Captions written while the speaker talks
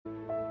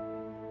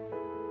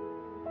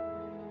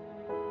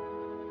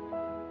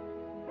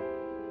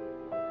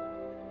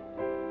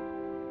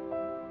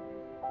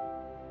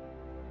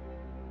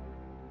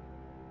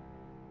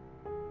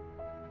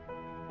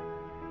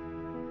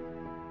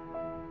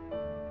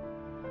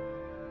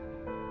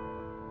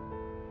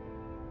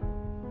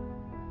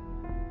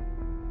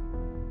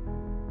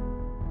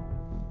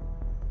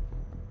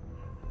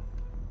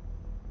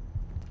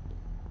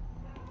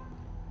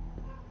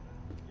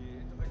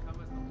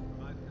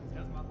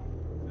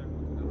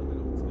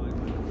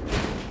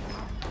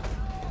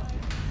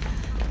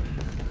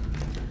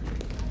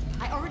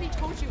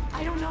told you,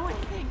 I don't know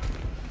anything.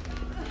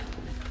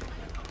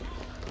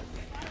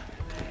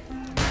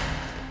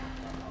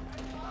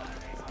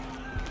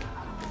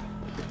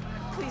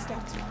 Please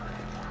don't.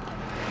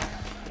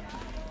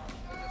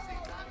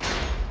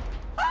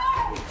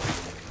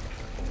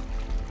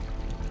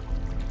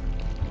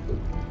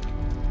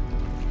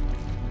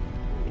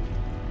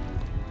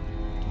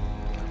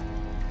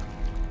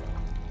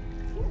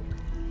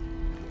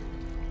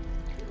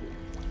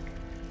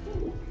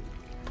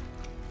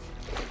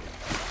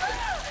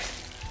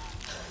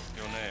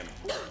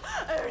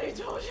 I already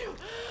told you.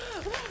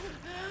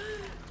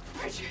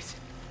 Richard.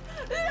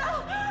 No!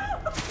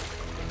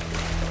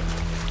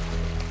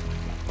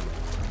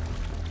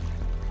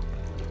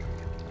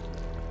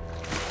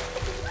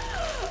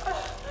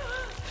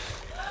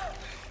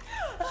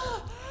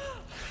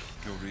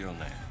 Your real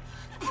name?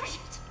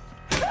 Richard.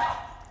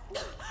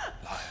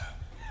 Liar.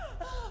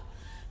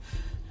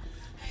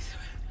 I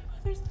swear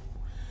my mother's...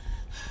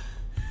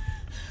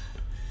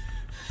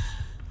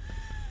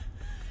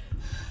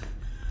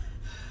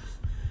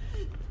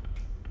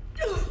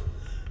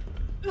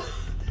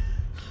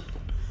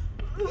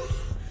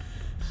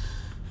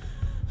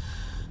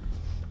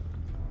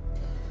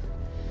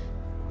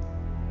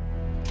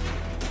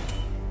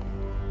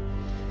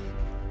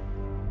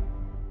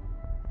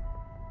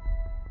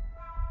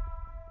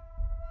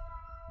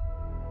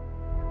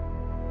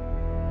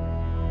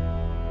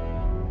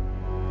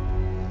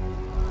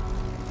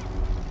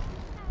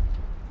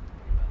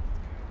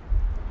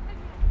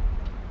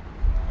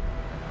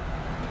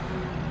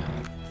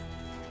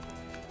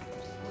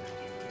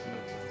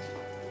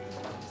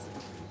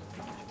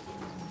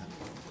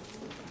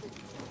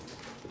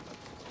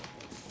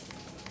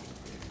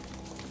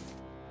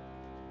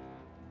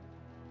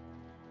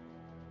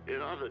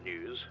 In other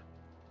news,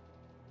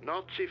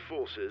 Nazi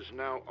forces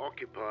now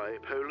occupy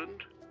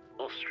Poland,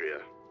 Austria,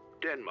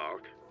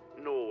 Denmark,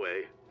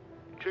 Norway,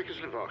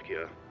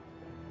 Czechoslovakia,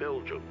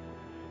 Belgium,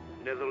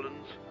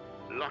 Netherlands,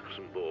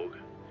 Luxembourg,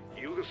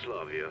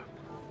 Yugoslavia,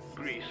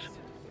 Greece,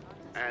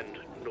 and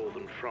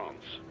northern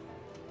France.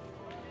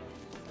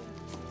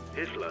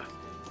 Hitler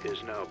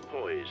is now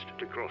poised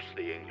to cross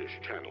the English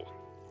Channel.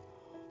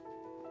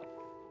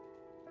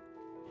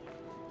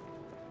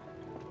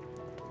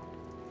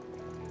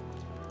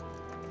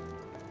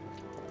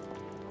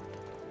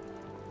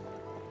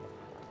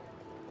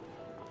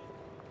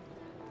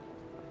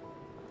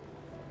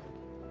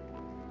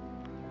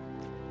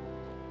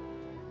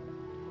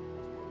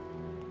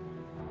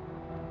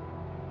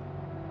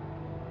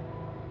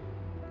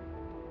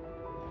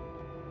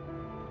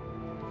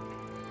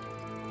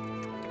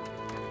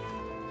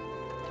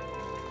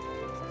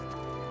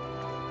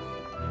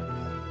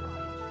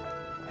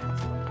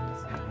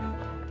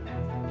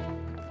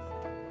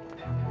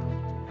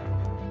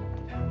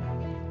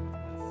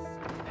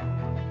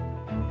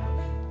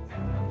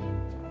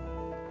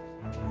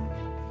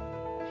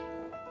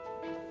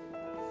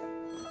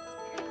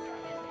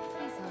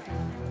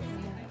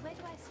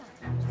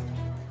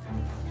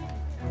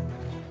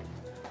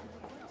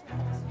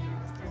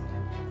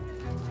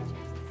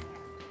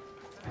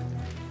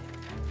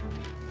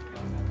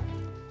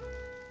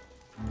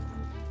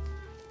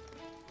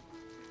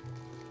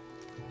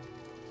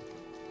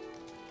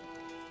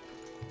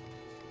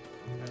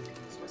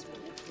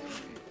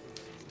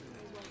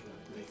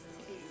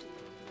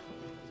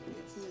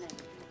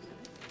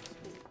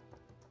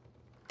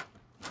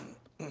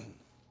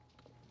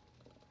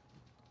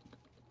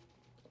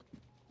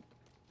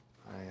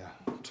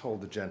 I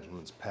told the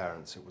gentleman's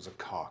parents it was a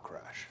car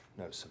crash,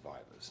 no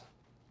survivors.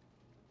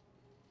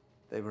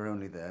 They were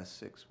only there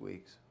 6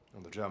 weeks.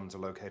 And the Germans are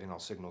locating our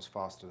signals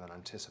faster than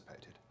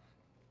anticipated.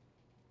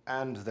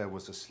 And there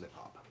was a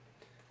slip-up.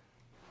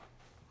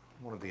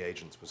 One of the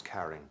agents was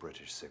carrying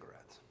British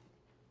cigarettes.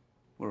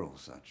 We're all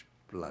such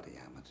bloody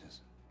amateurs.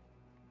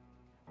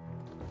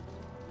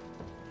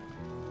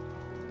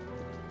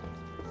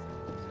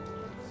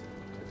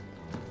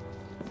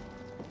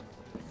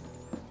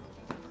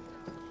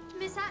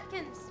 Miss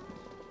Atkins,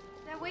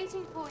 they're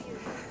waiting for you.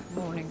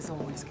 Mornings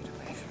always get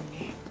away from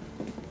me.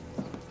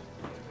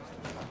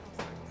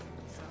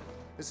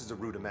 This is a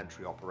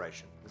rudimentary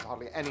operation. There's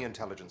hardly any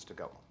intelligence to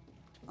go on.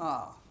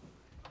 Ah,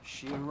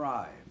 she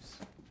arrives.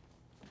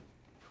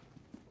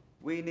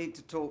 We need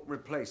to talk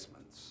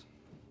replacements.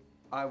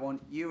 I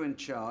want you in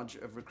charge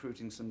of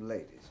recruiting some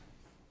ladies.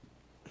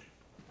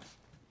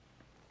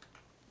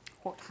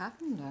 What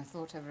happened? I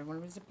thought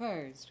everyone was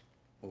opposed.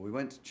 Well, we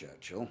went to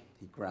Churchill.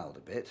 He growled a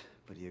bit,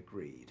 but he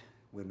agreed.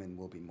 Women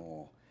will be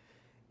more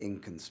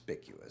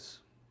inconspicuous.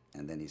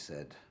 And then he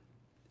said,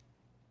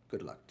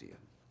 good luck to you.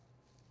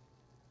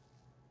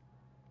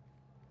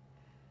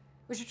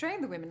 We should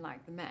train the women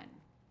like the men.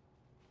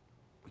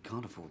 We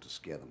can't afford to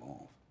scare them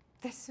off.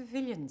 They're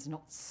civilians,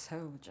 not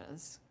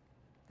soldiers.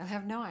 They'll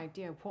have no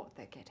idea what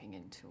they're getting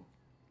into.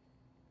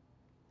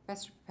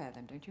 Best to prepare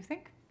them, don't you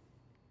think?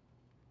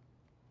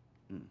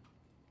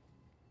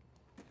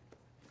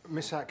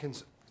 Miss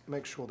Atkins,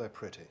 make sure they're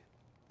pretty.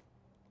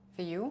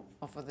 For you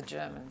or for the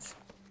Germans?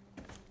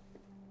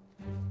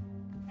 Those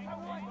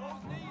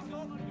knees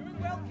up, you're in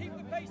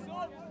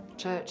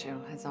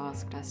Churchill has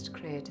asked us to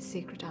create a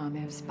secret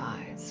army of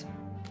spies.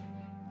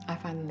 I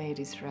find the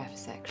ladies for F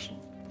section.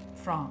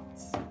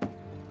 France.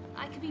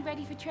 I could be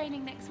ready for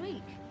training next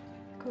week.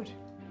 Good.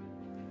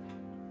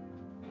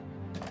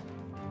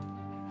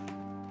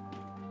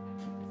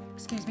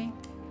 Excuse me.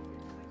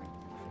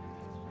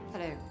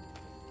 Hello.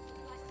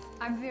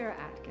 I'm Vera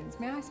Atkins.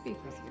 May I speak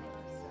with you?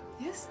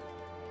 Yes?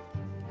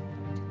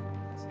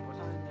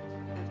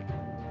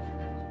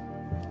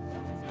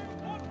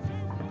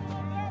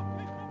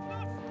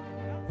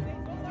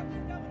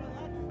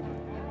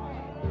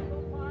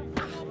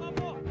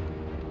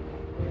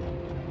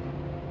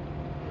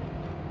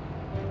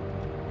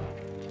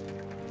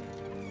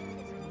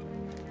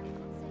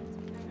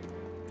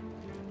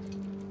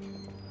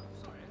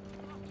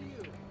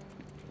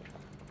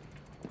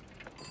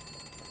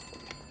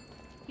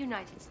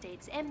 United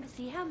States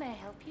Embassy, how may I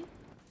help you?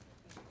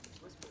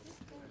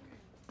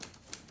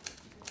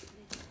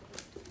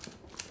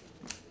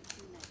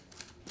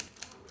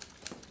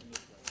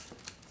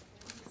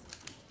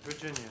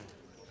 Virginia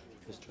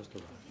has just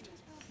arrived.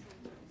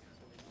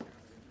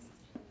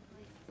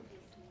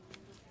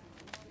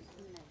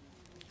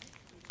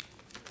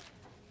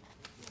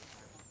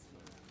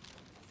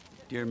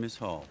 Dear Miss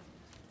Hall,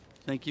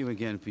 thank you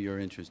again for your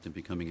interest in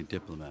becoming a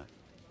diplomat.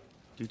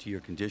 Due to your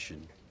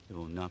condition, it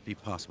will not be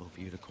possible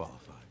for you to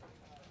qualify.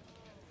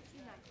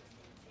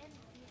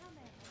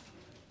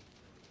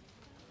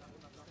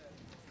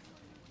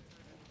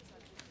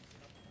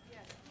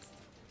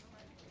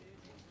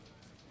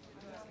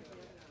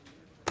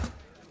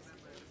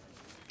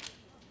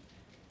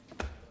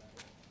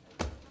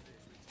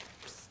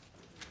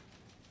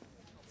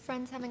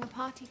 Friends having a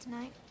party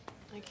tonight?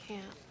 I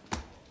can't.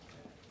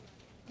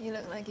 You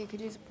look like you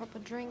could use a proper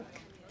drink.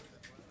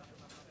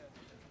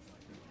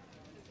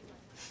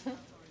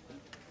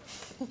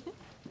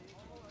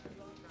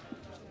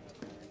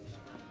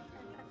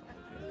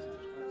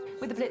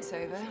 With the Blitz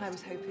over, I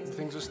was hoping...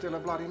 Things are still a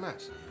bloody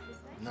mess.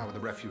 Now with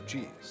the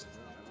refugees.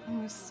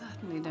 We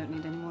certainly don't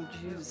need any more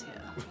Jews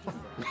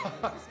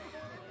here.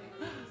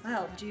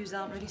 Well, Jews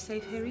aren't really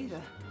safe here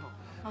either,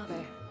 are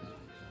they?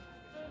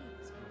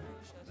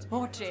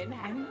 More gin,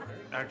 and...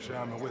 Actually,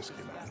 I'm a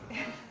whiskey man.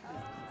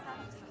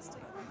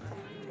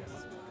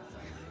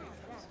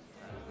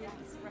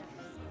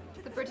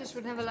 The British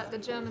would never let the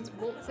Germans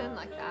waltz in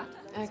like that.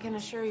 I can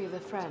assure you the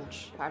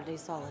French hardly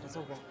saw it as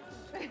a waltz.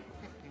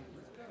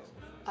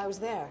 I was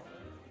there.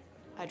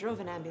 I drove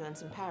an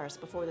ambulance in Paris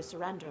before the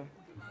surrender.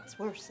 It's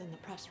worse than the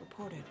press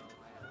reported.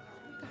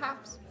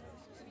 Perhaps.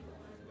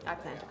 I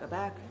plan to go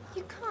back.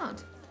 You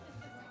can't.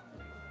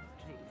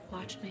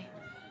 Watch me.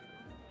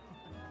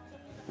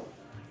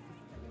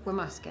 We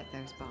must get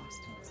those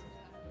bastards.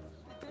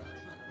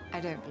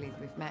 I don't believe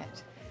we've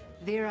met.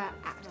 Vera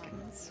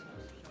Atkins.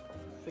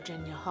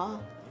 Virginia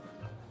Hall.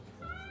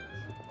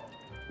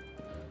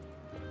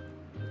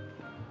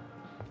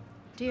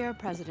 Dear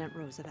President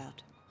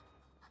Roosevelt,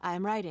 I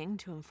am writing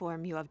to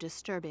inform you of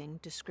disturbing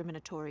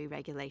discriminatory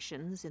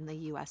regulations in the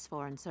U.S.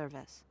 Foreign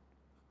Service.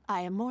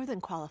 I am more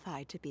than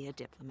qualified to be a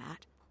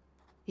diplomat.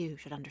 You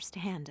should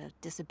understand, a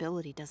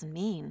disability doesn't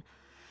mean...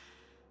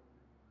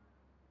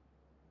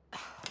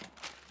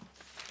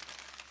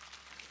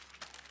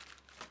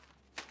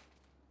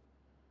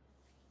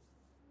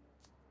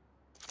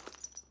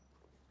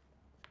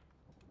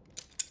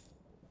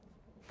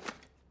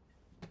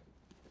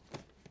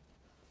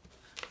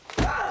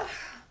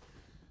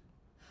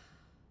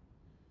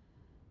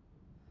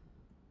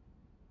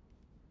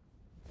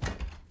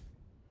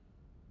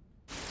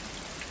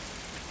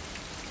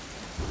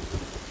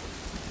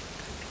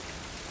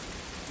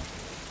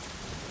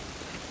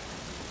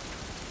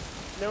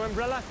 No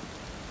umbrella?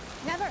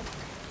 Never.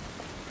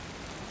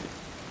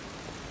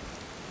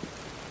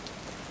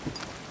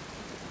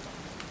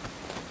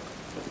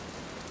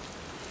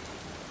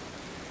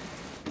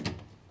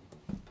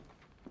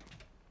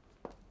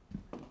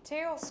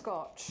 Tea or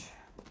scotch?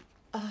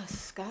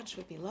 Scotch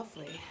would be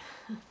lovely.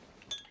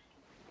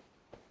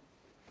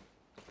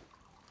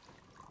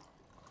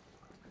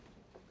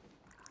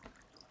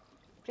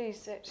 Please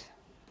sit.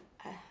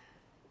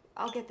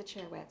 I'll get the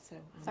chair wet, so...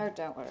 Oh,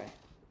 don't worry.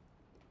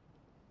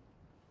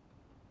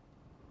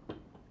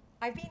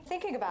 I've been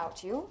thinking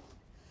about you.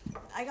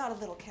 I got a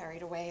little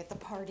carried away at the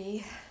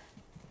party.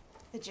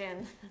 The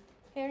gin.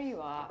 Here you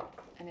are,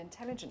 an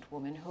intelligent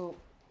woman who,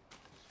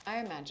 I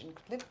imagine,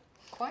 could live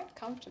quite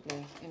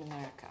comfortably in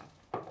America.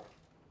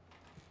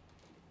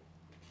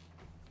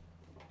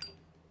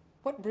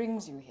 What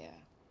brings you here,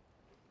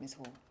 Miss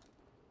Hall?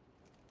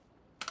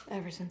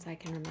 Ever since I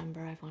can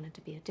remember, I've wanted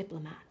to be a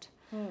diplomat.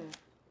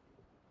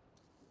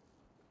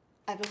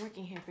 I've been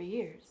working here for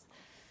years.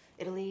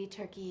 Italy,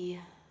 Turkey,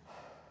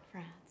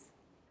 France.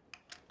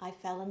 I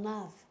fell in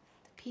love.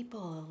 The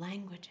people, the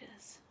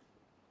languages.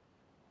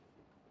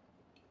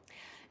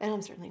 And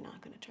I'm certainly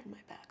not going to turn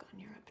my back on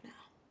Europe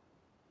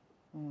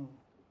now.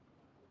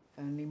 If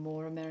only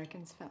more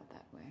Americans felt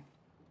that way.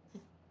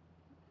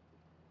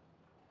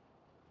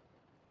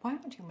 Why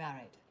aren't you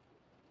married?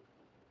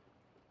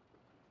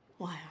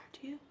 Why aren't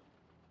you?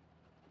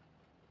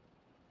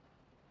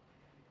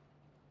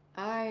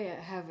 I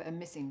have a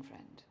missing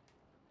friend.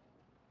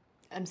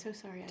 I'm so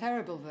sorry.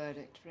 Terrible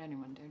verdict for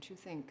anyone, don't you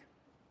think?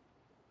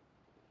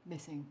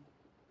 Missing.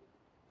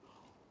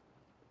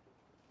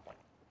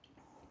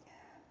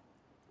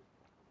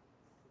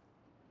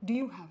 Do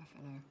you have a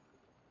fellow?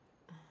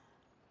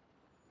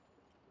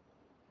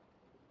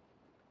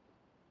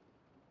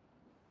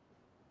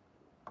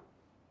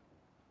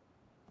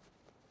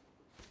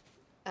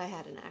 I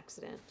had an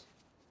accident.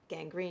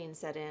 Gangrene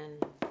set in.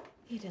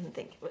 He didn't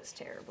think it was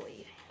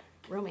terribly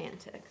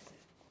romantic.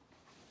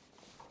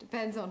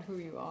 Depends on who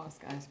you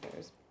ask, I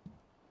suppose.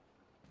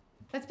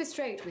 Let's be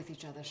straight with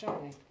each other, shall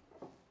we?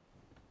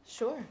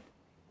 Sure.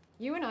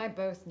 You and I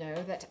both know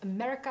that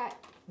America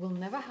will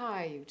never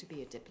hire you to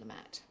be a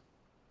diplomat.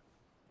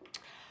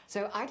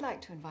 So I'd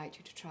like to invite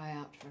you to try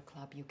out for a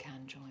club you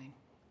can join.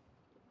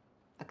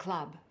 A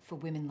club for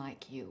women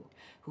like you,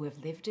 who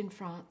have lived in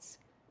France,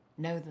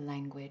 know the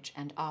language,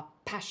 and are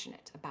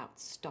passionate about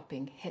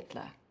stopping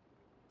Hitler.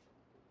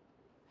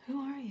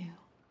 Who are you?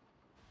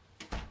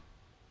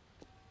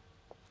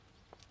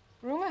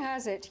 Rumor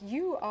has it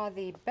you are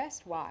the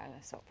best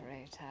wireless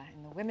operator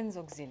in the Women's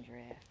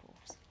Auxiliary Air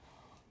Force.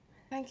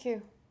 Thank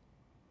you.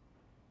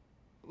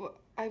 Well,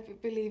 I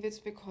believe it's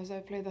because I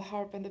play the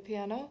harp and the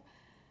piano,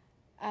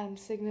 and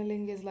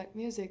signaling is like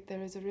music.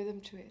 There is a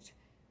rhythm to it.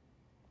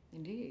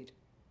 Indeed.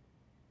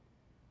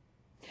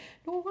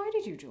 Nor, why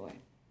did you join?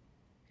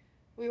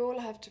 We all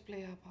have to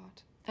play our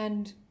part.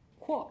 And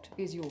what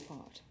is your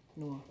part,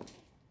 Nor?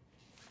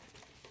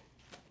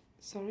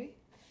 Sorry?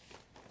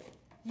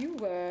 You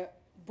were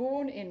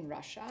born in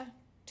Russia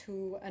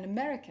to an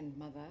American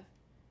mother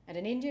and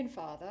an Indian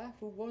father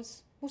who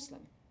was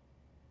Muslim.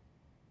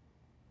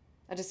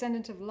 A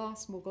descendant of the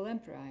last Mughal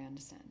emperor, I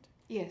understand.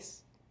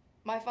 Yes.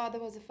 My father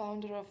was the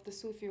founder of the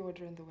Sufi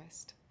order in the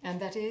West. And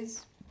that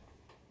is?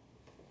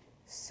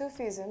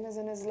 Sufism is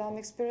an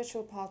Islamic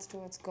spiritual path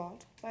towards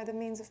God by the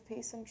means of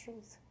peace and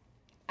truth.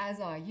 As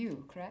are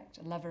you, correct?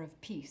 A lover of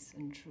peace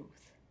and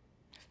truth.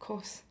 Of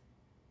course.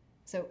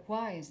 So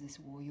why is this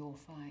war your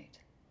fight?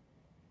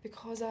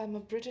 Because I'm a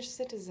British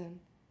citizen,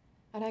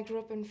 and I grew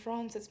up in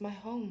France. It's my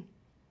home.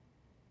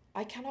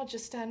 I cannot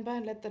just stand by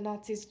and let the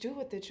Nazis do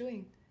what they're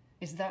doing.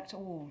 Is that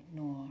all,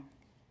 Nor?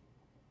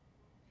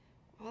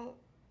 Well,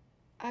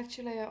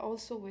 actually, I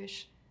also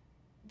wish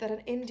that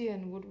an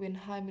Indian would win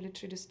high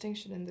military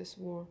distinction in this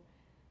war.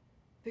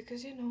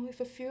 Because, you know,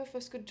 if a few of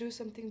us could do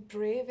something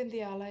brave in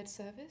the Allied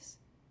service,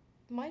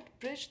 it might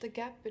bridge the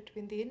gap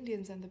between the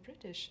Indians and the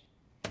British.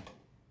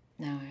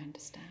 Now I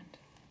understand.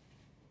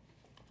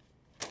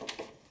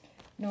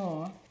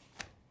 Nor,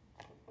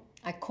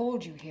 I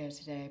called you here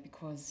today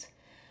because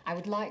I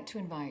would like to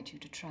invite you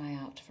to try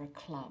out for a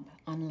club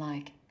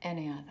unlike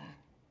any other.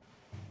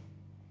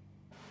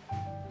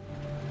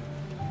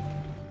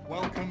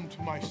 Welcome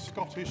to my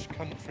Scottish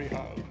country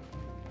home.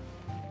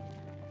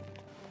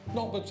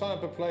 Not the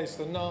type of place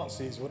the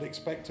Nazis would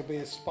expect to be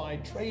a spy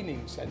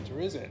training centre,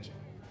 is it?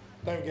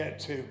 Don't get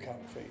too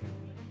comfy.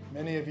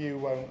 Many of you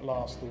won't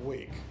last the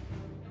week.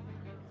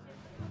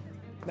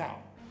 Now,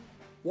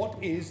 what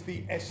is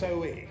the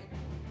SOE?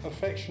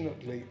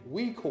 Affectionately,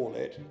 we call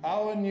it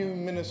our new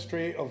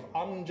Ministry of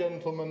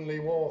Ungentlemanly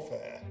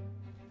Warfare.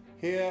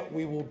 Here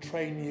we will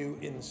train you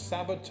in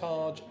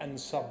sabotage and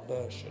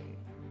subversion.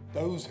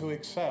 Those who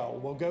excel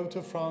will go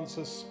to France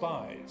as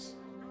spies.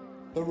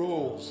 The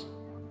rules.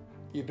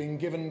 You've been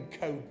given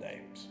code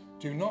names.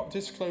 Do not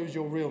disclose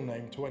your real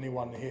name to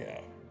anyone here.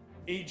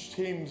 Each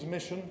team's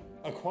mission: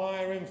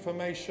 acquire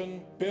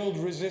information, build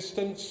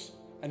resistance,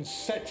 and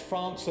set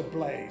France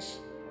ablaze.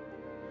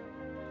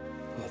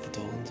 Worth a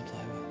Dolan to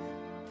play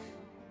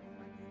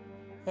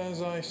with.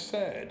 As I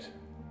said,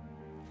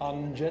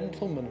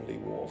 ungentlemanly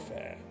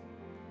warfare.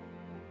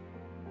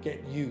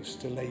 Get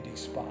used to lady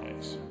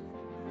spies.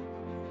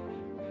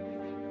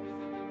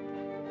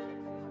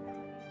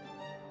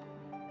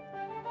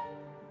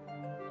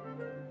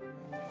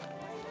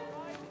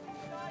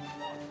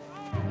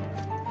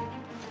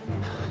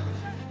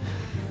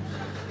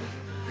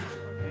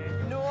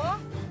 Nor,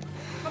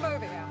 come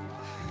over here.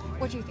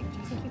 What do you think? Do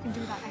you think you can do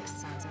that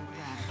exercise over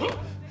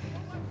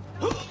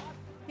there?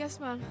 Yes,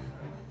 ma'am.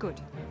 Good.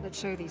 Let's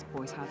show these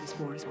boys how this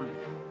war is won.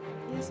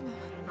 Yes, ma'am.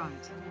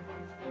 Right.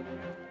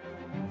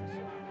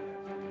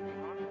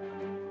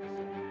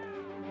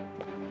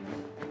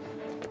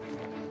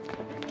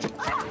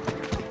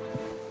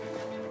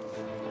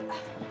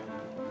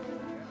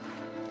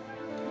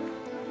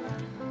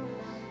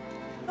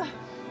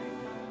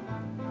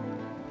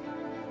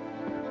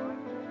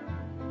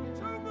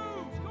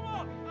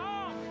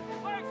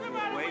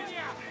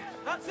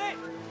 That's it!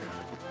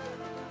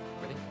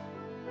 Ready?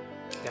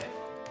 Go.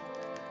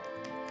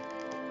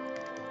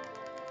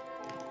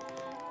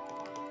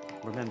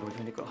 Remember, we've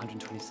only got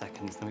 120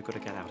 seconds, then we've got to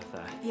get out of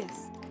there.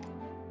 Yes.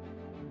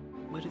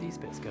 Where do these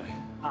bits go?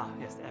 Ah,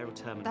 yes, the aerial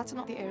terminal. That's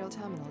not the aerial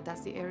terminal.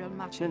 That's the aerial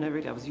matching. No,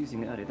 really, I was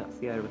using it earlier. That's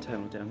the aerial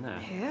terminal down there.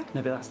 Here?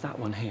 No, but that's that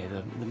one here,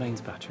 the mains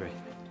battery.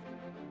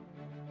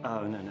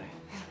 Oh, no.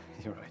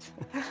 You're right.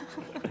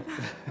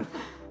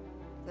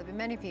 There'll be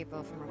many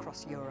people from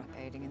across Europe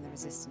aiding in the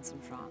resistance in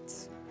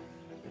France.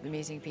 We'll be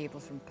meeting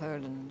people from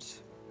Poland,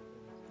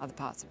 other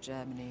parts of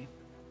Germany,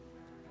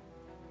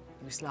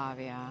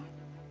 Yugoslavia,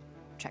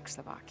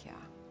 Czechoslovakia.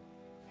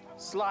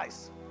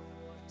 Slice.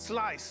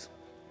 Slice.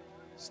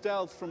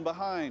 Stealth from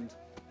behind.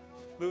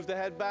 Move the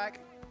head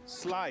back.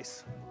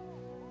 Slice.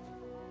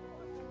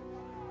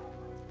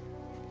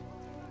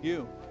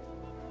 You.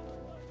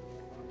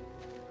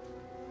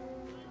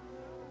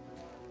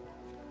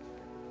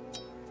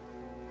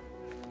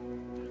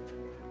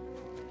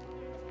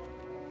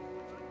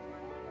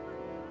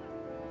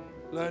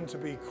 Learn to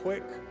be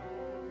quick,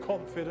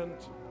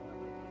 confident,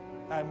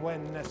 and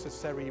when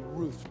necessary,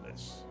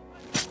 ruthless.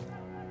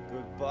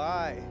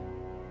 Goodbye.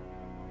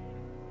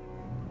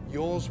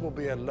 Yours will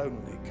be a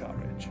lonely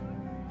courage,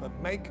 but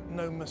make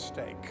no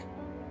mistake.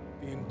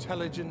 The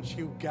intelligence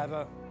you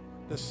gather,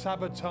 the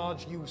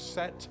sabotage you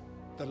set,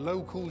 the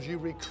locals you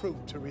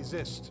recruit to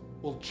resist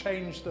will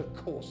change the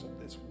course of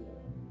this war.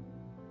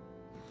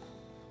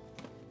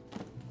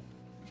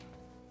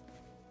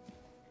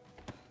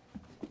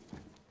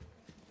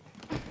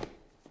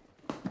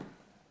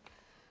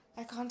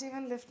 I can't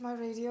even lift my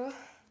radio.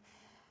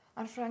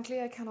 And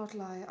frankly, I cannot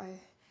lie. I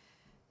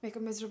make a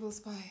miserable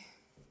spy.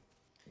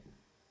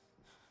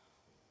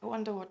 I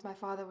wonder what my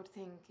father would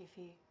think if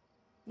he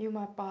knew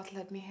my path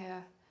led me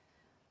here.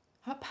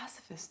 I'm a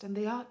pacifist, and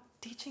they are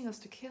teaching us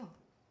to kill.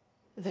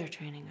 They're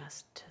training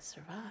us to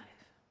survive.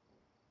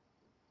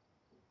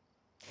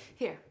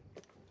 Here.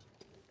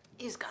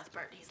 Use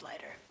Cuthbert, he's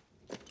lighter.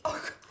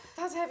 Oh,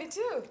 that's heavy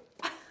too.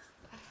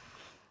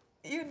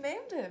 You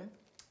named him.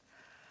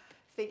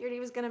 Figured he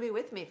was going to be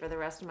with me for the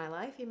rest of my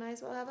life. He might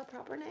as well have a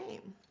proper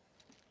name.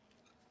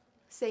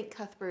 St.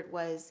 Cuthbert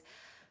was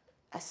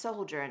a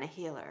soldier and a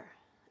healer,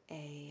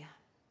 a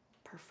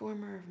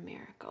performer of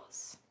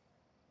miracles.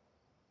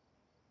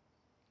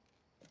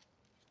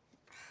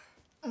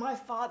 My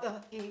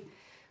father,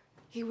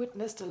 he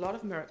witnessed a lot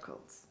of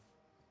miracles.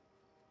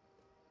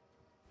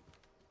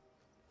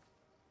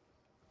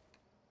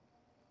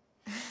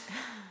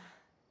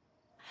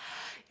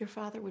 Your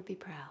father would be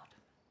proud.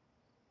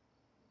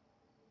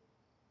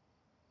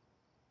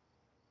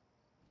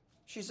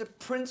 She's a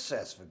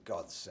princess, for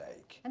God's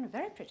sake. And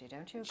very pretty,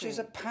 don't you agree? She's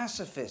a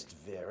pacifist,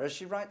 Vera.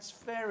 She writes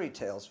fairy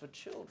tales for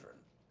children.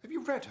 Have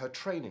you read her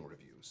training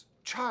reviews?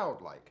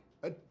 Childlike,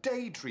 a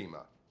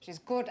daydreamer. She's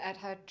good at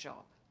her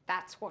job.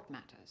 That's what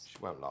matters. She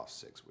won't last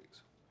 6 weeks.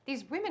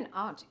 These women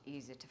aren't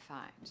easy to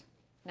find.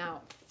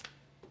 Now,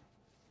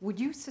 would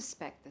you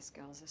suspect this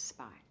girl's a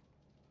spy?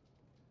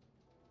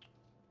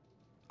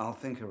 I'll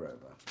think her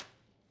over.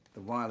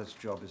 The wireless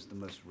job is the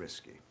most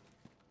risky.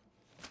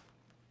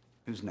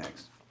 Who's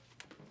next?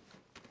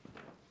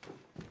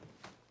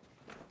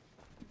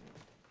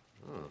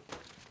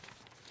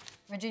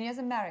 Virginia's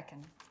American,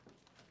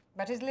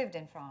 but has lived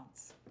in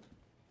France.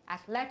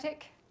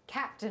 Athletic,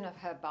 captain of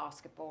her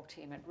basketball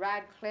team at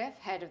Radcliffe,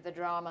 head of the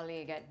drama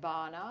league at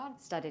Barnard,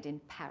 studied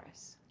in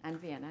Paris and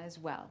Vienna as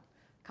well.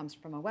 Comes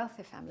from a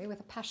wealthy family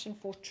with a passion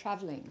for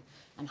traveling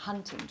and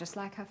hunting, just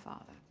like her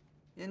father.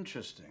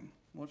 Interesting.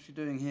 What's she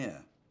doing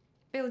here?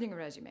 Building a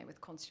resume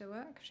with consular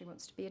work. She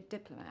wants to be a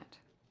diplomat.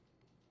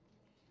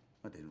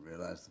 I didn't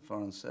realize the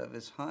Foreign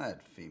Service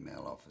hired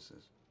female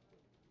officers.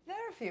 There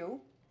are a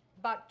few,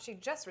 but she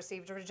just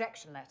received a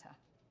rejection letter.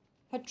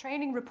 Her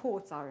training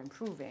reports are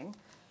improving.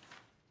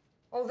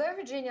 Although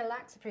Virginia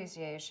lacks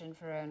appreciation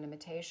for her own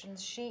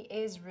limitations, she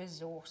is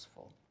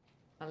resourceful,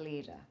 a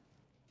leader.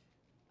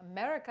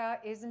 America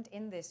isn't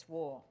in this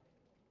war.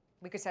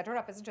 We could set her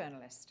up as a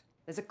journalist.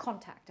 There's a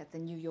contact at the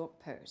New York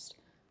Post.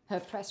 Her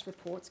press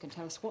reports can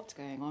tell us what's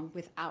going on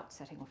without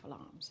setting off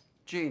alarms.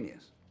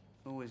 Genius.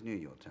 Always knew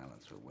your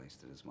talents were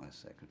wasted as my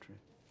secretary.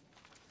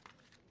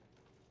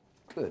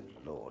 Good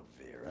Lord,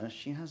 Vera.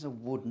 She has a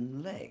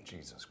wooden leg.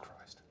 Jesus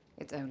Christ.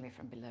 It's only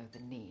from below the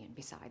knee, and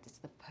besides, it's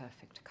the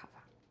perfect cover.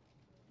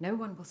 No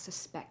one will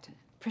suspect a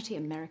pretty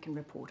American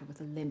reporter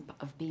with a limp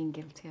of being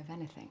guilty of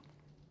anything.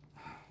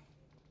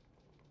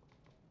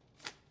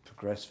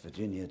 Progress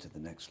Virginia to the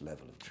next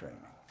level of training.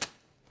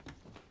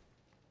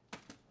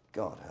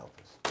 God help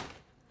us.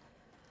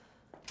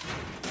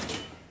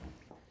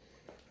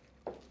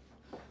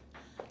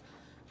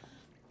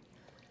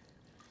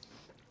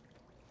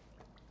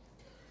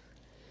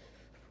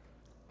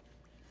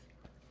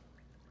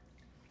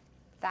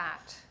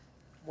 That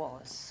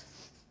was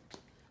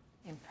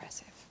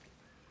impressive.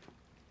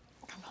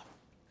 Come on.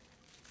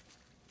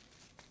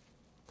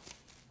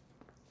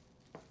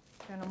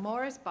 Colonel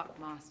Morris,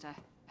 Buckmaster,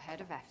 head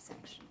of F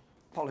section.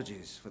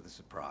 Apologies for the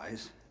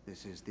surprise.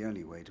 This is the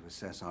only way to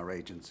assess our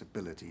agent's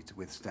ability to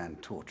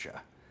withstand torture.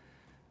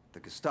 The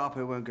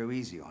Gestapo won't go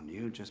easy on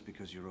you just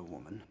because you're a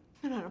woman.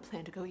 And I don't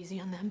plan to go easy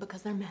on them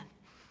because they're men.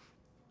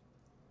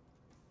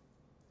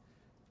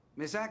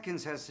 Miss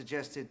Atkins has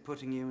suggested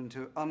putting you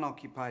into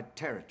unoccupied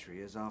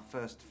territory as our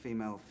first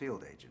female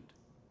field agent.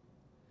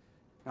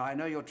 Now, I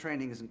know your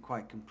training isn't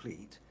quite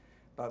complete,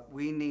 but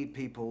we need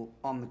people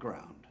on the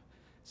ground,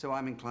 so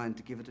I'm inclined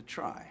to give it a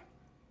try.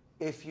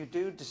 If you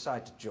do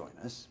decide to join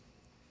us,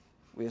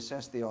 we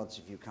assess the odds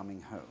of you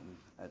coming home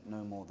at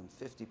no more than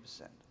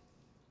 50%.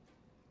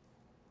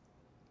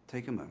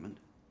 take a moment.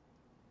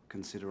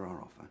 Consider our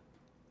offer.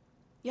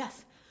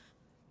 Yes.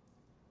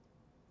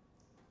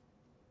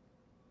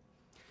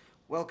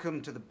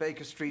 Welcome to the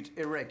Baker Street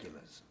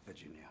Irregulars,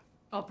 Virginia.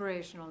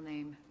 Operational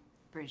name,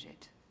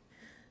 Bridget.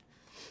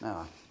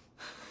 Now,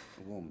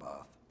 a warm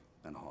bath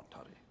and a hot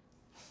toddy.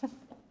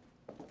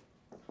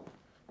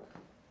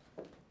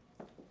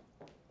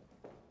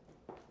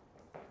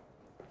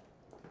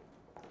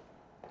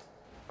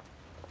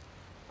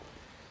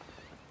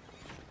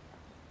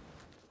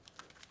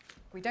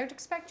 We don't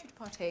expect you to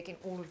partake in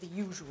all of the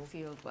usual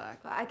field work.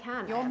 But I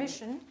can. Your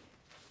mission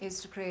is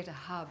to create a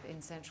hub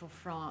in central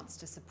France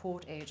to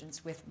support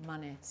agents with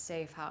money,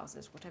 safe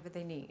houses, whatever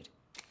they need.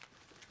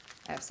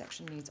 F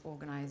section needs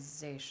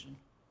organization.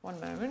 One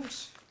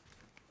moment.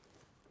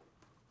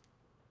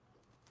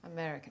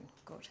 American,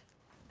 good.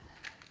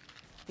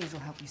 These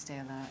will help you stay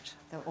alert.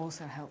 They'll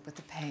also help with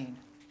the pain.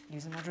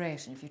 Use a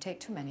moderation. If you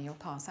take too many, you'll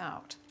pass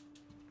out.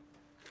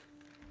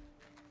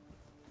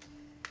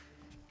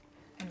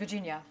 In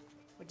Virginia,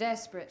 we're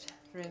desperate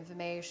for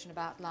information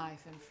about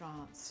life in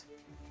France.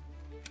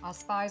 Our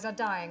spies are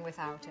dying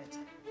without it.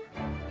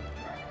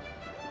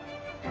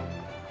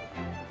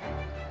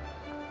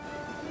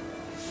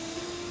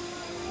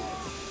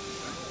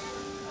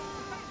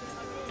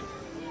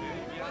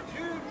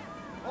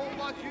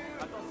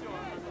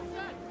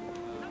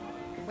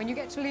 When you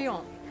get to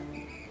Lyon,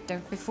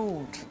 don't be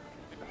fooled.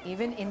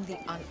 Even in the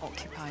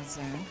unoccupied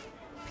zone,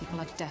 people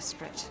are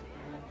desperate.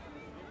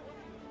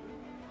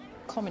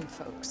 Common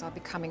folks are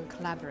becoming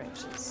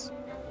collaborators.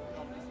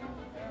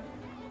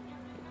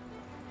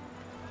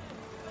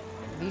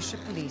 Vichy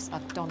police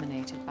are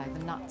dominated by the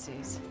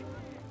Nazis.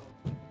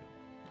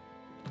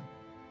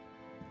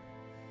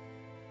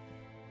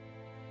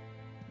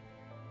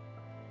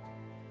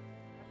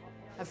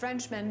 A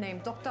Frenchman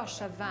named Dr.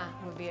 Chavin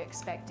will be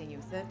expecting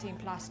you. 13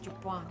 Place du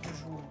Point du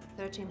Jour.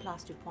 13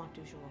 Place du Point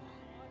du Jour.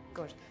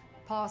 Good.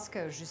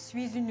 Passcode, je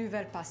suis une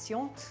nouvelle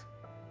patiente.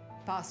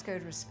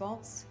 Passcode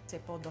response,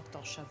 c'est pour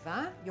Dr.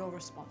 Chavin. Your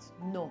response,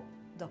 non,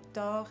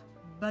 Dr.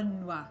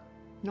 Benoit.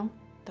 Non,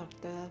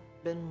 Dr.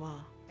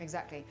 Benoit.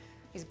 Exactly.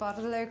 He's part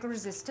of the local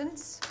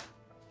resistance.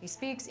 He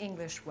speaks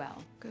English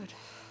well. Good.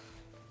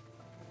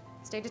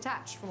 Stay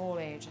detached from all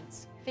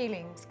agents.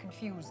 Feelings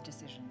confuse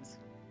decisions.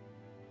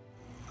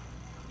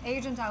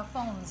 Agent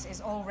Alphonse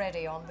is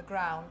already on the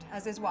ground,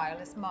 as is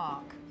Wireless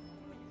Mark.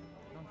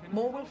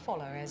 More will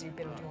follow as you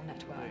build your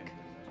network.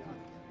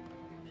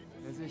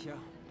 Ja, sicher.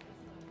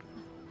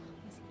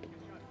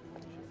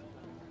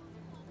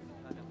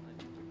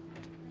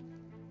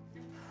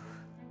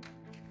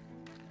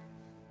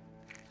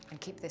 And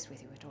keep this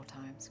with you at all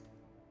times.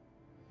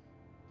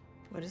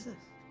 What is this?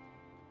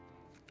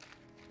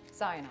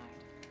 Cyanide.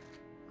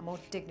 A more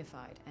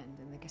dignified end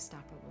than the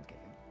Gestapo will give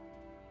him.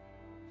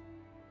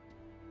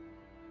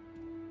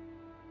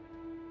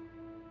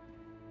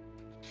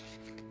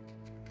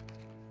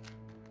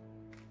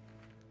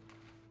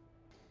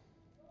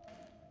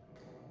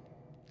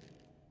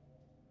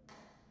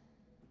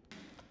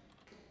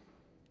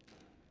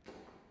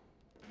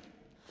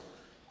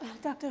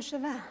 Dr.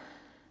 Chavin.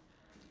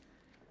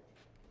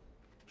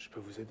 Je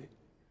peux vous aider?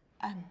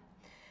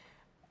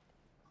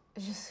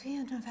 Je suis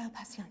une nouvelle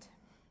patiente.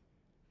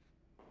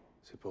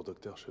 C'est pour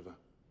Dr. Chavin.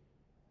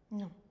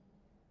 Non,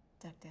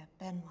 Dr.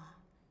 Benoit.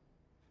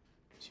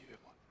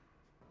 Suivez-moi.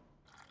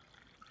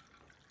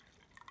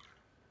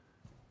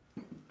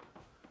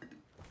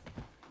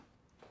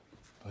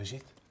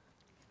 Brigitte?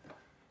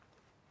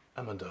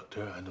 I'm a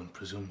doctor. I don't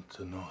presume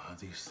to know how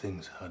these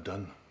things are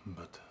done,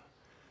 but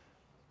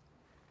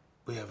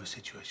we have a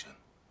situation.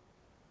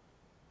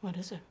 What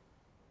is it?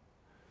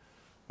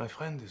 My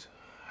friend is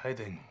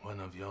hiding one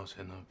of yours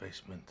in a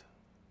basement.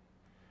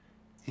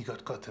 He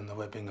got caught in the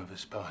webbing of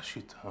his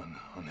parachute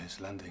on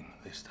his landing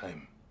this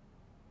time.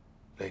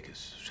 Leg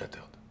is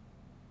shattered.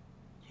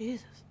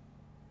 Jesus.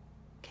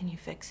 Can you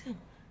fix him?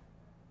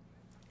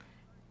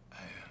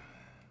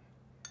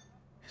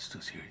 It's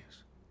too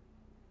serious.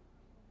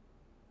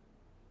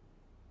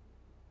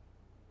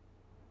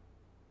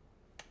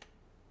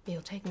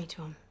 You'll take me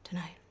to him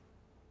tonight.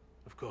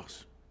 Of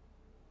course.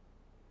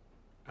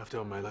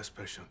 After my last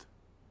patient.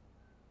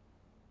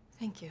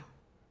 Thank you.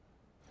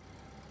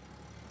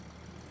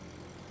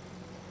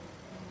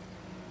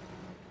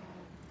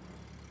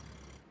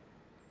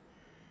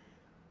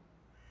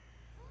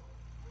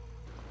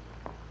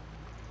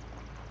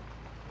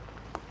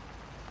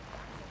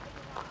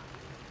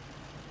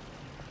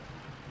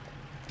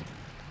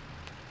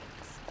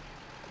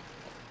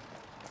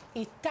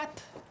 He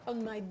tapped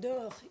on my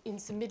door in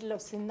the middle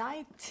of the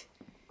night.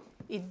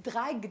 He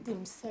dragged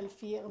himself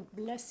here,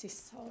 bless his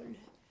soul.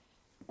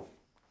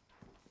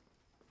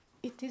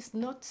 It is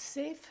not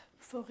safe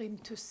for him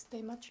to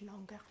stay much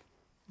longer.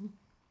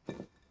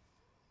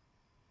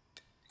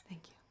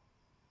 Thank you.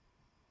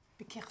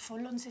 Be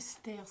careful on the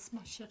stairs,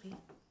 ma chérie.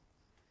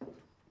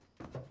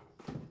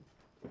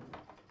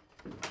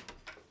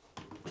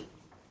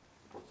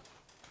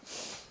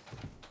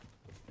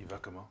 Il va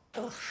comment?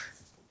 Oh.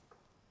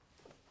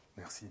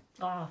 Merci.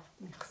 Ah,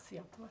 merci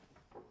à toi.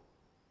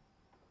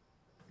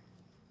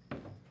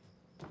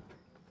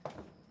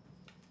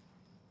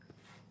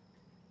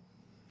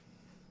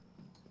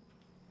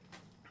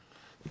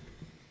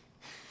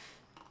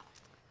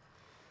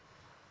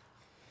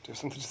 you have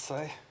something to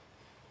say?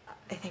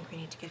 I think we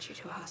need to get you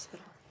to a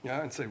hospital.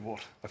 Yeah, and say what?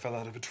 I fell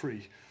out of a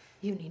tree.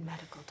 You need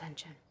medical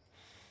attention.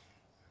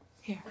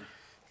 Here.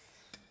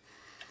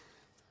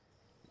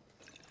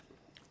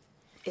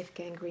 If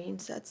gangrene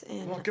sets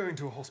in... I'm not going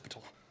to a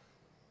hospital.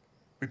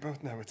 We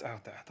both know it's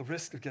out there. The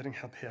risk of getting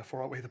help here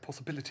far outweigh the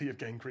possibility of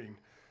gangrene.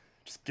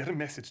 Just get a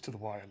message to the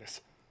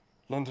wireless.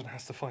 London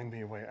has to find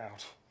me a way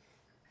out.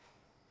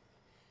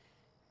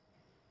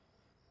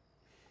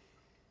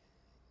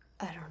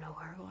 I don't know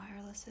where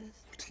wireless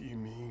is. What do you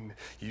mean?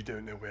 You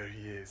don't know where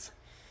he is?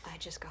 I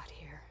just got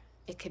here.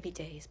 It could be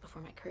days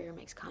before my courier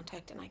makes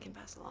contact and I can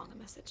pass along a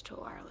message to a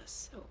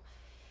wireless, so...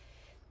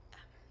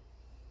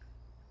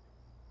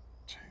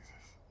 Jesus.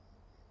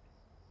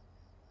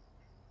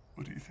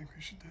 What do you think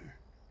we should do?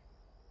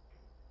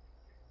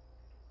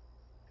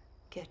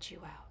 Get you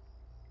out.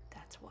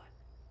 That's what.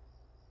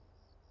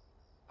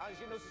 Un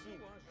génocide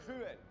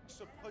cruel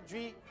se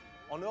produit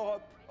en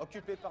Europe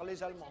occupée par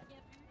les Allemands.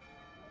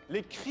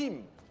 Les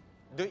crimes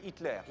de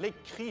Hitler, les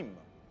crimes,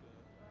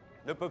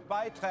 ne peuvent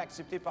pas être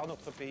acceptés par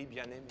notre pays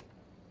bien-aimé.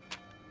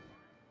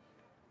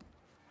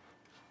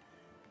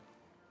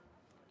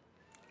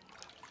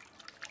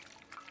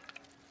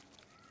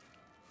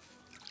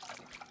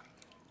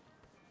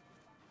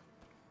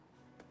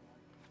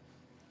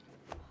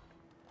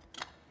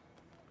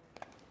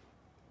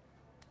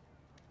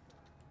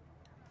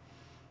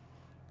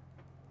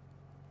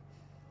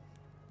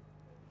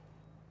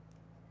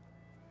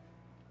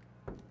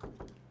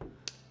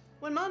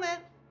 One moment.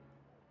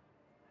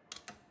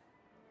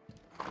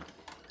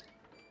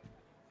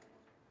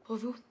 Pour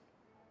vous.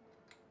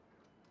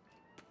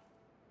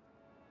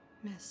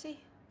 Merci.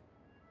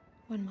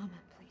 One moment,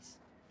 please.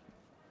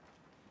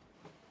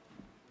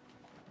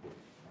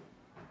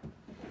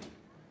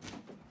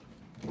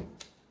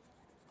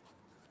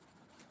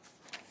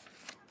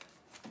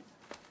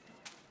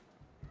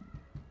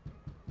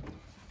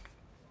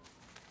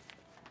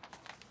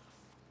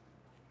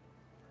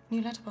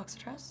 New letterbox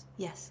address?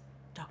 Yes,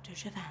 Dr.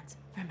 Chavan's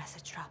for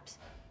message drops.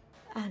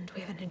 And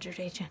we have an injured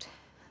agent.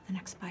 The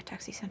next spy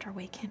taxi sent our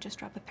way can't just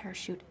drop a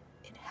parachute.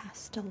 It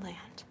has to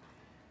land.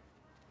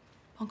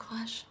 Bon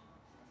courage.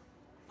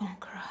 Bon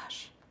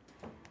courage.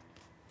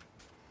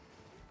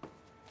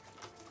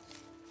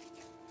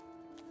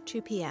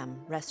 2 p.m.,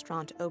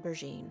 Restaurant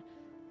Aubergine.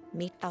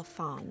 Meet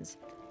Alphonse.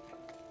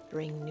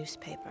 Bring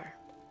newspaper.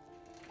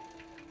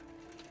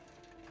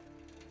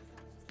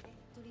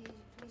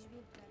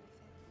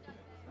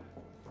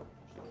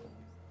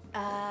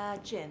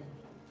 Gin,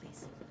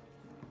 please.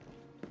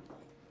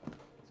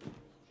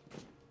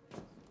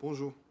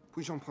 Bonjour,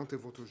 puis-je emprunter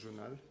votre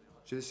journal?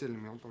 J'ai laissé le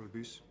mien dans le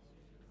bus.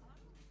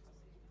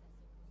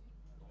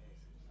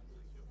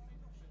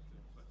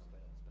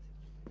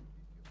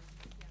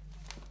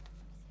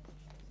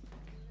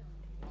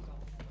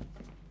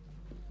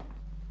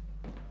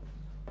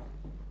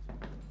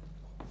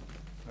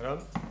 Madame,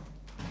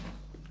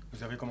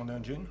 vous avez commandé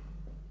un gin?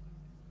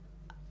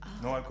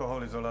 No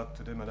alcohol is allowed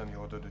today, madame. You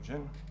ordered a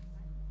gin.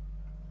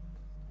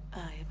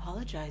 I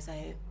apologize.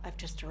 I've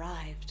just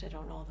arrived. I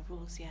don't know all the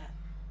rules yet.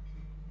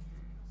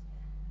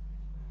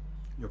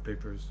 Your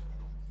papers.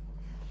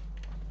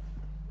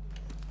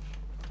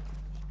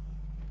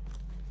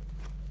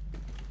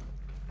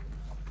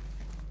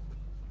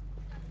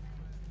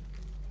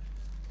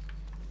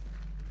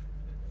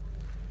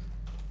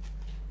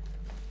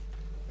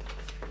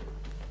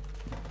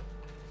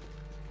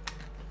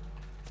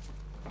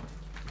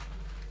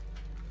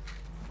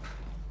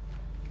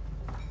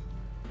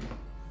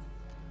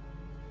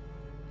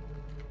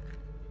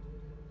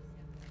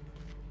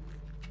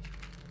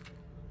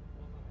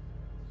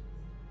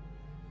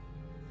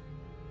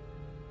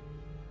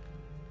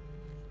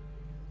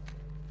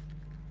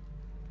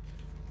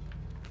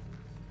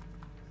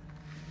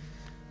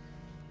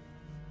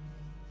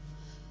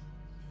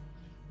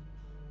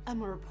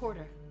 I'm a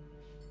reporter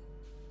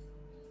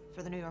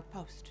for the New York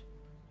Post.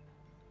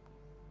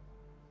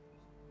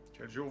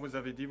 Quel jour vous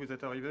avez dit vous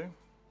êtes arrivé?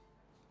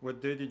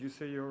 What day did you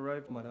say you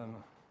arrived, madame?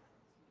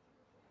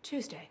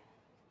 Tuesday.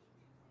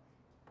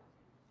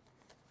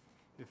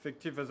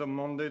 Effective as of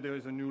Monday, there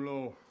is a new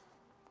law.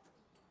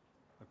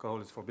 Alcohol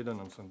is forbidden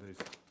on Sundays.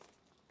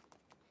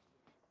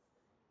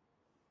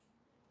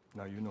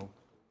 Now you know.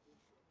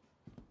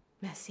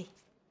 Merci.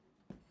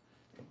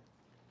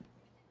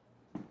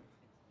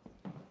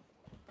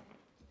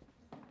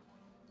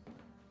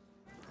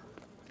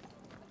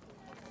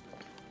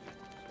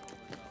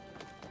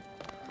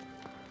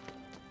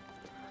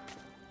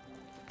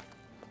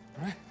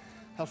 Right,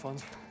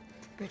 Alphonse.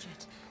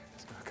 Bridget.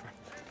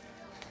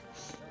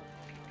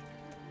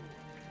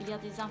 Il y a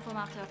des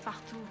infomarqueurs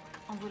partout.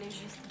 On voulait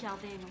juste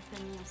garder nos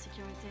familles en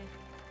sécurité.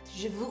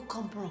 Je vous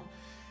comprends.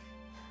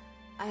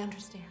 I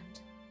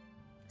understand.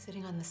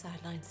 Sitting on the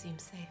sidelines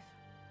seems safe.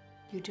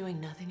 You doing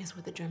nothing is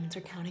what the Germans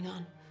are counting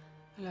on.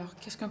 Alors,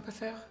 qu'est-ce qu'on peut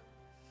faire?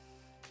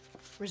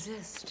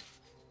 Resist.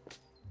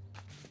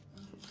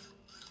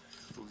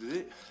 Pour vous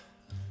aider.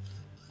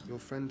 Your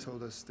friend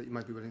told us that you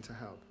might be willing to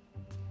help.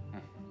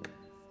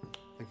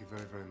 Thank you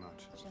very, very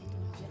much.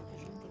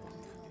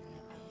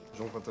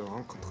 gens vont te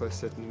rencontrer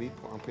cette nuit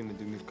pour imprimer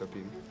 2000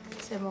 copies.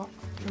 C'est bon,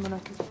 je m'en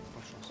occupe. Bonne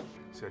chance.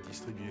 C'est à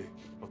distribuer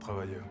aux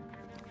travailleurs.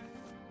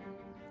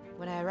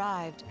 When I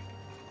arrived,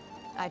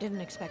 I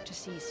didn't expect to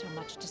see so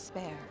much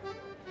despair.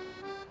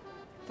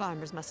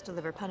 Farmers must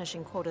deliver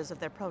punishing quotas of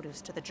their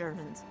produce to the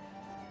Germans.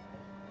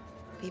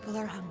 People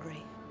are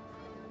hungry.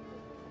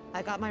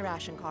 I got my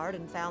ration card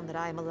and found that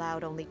I am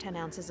allowed only 10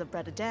 ounces of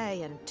bread a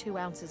day and 2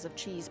 ounces of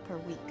cheese per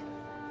week.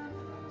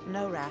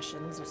 No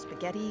rations of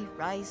spaghetti,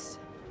 rice,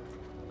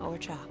 or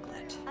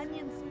chocolate.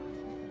 Onions.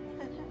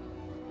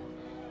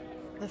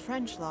 The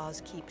French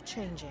laws keep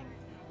changing.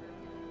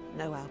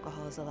 No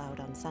alcohol is allowed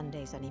on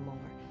Sundays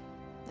anymore.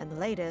 And the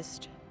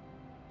latest,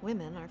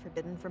 women are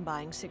forbidden from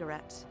buying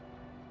cigarettes.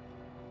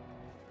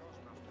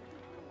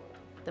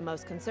 The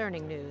most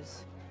concerning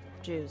news,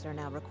 Jews are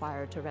now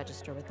required to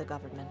register with the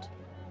government.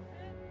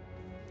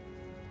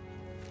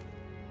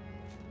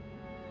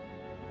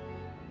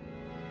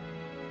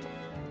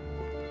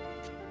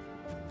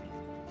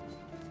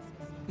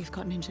 We've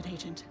got an injured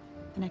agent.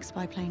 The next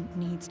spy plane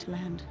needs to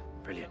land.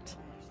 Brilliant.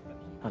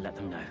 I'll let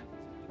them know.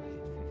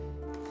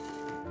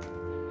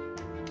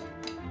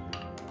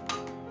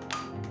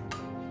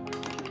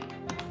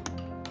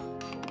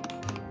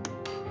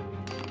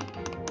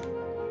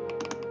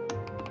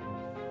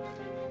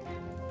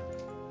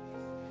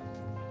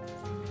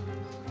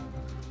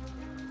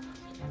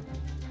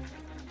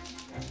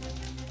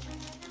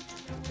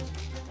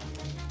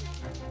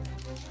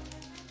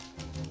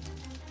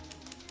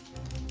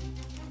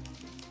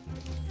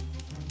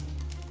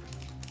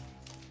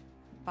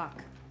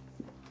 Buck.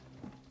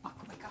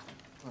 Buck, wake up.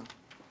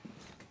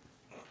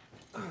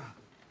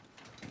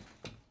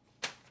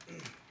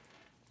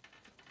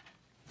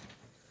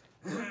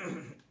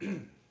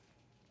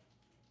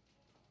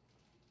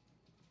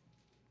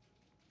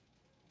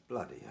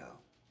 Bloody hell.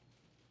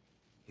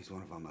 He's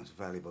one of our most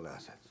valuable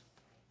assets.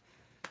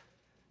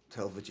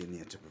 Tell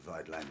Virginia to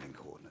provide landing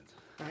coordinates.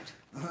 Right.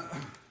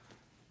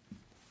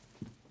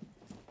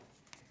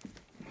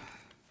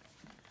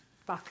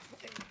 Buck,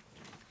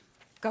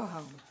 go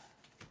home.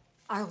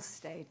 I'll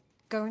stay.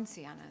 Go and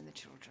see Anna and the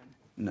children.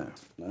 No.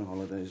 No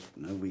holidays,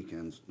 no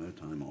weekends, no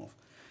time off.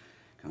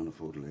 Can't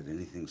afford to let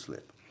anything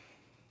slip.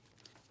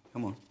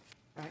 Come on.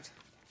 Right.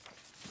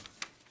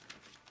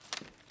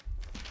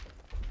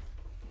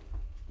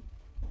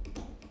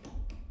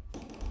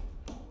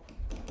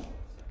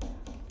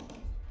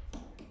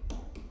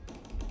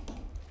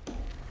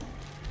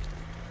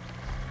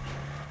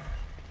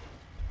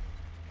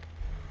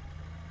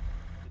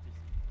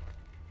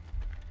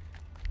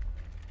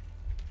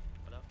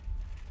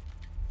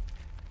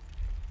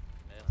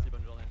 Merci,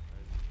 bonne journée.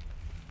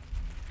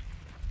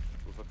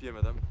 Vos papiers,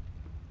 madame.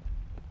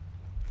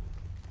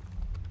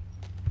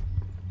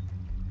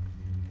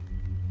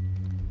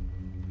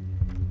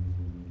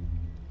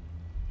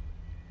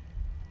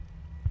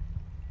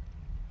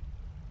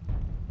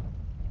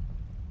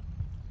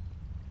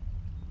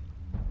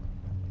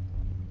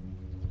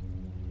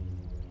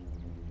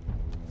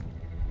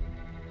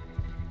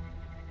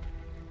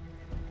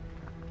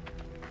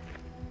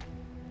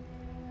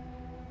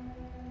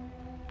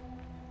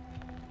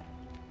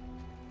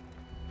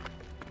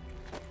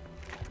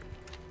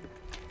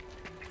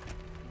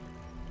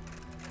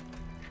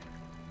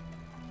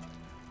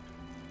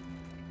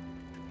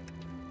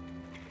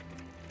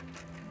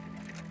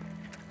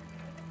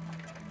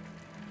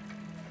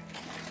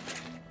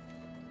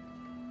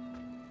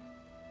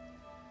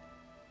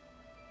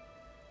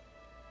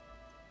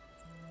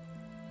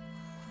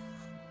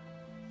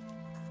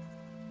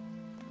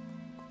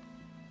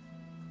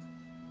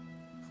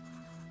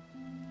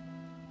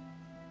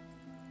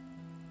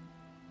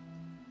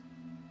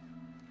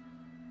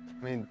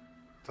 I mean,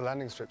 the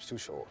landing strip's too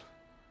short.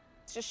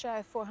 It's just shy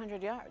of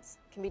 400 yards.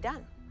 Can be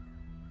done.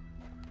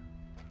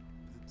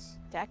 It's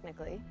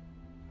Technically.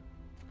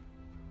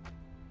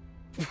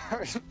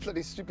 it's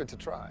bloody stupid to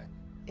try.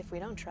 If we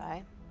don't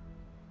try,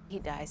 he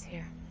dies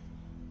here.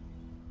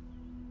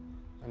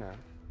 I know.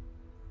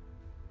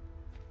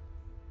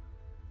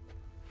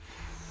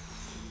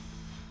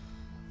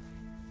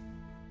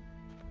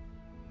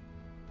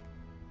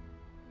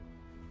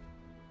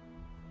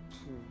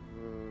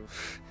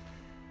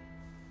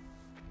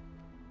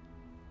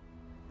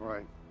 All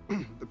right.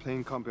 The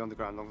plane can't be on the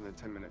ground longer than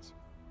 10 minutes.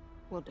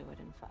 We'll do it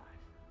in 5.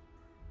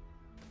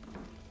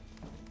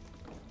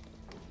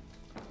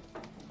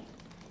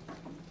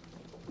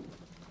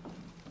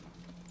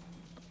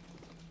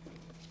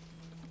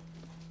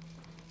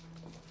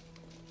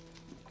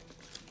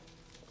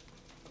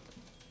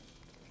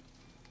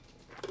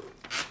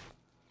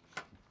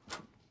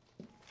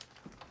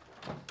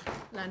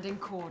 Landing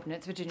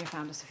coordinates. Virginia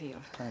found us a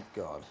field. Thank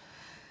God.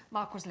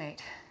 Mark was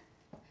late,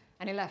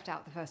 and he left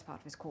out the first part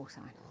of his call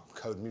sign.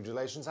 Code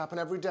mutilations happen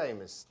every day,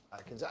 Miss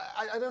Atkins.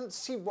 I don't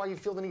see why you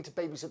feel the need to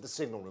babysit the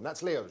signal room.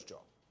 That's Leo's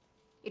job.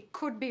 It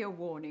could be a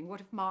warning. What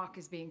if Mark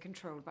is being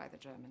controlled by the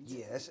Germans?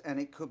 Yes, and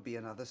it could be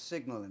another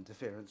signal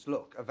interference.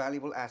 Look, a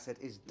valuable asset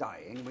is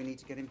dying. We need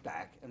to get him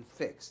back and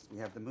fixed. We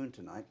have the moon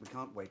tonight. We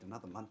can't wait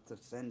another month to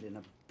send in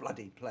a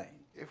bloody plane.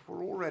 If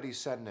we're already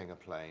sending a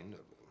plane,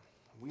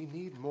 we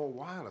need more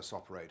wireless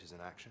operators in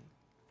action.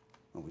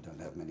 Well, we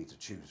don't have many to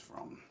choose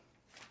from.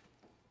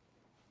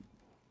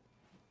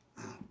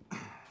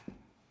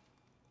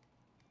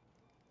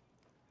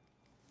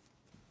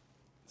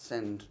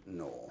 Send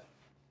Nor.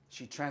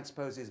 She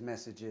transposes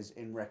messages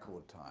in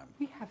record time.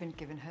 We haven't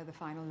given her the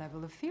final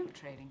level of field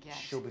training yet.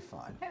 She'll be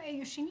fine.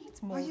 She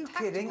needs more Are you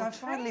tactical kidding? I've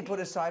training. finally put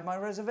aside my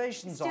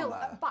reservations Still,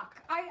 on her.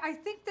 Buck, I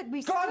think that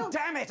we God still...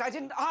 damn it! I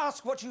didn't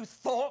ask what you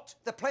thought.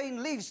 The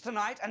plane leaves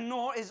tonight and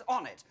Nor is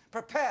on it.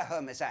 Prepare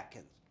her, Miss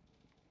Atkins.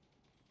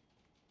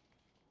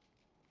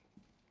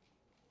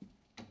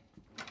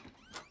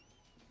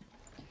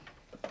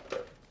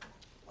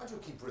 Why do you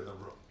keep her in the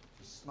room?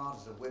 She's smart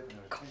as a whip and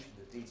her attention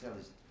to detail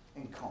is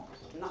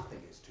incomparable.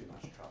 Nothing is too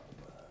much trouble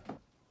for her.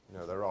 You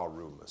know, there are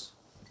rumors.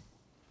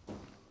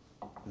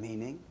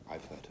 Meaning?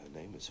 I've heard her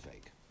name is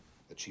fake,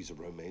 that she's a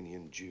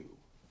Romanian Jew.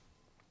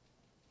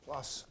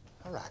 Plus,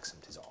 her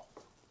accent is off.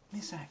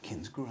 Miss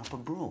Atkins grew up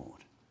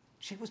abroad.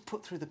 She was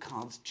put through the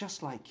cards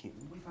just like you.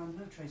 We found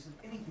no trace of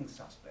anything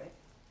suspect.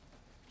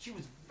 She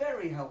was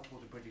very helpful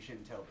to British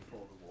intel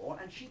before the war,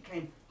 and she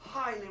came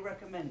highly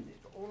recommended.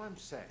 All I'm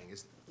saying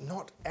is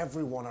not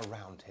everyone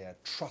around here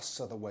trusts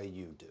her the way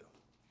you do.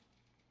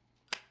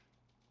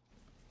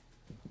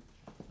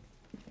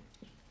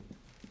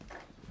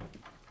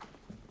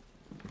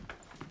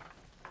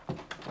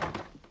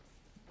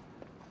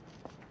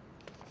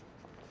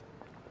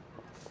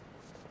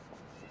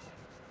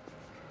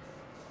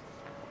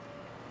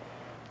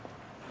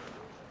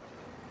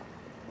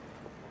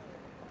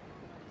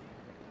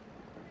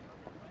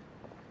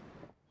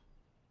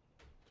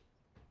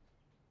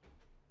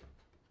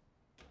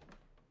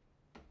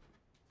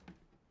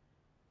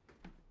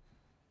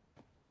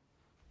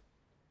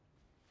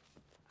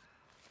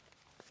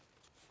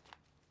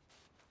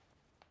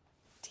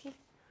 Tea?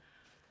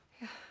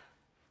 Yeah.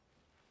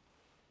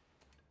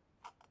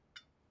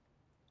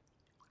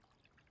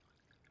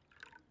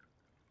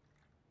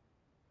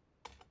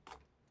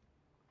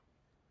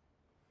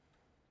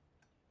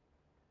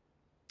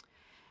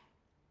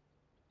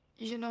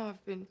 You know,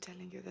 I've been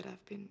telling you that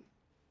I've been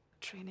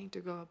training to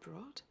go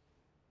abroad.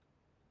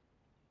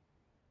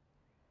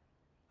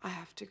 I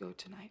have to go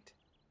tonight.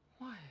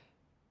 Why?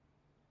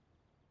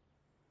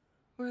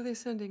 Where are they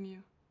sending you?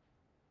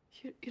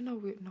 You know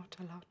we're not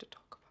allowed to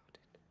talk about it.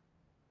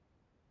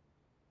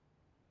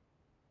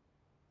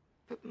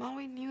 But Ma,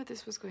 we knew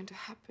this was going to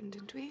happen,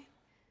 didn't we?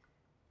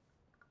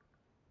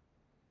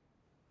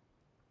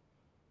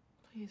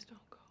 Please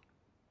don't go.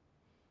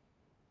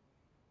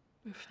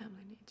 Your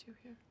family needs you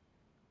here.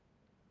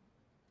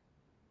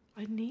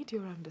 I need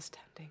your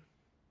understanding.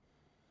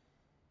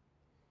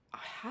 I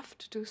have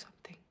to do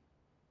something.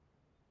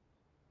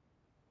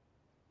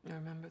 I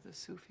remember the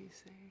Sufi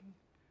saying,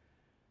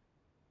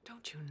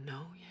 don't you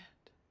know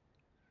yet?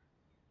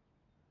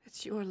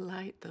 It's your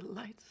light that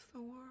lights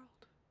the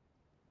world.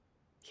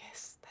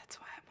 Yes, that's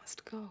why I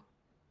must go.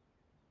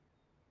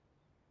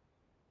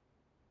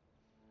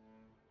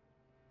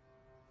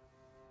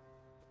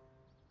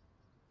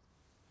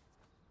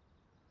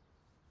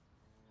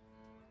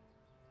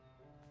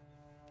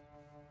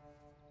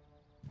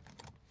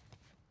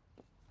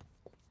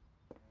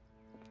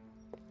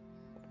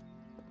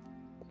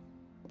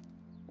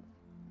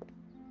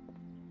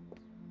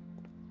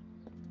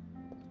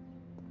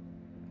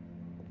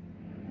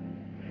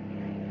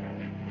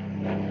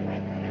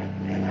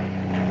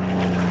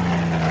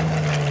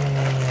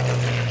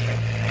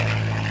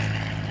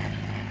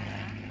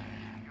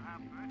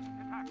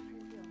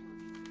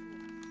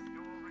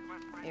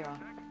 Here you are.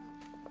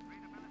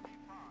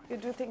 You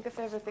do think of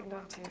everything,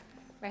 don't you?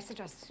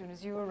 Message us as soon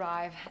as you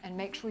arrive, and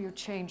make sure you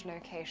change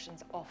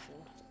locations often,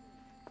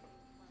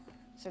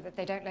 so that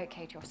they don't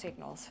locate your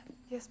signals.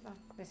 Yes, ma'am.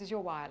 This is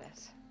your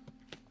wireless.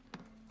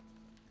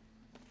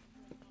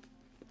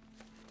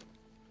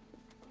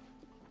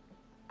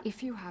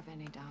 If you have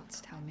any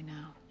doubts, tell me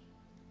now.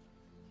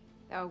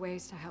 There are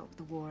ways to help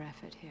the war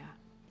effort here.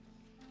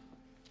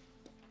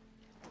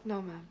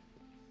 No, ma'am.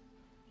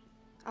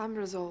 I'm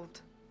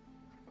resolved.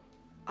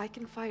 I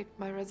can fight.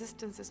 My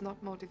resistance is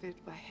not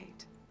motivated by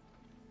hate.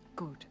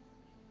 Good.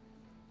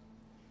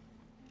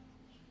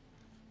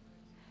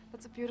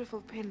 That's a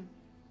beautiful pin.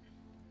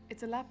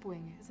 It's a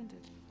lapwing, isn't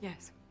it?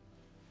 Yes.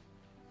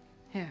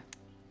 Here.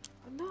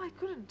 Oh, no, I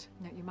couldn't.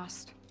 No, you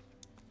must.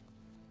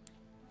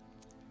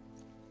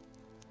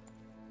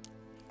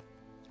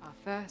 Our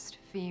first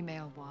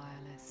female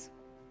wireless.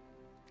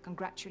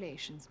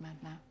 Congratulations,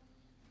 Madna.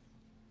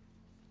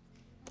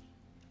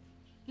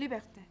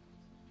 Liberté.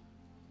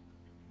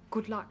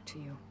 Good luck to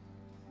you.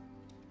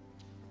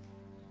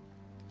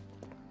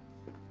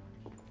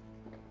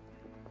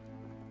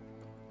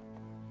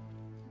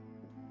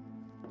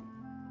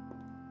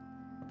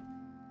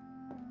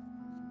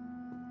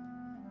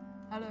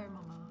 Hello,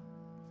 Mama.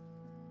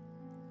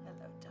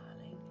 Hello,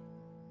 darling.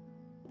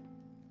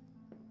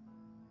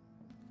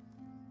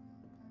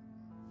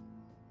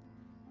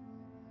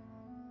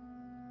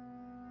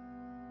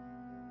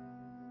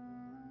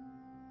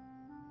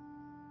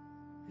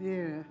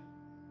 Vera,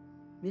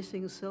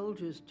 missing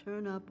soldiers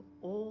turn up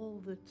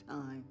all the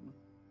time.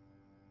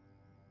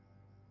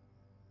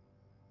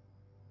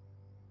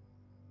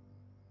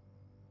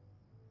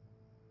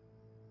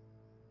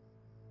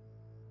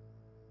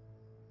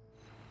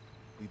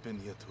 We've been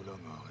here too long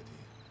already.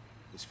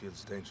 This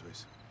feels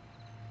dangerous.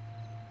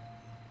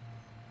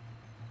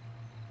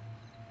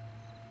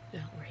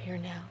 No, we're here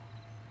now.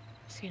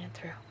 Seen it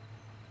through.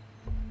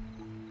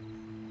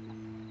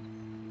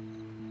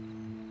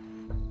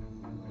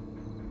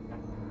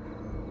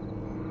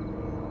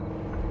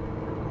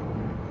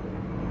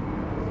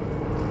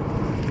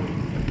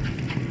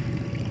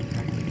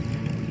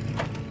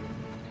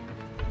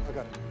 I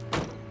got it.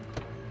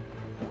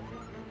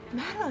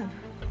 Madeline!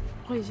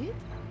 Brigitte?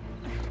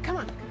 Come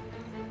on.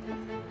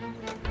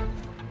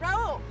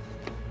 Raoul!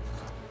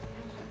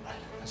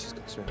 Let's just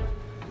go straight away.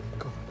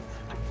 Go.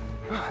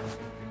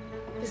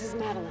 This is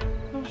Madeline.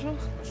 Bonjour.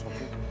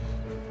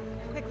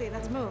 Quickly,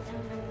 let's move.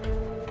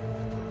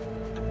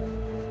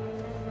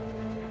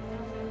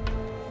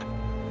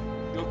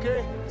 You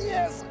okay?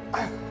 Yes!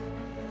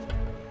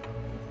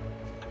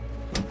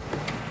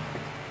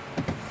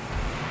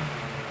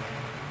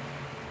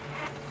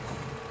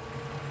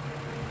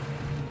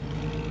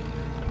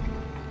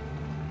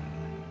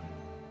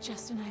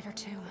 Just a night or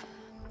two.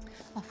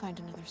 I'll find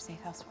another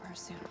safe house for her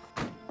soon.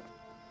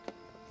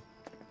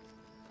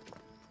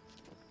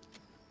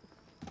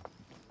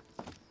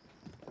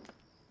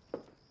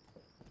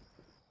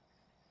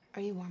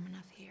 Are you warm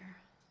enough here?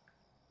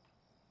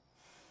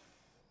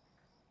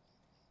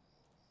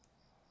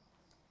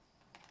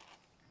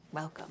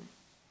 Welcome,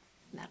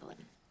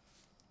 Madeline.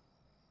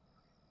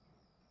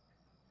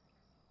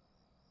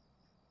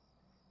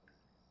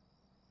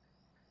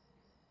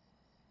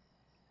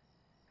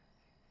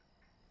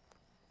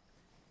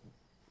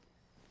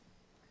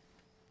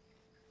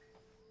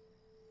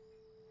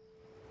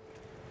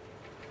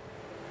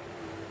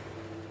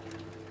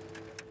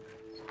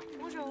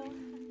 Bonjour.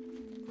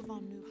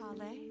 Pouvons-nous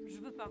parler? Je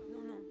veux pas,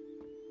 non, non.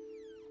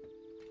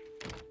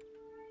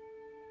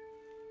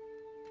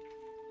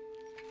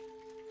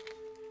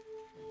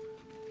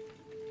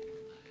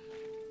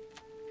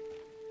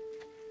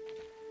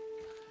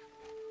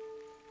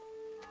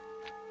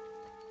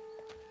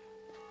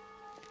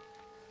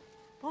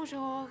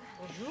 Bonjour.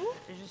 Bonjour.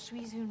 Je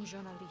suis une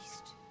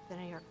journaliste de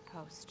New York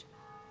Post.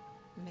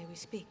 May we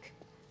speak?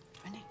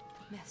 Venez.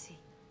 Merci.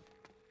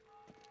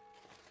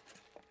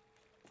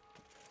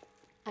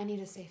 I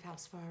need a safe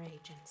house for our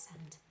agents,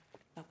 and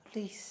the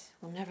police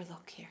will never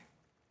look here.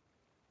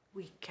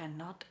 We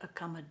cannot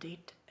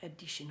accommodate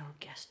additional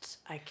guests.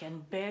 I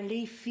can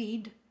barely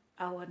feed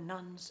our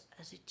nuns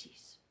as it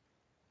is.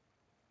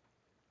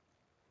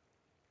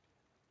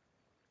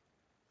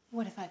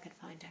 What if I could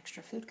find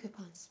extra food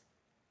coupons?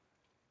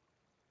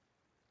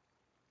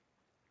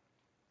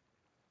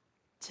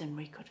 Then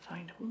we could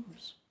find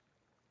rooms.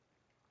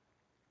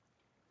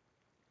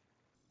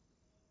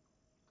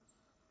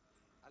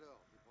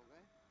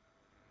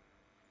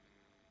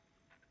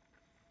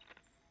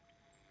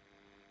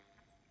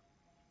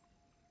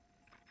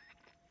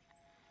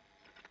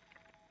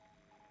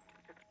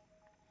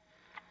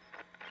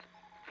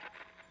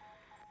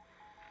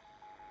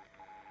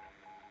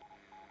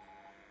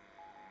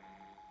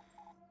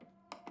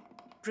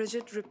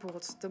 Bridget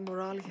reports the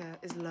morale here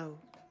is low.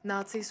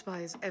 Nazi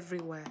spies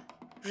everywhere.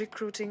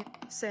 Recruiting,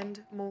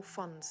 send more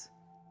funds.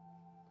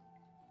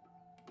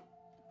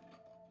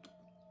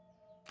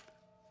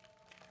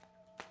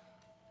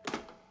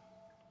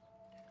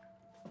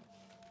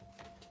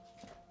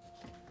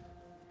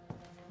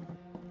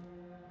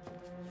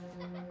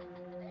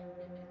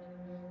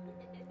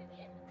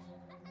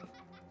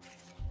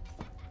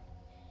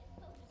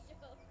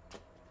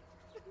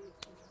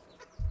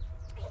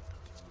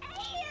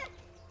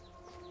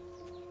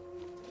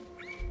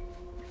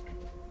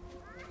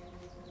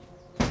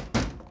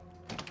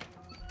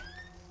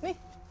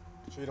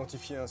 J'ai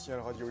identifié un signal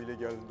radio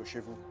illégal de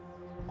chez vous.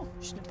 Oh,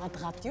 je n'ai pas de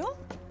radio.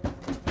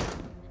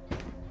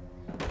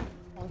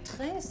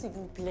 Entrez, s'il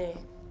vous plaît.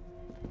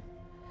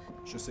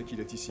 Je sais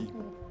qu'il est ici.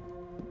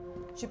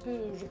 Je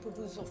peux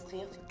vous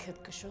offrir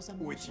quelque chose à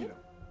manger. Où est-il?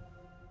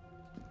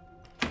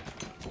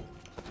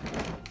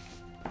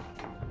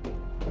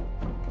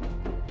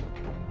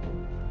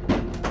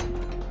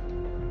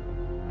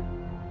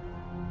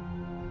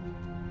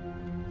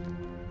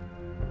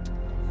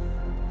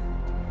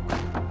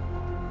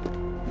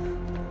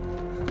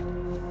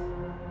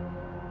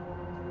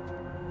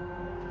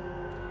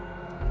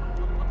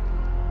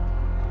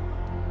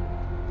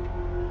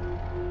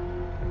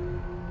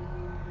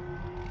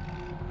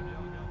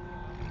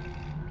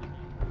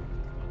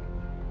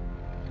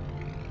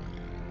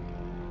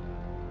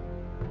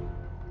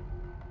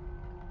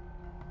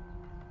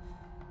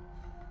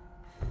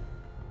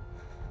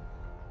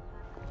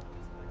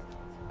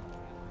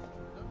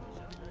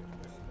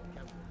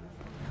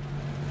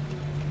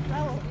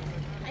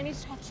 I need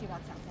to talk to you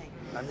about something.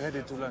 I'm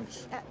headed to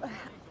lunch.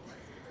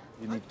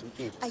 You need to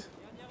eat.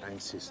 I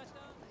insist.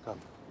 Come.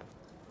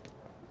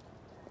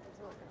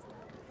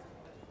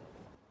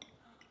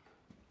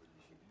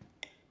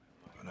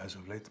 as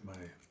of late, my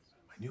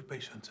new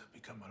patients have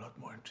become a lot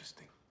more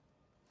interesting.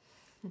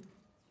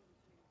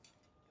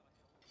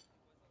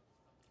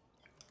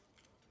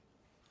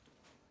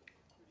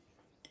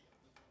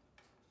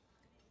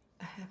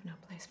 I have no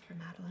place for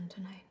Madeline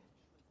tonight.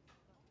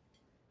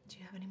 Do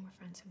you have any more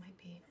friends who might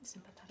be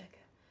sympathetic?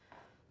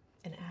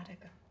 An attic,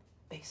 a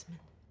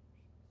basement?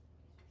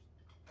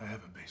 I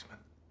have a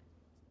basement.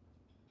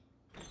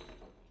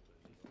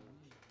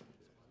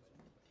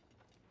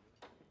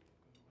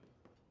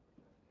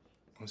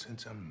 And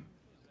since I'm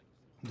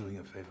doing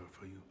a favor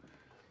for you,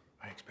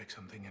 I expect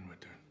something in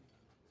return.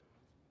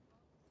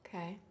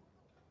 Okay.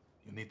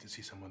 You need to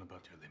see someone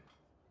about your limb.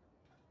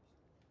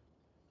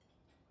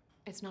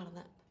 It's not a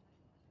limp.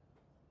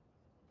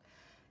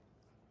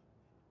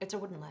 It's a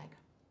wooden leg.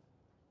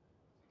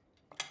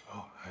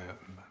 Oh,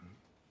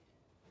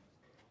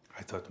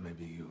 I thought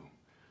maybe you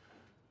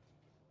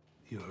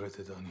hurt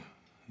it on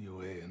your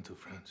way into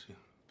France, your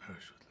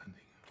parachute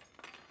landing.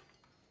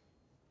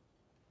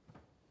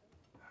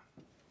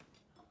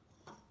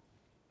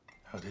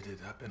 How did it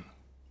happen?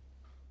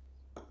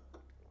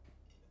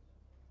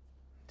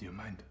 Do you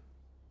mind?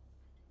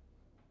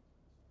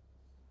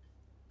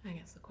 I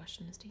guess the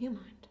question is, do you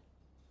mind?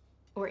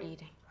 Or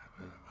eating?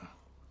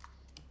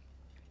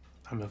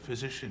 I'm a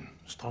physician,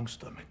 strong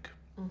stomach.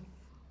 Mm.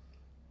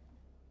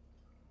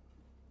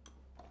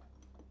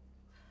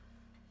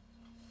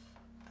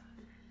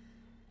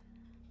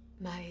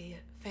 My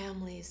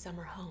family's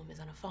summer home is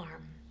on a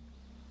farm.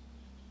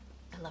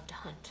 I love to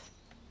hunt.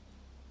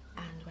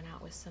 And went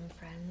out with some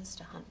friends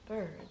to hunt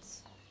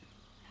birds.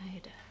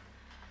 I'd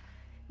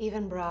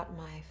even brought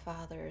my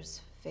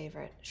father's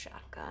favorite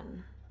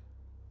shotgun,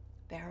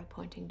 barrel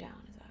pointing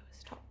down as I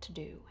was taught to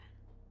do.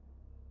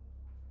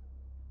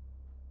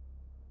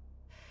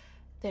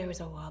 There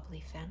was a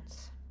wobbly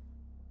fence.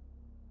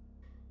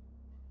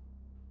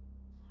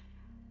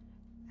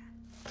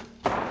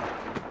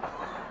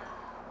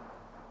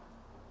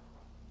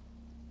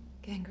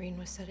 Gangrene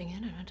was setting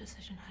in and a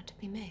decision had to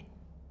be made.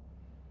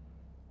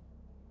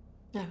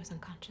 I was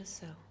unconscious,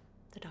 so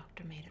the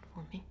doctor made it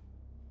for me.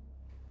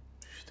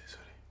 Je suis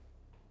désolé.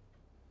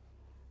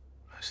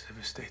 That's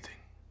devastating.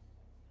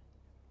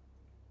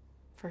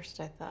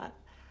 First I thought,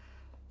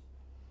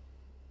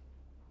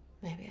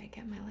 maybe I'd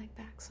get my leg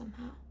back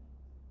somehow.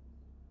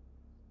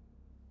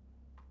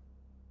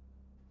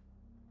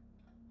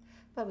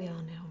 But we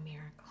all know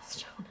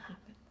miracles don't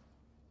happen.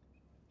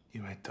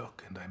 You may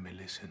talk and I may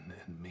listen,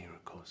 and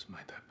miracles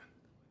might happen.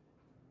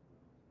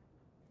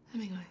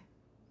 Hemingway.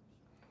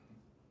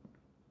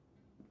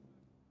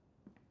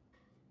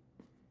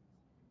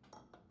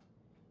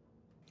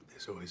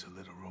 There's always a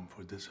little room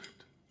for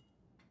dessert.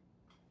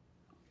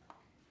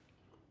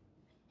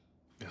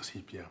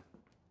 Merci, Pierre.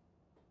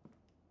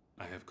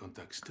 I have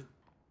contacts too.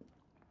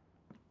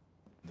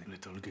 A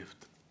little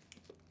gift.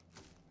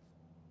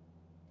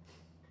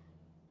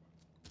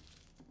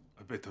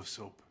 A bit of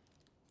soap.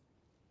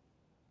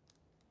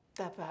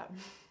 That bad.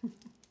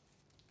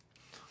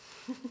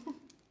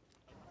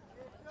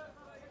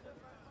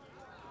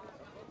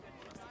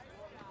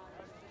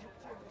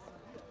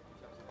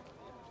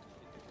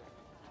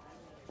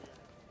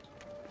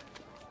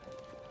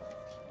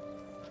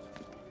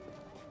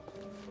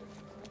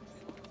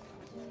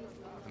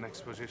 An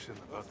exposition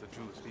about the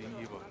Jews being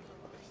evil.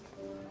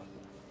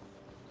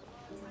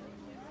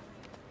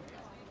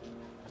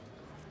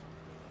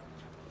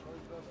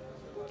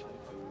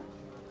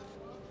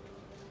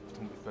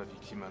 Tombez pas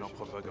victime à leur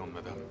propagande,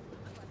 madame.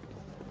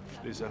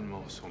 Les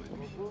Allemands sont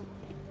l'ennemi,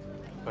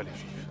 pas les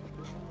Juifs.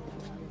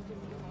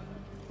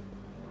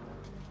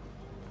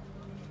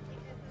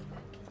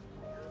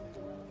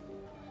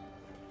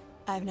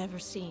 I've never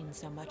seen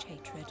so much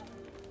hatred.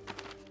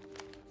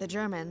 The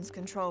Germans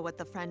control what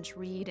the French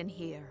read and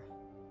hear.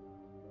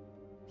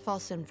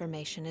 False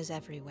information is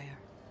everywhere.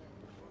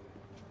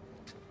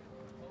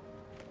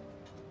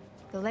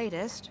 The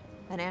latest,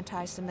 an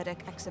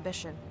anti-Semitic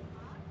exhibition.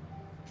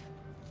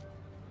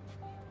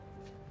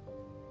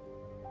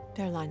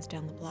 There are lines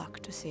down the block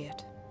to see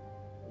it.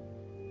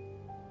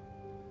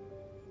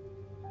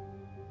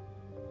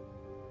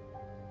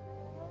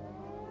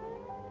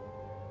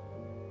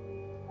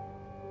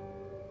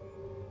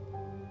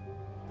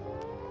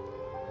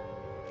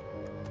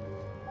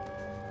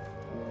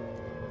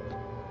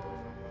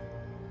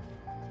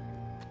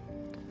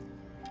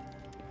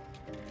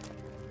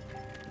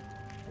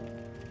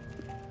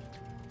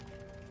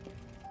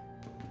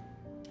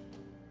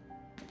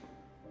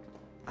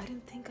 I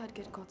didn't think I'd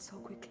get caught so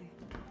quickly.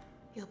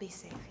 You'll be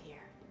safe here.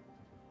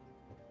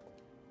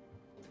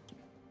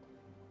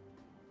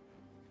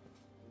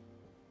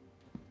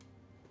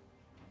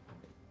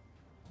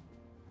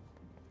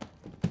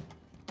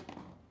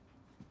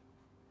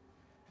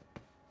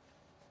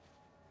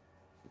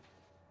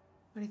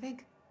 What do you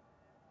think?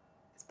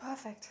 It's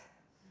perfect.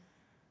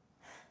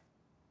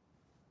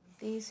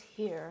 These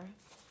here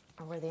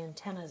are where the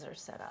antennas are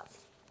set up.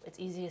 It's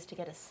easiest to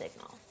get a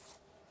signal.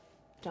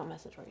 Don't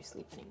message where you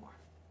sleep anymore.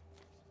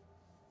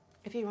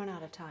 If you run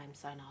out of time,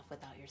 sign off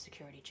without your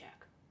security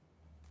check.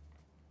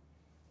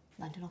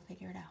 London will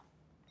figure it out.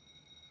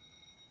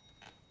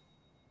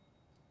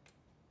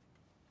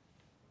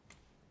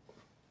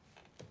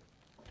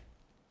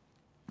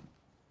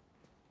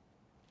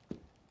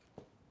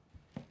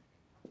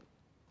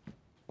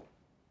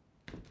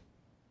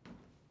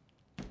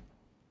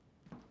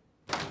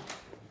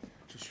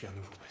 suis un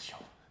nouveau patient.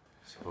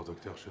 C'est pour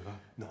Docteur Chevin?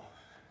 Non,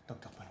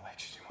 Docteur Benoît,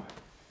 excusez-moi.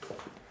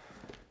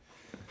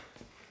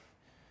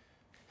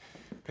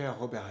 Père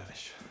Robert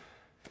Erich.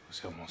 Vos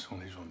sermons sont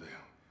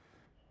légendaires.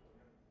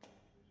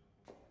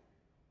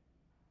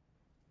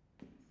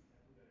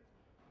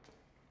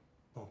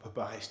 On peut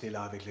pas rester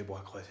là avec les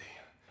bras croisés.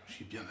 Je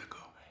suis bien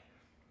d'accord.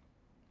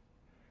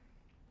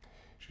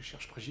 Je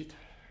cherche Brigitte.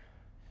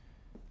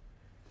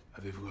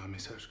 Avez-vous un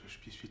message que je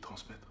puisse lui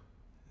transmettre?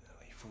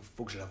 Il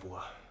faut que je la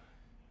voie.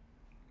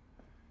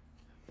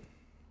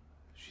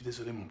 Je suis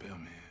désolé, mon père,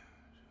 mais...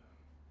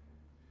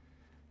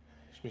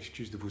 Je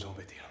m'excuse de vous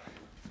embêter.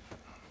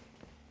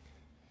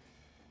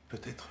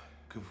 Peut-être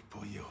que vous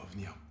pourriez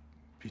revenir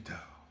plus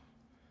tard.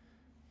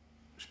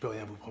 Je peux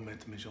rien vous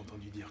promettre, mais j'ai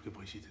entendu dire que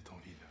Brigitte est en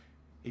ville.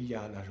 Il y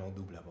a un agent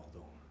double à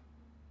Bordeaux.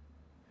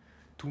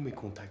 Tous mes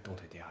contacts ont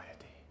été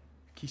arrêtés.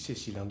 Qui sait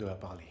si l'un d'eux a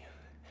parlé?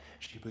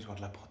 J'ai besoin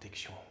de la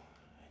protection,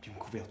 d'une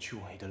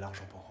couverture et de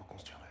l'argent pour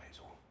reconstruire le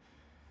réseau.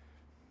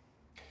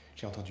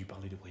 J'ai entendu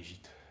parler de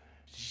Brigitte.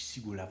 Si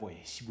vous la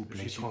voyez, s'il vous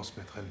plaît... Je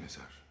transmettrai le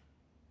message.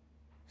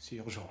 C'est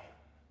urgent.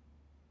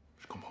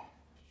 Je comprends.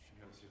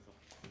 Merci.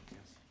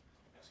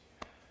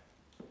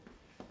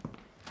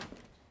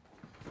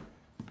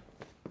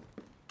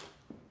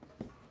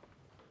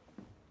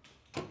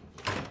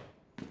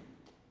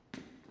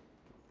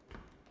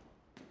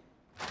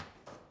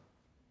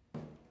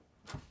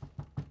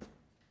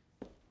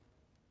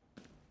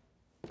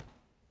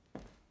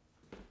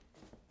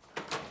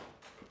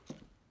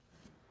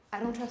 I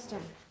don't trust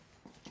him.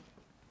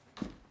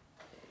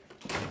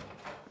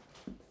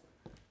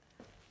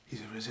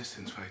 He's a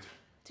resistance fighter.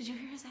 Did you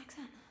hear his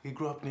accent? He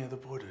grew up near the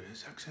border.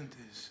 His accent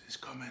is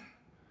common.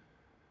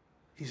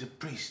 He's a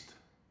priest,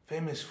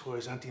 famous for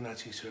his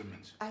anti-Nazi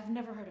sermons. I've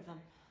never heard of him.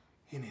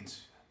 He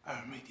needs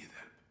our immediate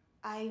help.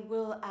 I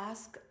will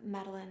ask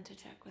Madeline to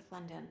check with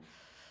London.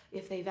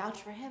 If they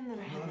vouch for him, then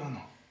for him.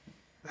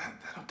 No.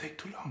 That'll take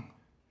too long.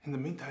 In the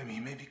meantime, he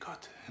may be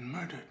caught and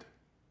murdered.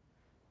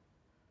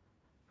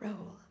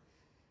 Raoul,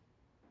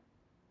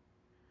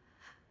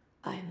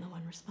 I am the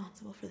one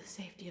responsible for the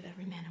safety of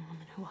every man and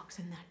woman who walks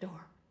in that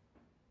door.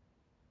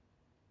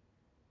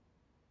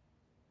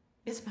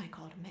 It's my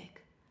call to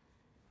make.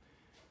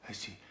 I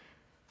see.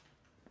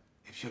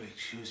 If you'll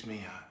excuse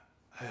me,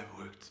 I have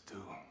work to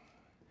do.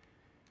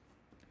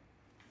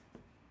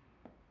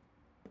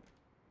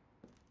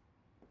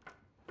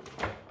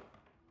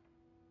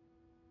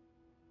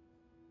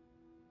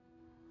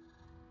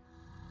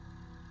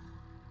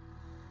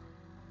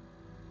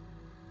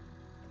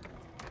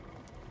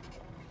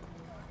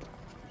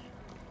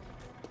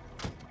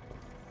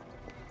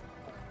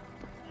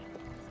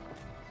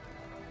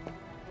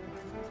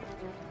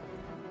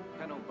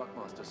 Colonel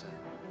Buckmaster, sir.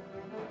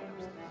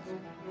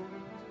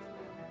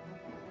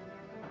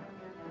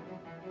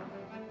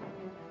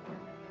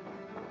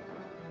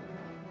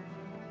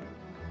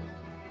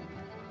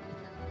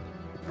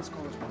 This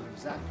corresponds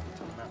exactly to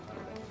the map I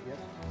read, yes?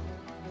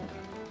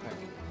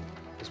 Thank you.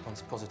 This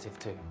one's positive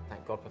too.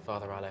 Thank God for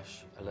Father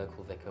Alesh, a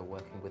local vicar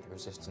working with the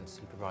resistance.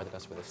 He provided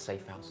us with a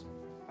safe house.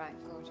 Right,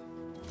 good.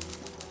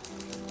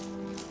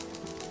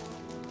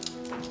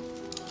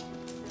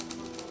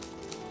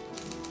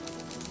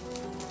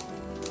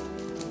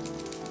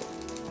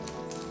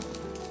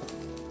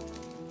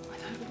 I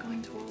thought we were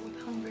going to war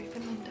with Hungary,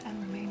 Finland, and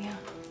Romania.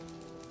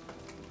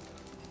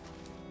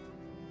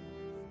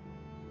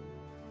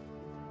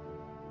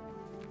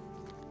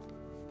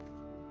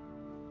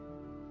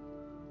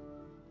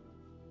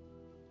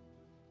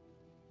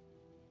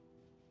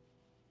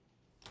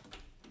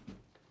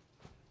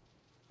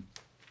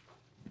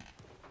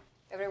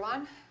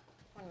 Everyone,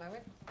 one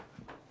moment.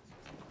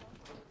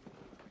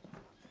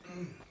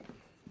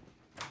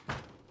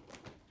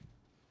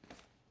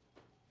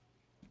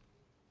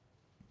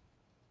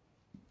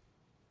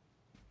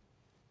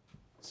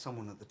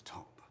 Someone at the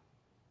top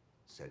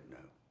said no.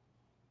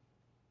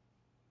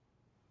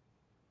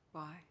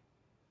 Why?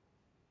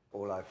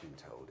 All I've been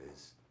told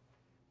is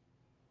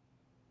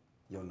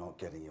you're not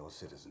getting your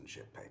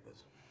citizenship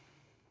papers.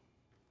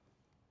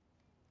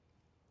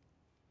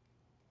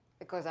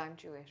 Because I'm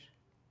Jewish.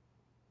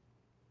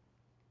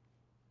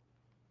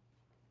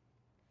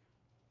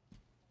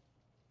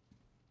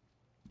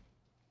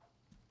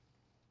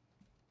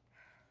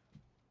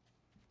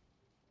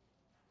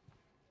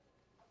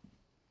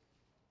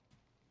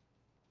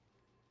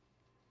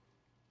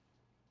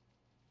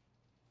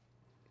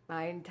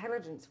 My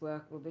intelligence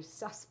work will be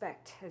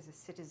suspect as a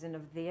citizen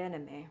of the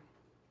enemy.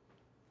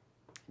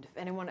 And if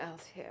anyone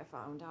else here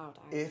found out,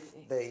 I would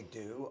If they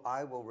do,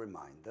 I will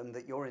remind them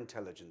that your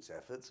intelligence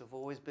efforts have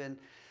always been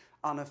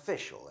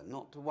unofficial and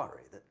not to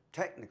worry, that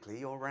technically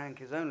your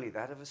rank is only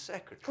that of a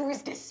secretary. Who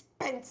is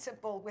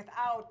dispensable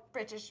without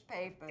British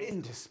papers.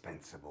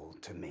 Indispensable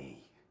to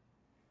me.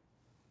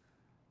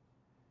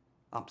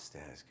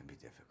 Upstairs can be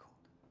difficult.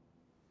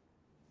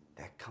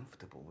 They're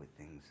comfortable with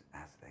things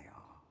as they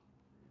are.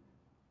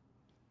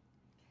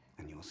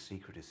 And your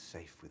secret is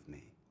safe with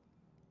me.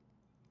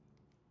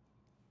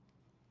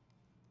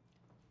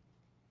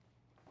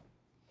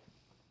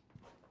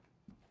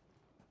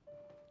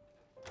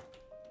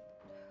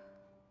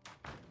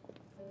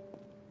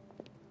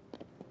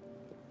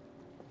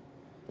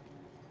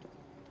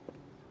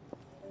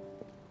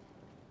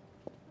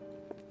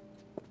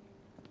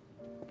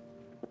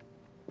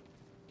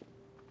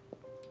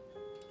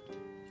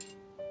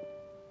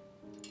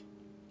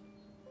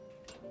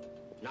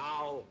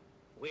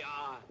 we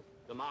are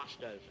the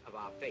masters of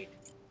our fate.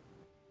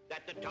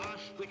 That the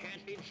task which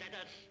has been set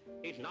us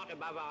is not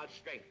above our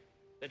strength.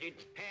 That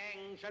its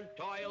pangs and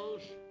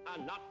toils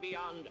are not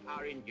beyond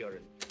our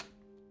endurance.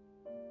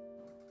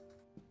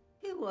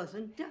 It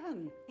wasn't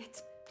done.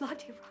 It's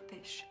bloody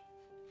rubbish.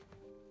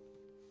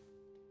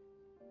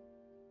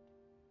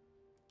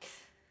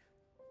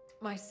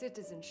 My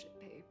citizenship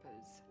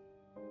papers.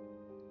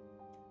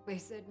 They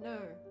said no.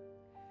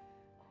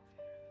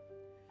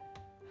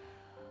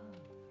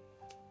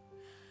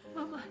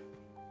 Mama,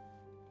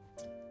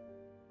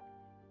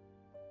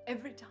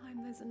 every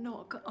time there's a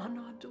knock on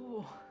our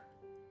door,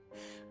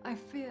 I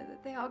fear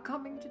that they are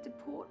coming to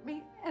deport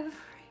me every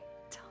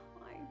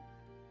time.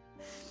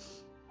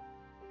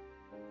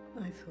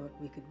 I thought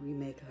we could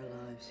remake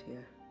our lives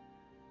here.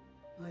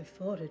 I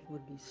thought it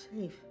would be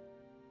safe.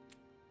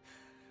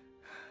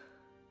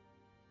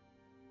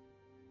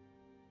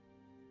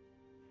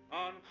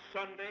 On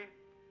Sunday,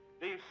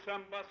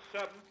 December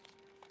 7th,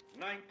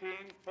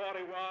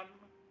 1941,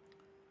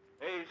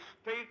 a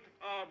state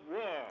of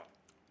war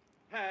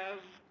has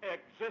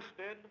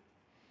existed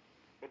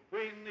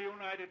between the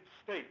United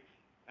States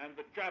and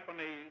the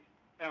Japanese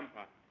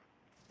Empire.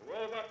 To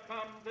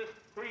overcome this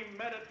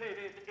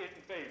premeditated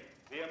invasion,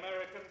 the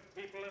American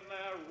people in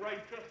their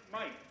righteous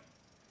might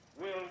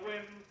will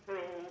win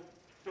through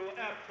to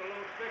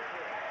absolute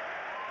victory.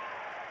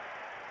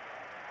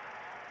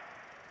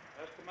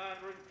 As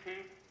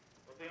Commander-in-Chief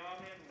of the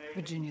Army and Navy...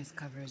 Virginia's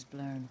cover is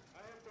blown.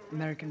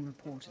 American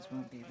reporters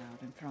won't be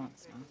allowed in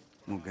France now.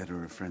 We'll get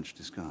her a French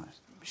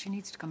disguise. She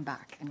needs to come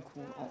back and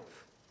cool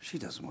off. She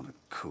doesn't want to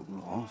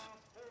cool off.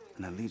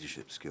 And her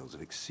leadership skills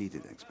have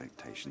exceeded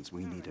expectations.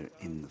 We need her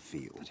in the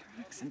field. But her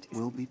accent is...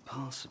 Will be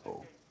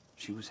passable.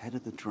 She was head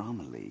of the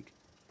Drama League.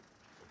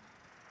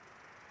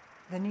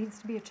 There needs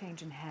to be a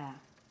change in hair.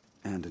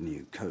 And a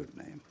new code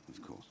name,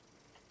 of course.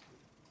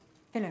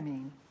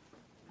 Philomene.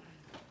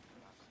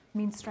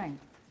 Means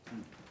strength.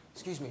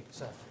 Excuse me,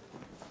 sir.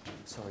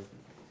 Sorry.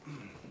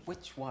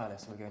 Which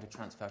wireless are we going to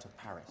transfer to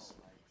Paris?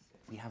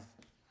 We have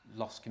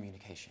lost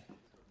communication.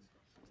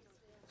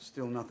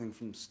 Still nothing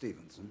from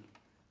Stevenson.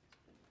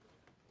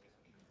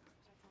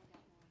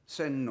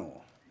 Send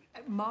Nor.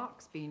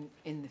 Mark's been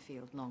in the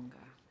field longer,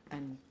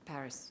 and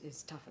Paris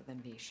is tougher than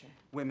Vichy.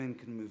 Women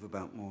can move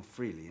about more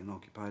freely in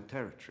occupied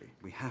territory.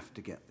 We have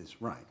to get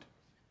this right.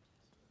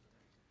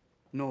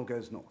 Nor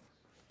goes north.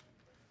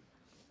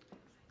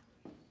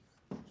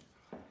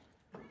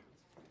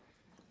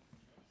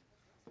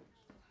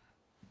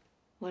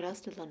 What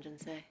else did London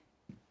say?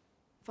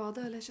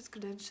 Father Alesh's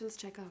credentials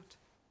check out.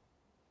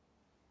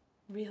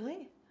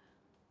 Really?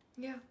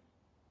 Yeah.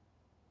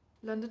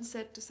 London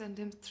said to send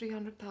him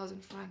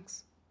 300,000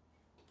 francs.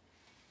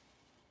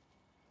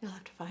 You'll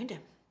have to find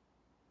him.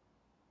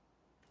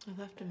 I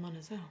left him on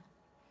his own.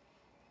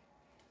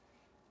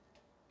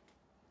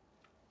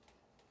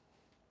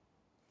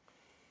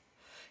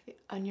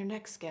 On your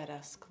next scad,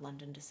 ask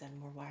London to send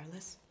more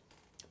wireless.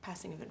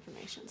 Passing of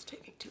information's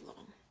taking too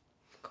long.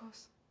 Of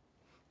course.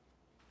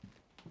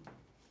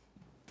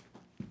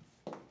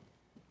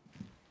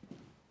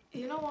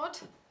 You know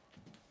what?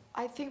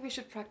 I think we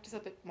should practice a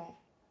bit more.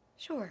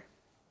 Sure.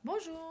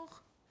 Bonjour.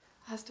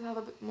 Has to have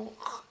a bit more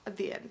at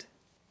the end.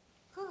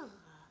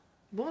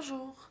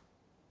 Bonjour.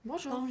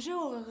 Bonjour.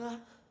 Bonjour.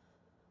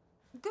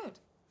 Good.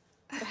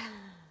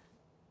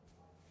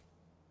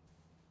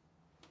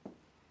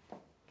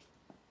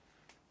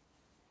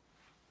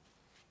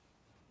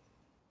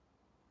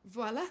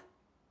 Voilà.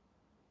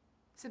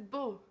 C'est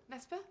beau,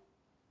 n'est-ce pas?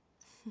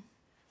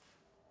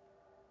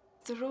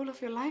 It's the role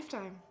of your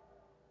lifetime.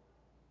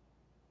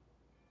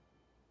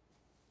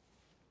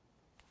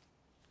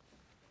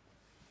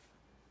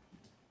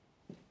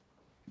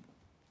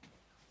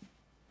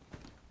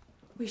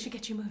 We should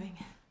get you moving.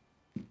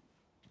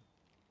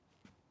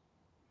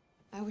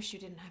 I wish you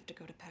didn't have to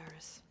go to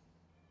Paris.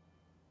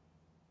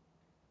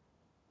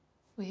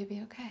 Will you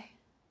be okay?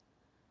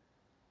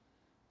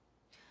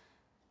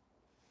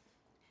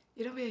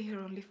 You know, we are here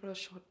only for a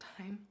short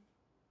time.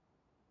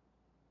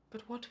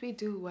 But what we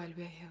do while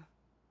we're here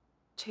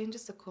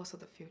changes the course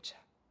of the future.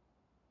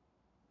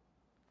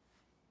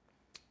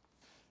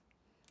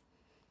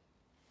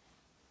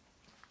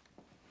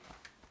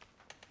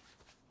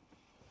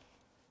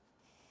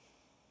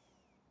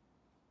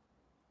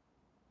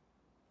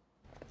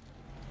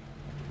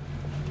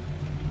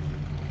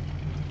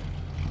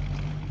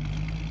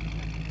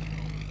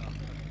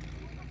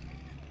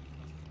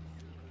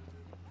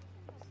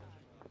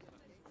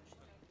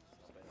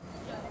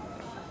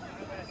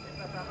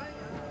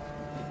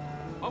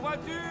 En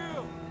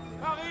voiture!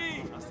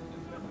 Paris!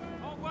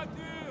 En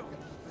voiture!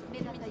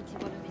 Mais n'a pas été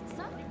voir le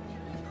médecin?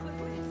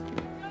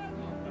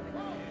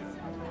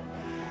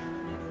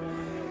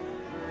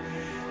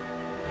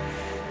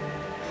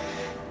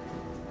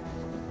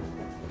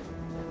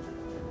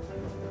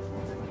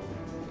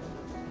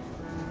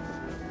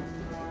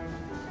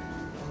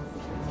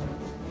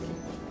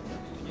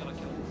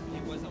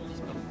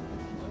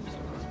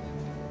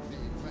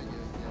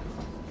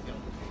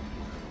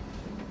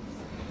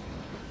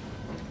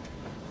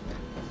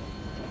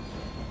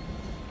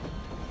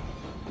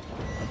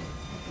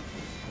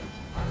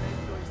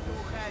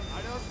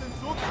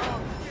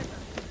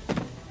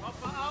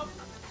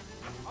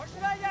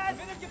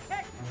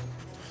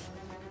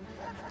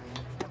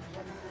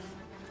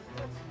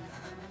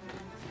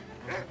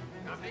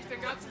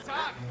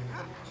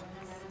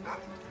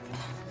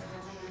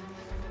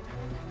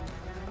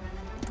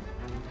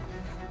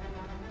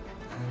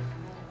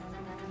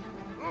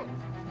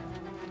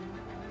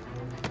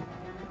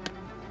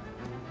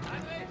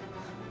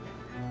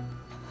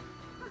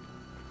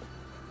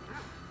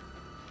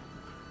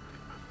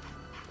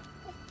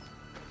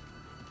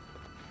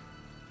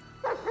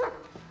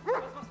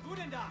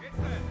 Geht's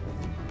denn?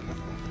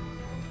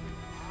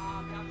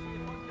 Ah, wir haben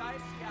hier von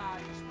Lydia,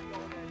 die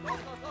Spione. Los,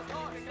 los, los,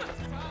 los, den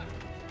ganzen Tag.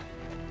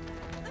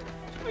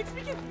 Je peux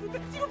expliquer, s'il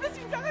vous plaît,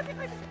 s'il vous arrêtez.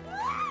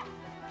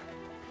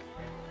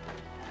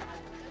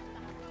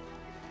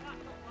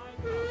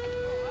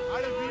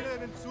 Alle wieder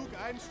in den Zug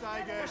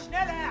einsteigen!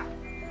 Schneller!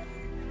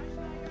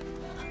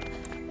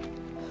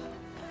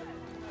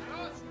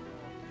 Los!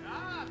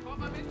 Ja, komm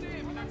mal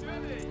mitnehmen,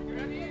 natürlich.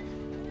 Gehört ihm.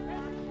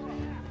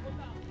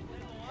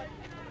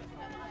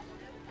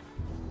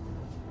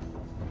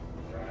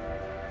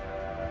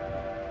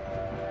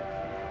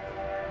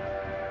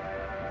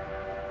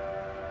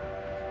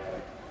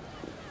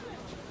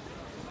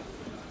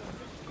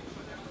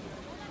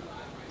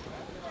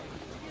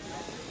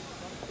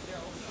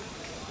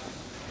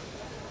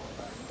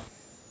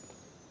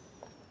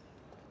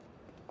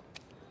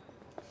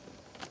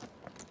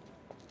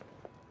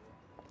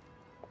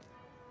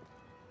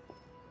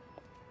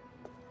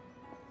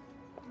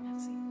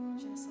 Merci,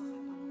 je ne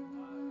saurais pas.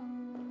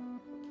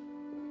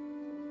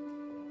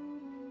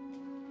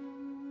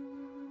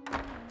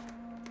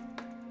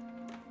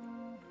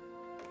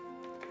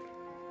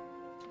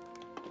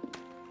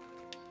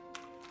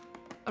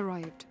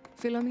 Arrived.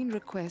 Philomene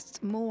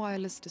requests more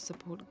wireless to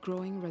support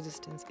growing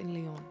resistance in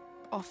Lyon.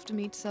 Off to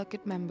meet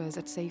circuit members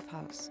at Safe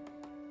House.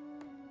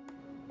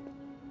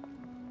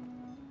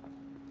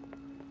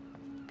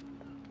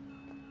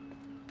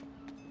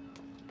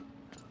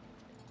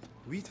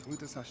 Huit rue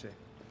de Sachet.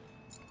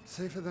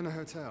 Safer than a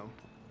hotel.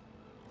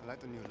 I like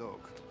the new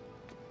look.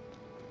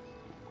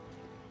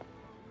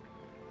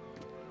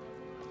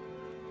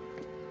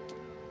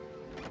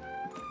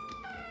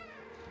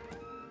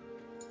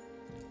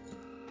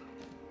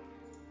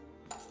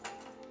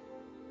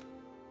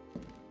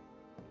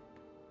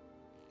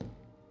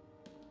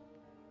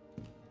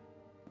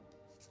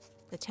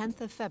 The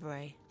 10th of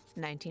February,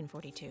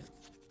 1942.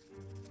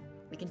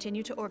 We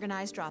continue to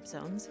organize drop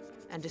zones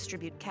and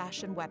distribute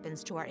cash and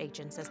weapons to our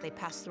agents as they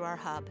pass through our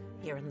hub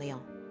here in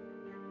Lyon.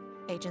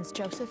 Agents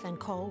Joseph and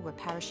Cole were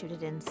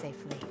parachuted in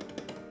safely.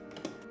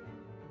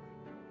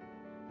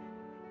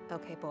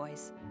 Okay,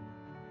 boys.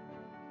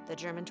 The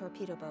German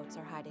torpedo boats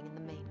are hiding in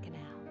the main canal.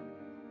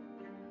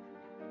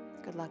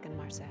 Good luck in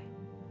Marseille.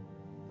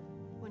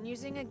 When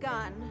using a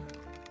gun,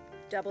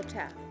 double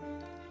tap.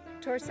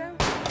 Torso,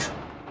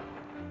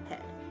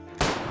 head.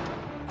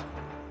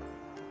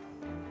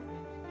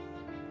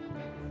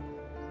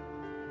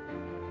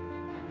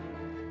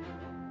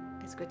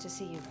 It's good to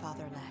see you,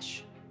 Father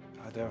Lesh.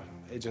 Are there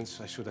agents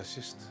I should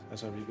assist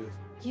as I rebuild?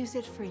 Use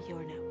it for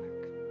your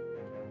network.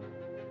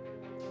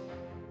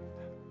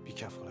 Be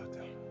careful out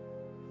there.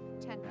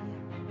 10 p.m.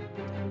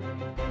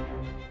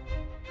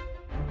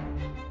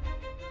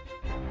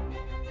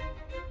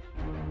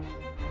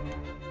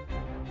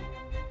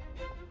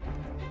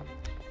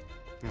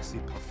 Merci,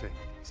 parfait.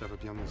 Ça va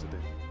bien nous aider.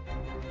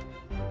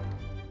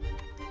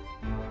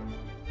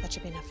 That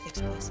should be enough for the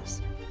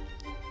explosives.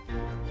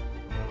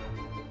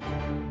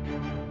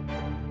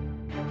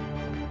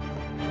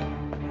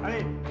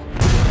 Allez!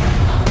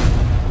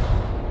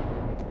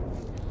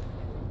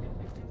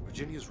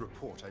 Virginia's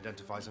report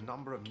identifies a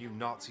number of new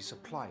Nazi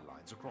supply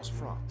lines across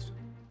France.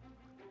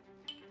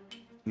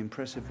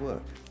 Impressive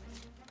work.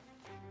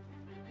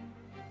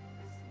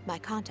 My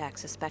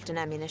contacts suspect an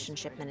ammunition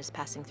shipment is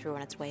passing through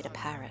on its way to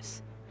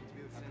Paris.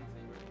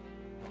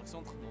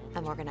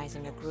 I'm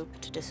organizing a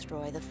group to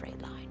destroy the freight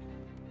line.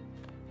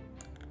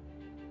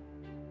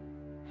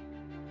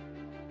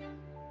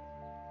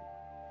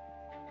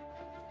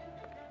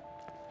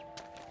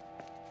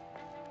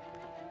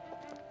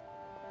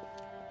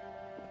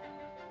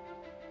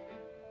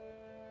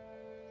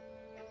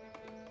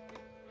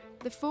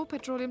 The 4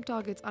 petroleum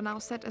targets are now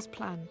set as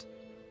planned.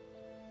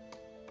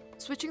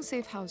 Switching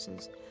safe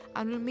houses,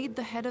 and will meet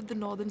the head of the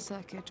Northern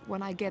Circuit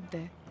when I get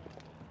there.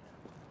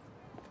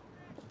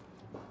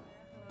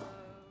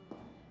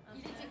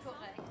 Il était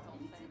correct, en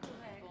fait.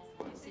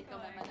 C'est quand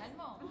même un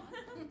Allemand.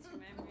 Tu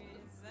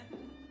m'amuses.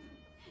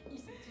 Ils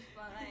sont tous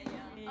pareils,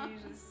 hein. Oui,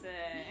 je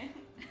sais.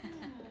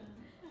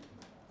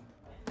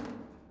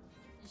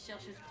 Ils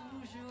cherchent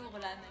toujours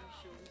la même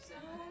chose.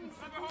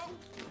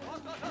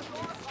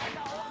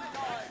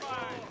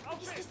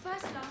 Qu'est-ce qui se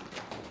passe là?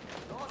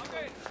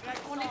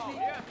 On les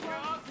fait.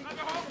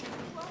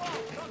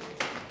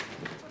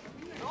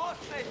 Los,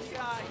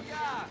 Lydia,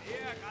 ja!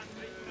 Hier, ganz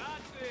nicht,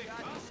 ja,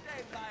 nicht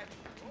stehen bleiben.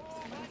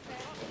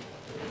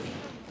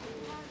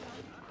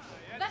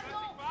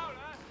 Va-t'en!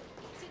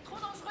 C'est trop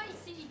dangereux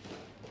ici.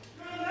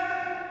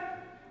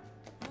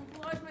 Bon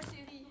courage, ma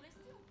chérie. Vous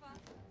restez ou pas?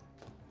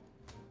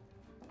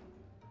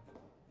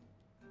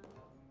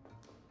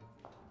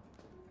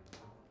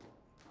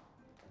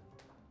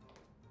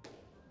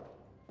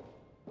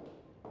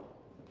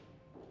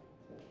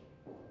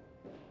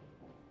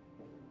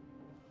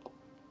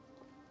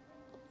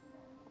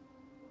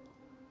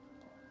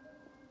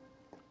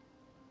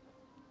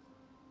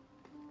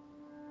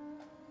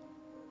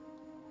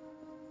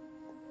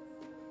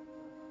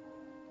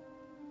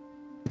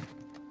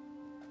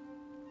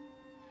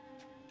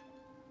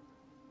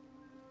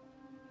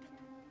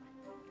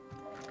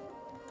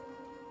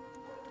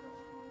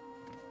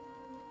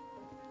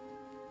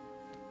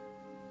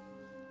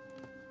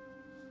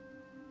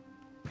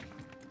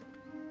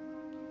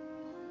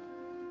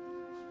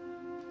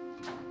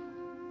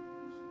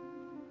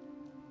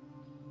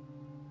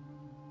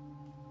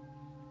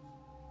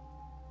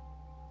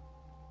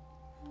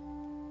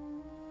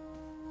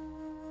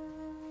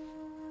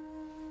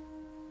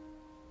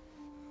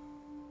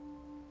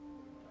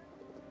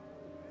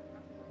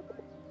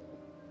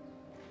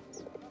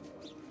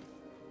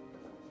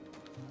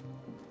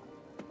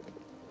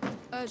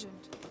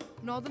 Urgent.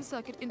 Northern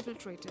Circuit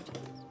infiltrated.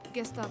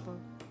 Gestapo.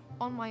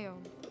 On my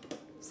own.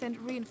 Send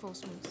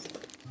reinforcements.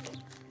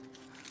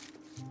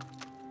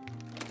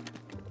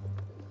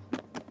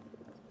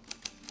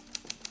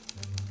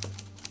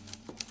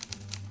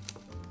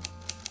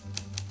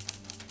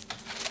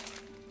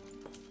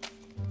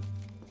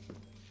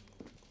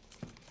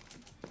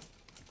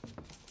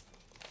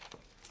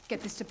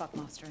 Get this to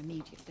Buckmaster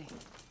immediately.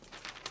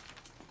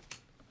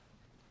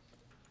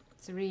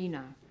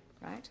 Serena,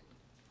 right?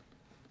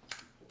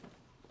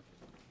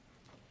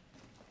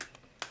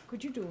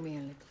 Could you do me a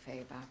little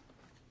favor?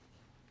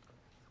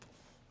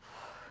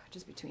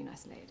 Just between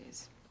us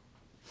ladies.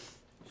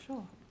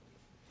 Sure.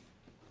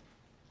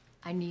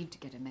 I need to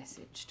get a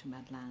message to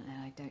Madeleine,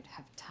 and I don't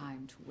have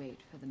time to wait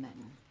for the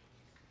men.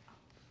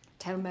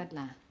 Tell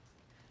Madeleine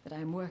that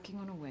I'm working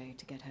on a way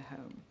to get her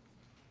home.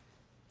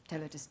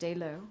 Tell her to stay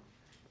low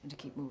and to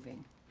keep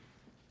moving.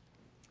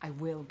 I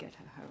will get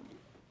her home.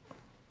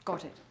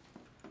 Got it?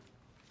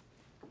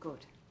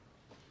 Good.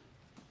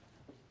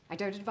 I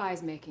don't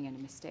advise making any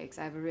mistakes.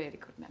 I have a really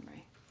good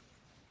memory.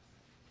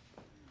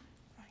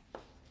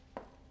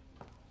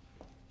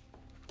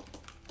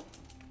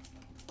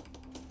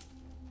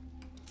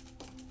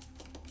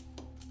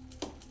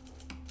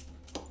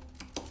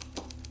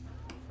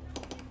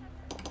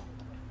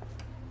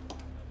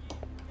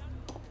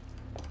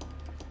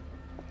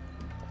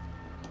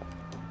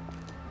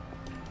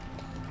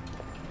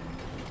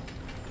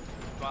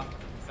 Toi,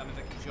 ça m'aide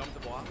avec une jambe de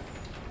bois.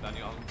 Ben,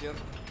 tu vas me dire.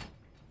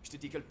 Je te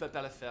dis que le peuple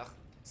a le faire.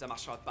 Ça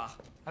marchera pas.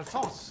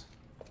 Alphonse!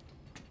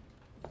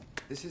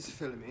 This is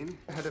Philomene,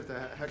 head of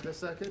the Heckler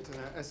Circuit,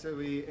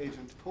 SOE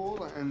agent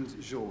Paul, and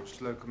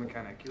Georges, local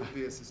mechanic. You'll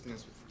be assisting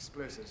us with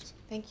explosives.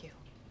 Thank you.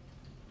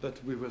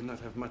 But we will not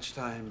have much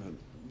time.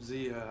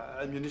 The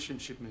ammunition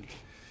shipment,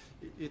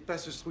 it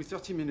passes through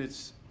 30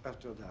 minutes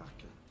after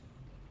dark.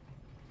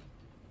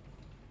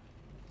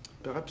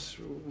 Perhaps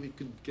we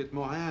could get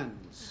more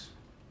hands.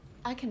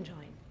 I can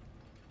join.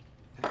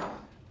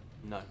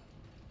 No.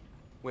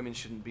 Women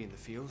shouldn't be in the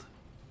field.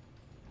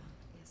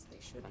 Yes, they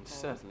should. And Paul.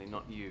 certainly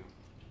not you.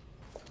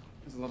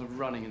 There's a lot of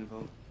running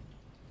involved.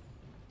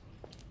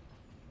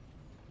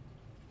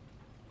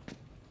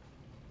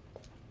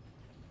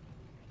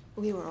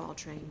 We were all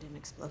trained in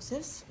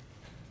explosives.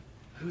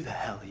 Who the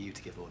hell are you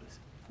to give orders?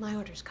 My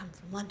orders come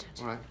from London.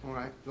 All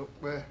right. Look,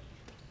 we're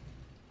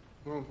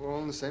all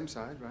on the same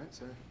side, right?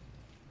 So.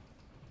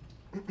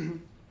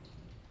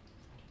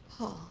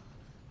 Paul,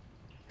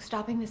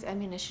 stopping this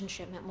ammunition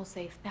shipment will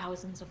save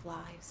thousands of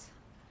lives.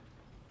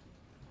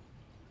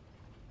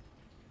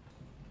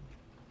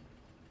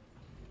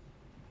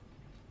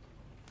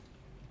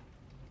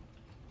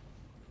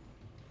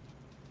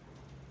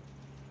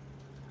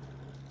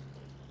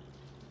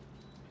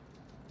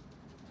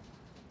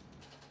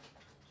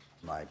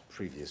 My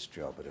previous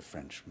job at a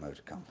French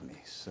motor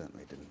company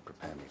certainly didn't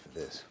prepare me for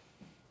this.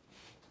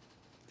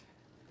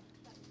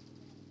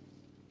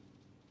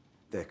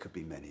 There could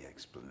be many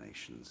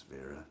explanations,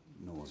 Vera.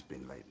 Nor's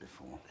been late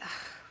before.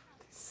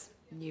 This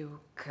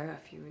new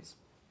curfew is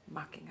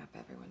mucking up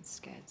everyone's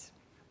skids.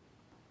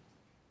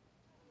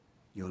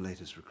 Your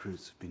latest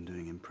recruits have been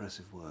doing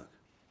impressive work.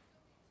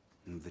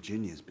 And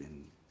Virginia's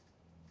been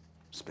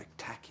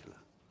spectacular.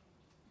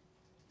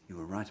 You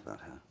were right about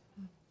her.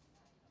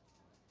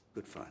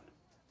 Good find.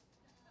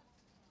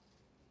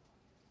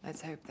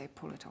 Let's hope they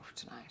pull it off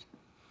tonight.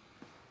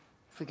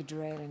 If we could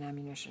derail an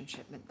ammunition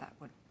shipment, that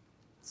would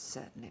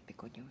certainly be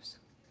good news.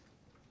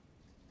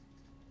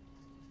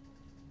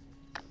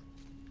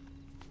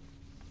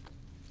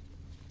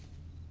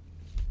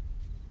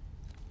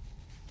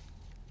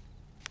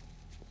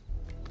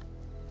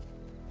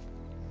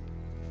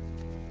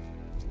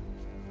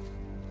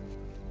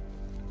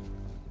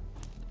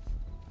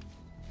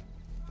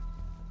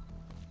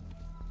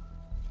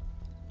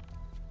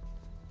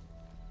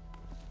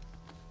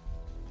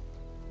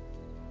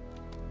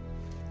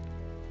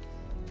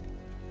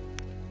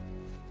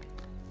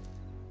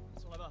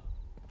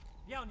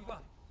 Viens, on y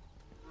va.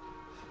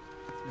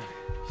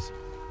 Ici.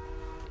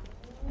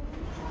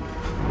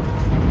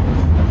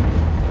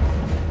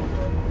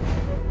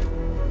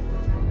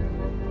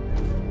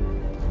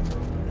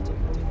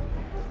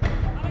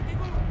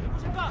 Arrêtez-vous, ne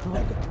bougez pas.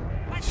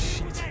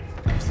 Shit, c'est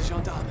des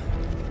gendarmes.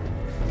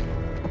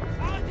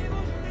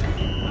 Arrêtez-vous, je vous ai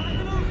dit.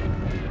 Arrêtez-vous.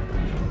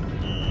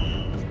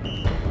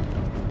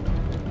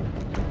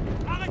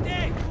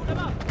 Arrêtez, vous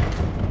là-bas.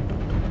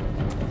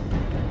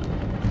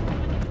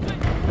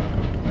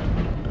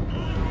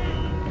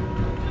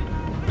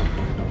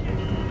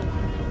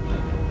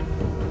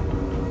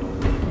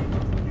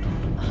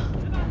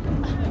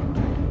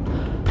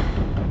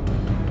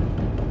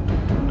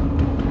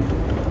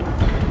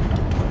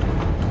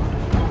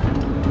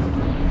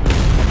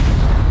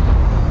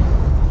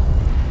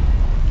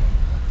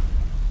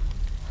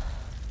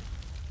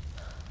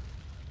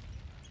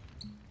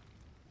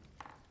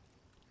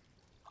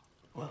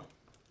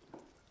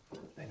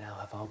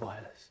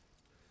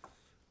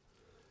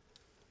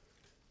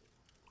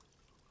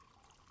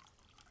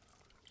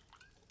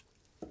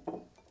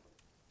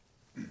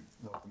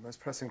 The most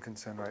pressing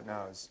concern right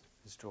now is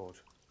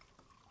George.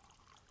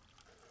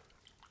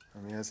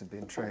 He hasn't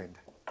been trained.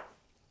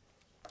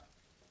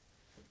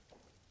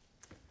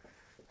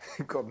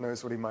 God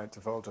knows what he might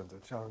default under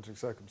challenging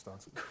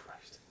circumstances.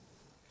 Christ.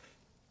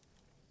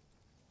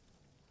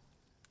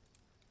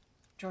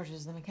 George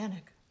is the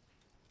mechanic.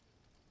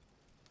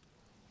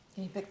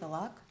 Can you pick the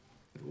lock?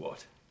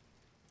 What?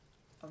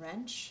 A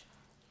wrench?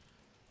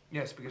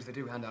 Yes, because they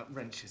do hand out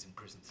wrenches in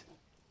prisons.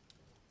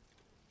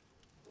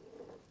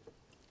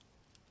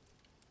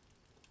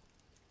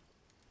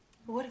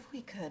 What if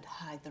we could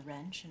hide the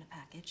wrench in a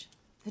package?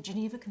 The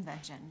Geneva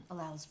Convention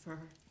allows for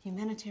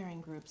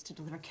humanitarian groups to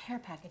deliver care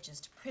packages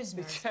to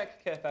prisoners. To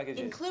check care packages?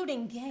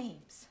 Including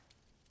games.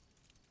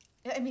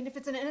 I mean, if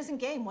it's an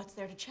innocent game, what's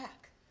there to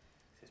check?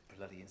 This is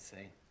bloody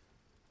insane.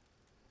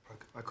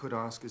 I could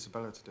ask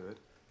Isabella to do it.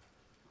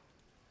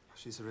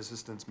 She's a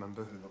resistance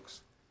member who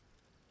looks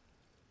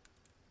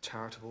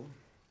charitable.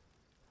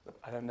 Look,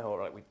 I don't know, all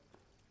right?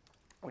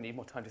 We need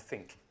more time to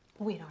think.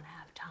 We don't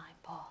have time,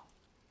 Paul.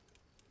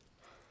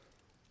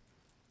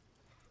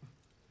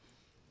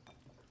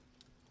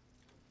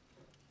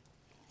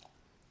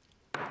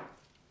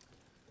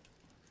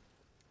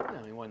 Yeah,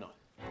 I mean, why not?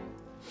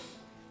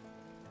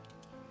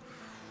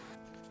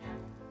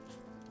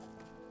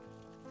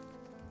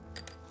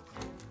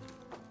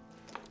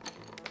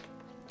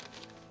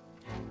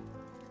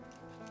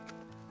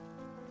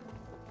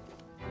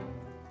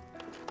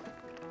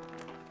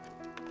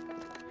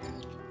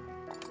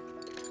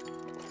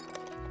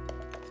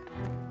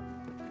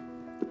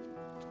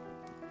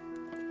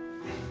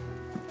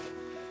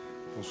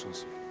 Bonne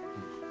chance.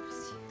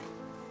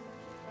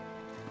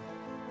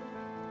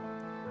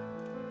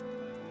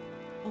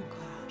 Bon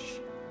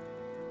courage.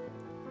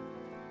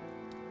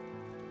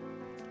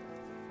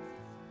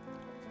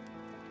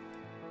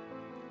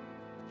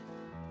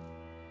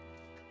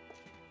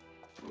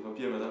 Vos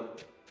papiers, madame.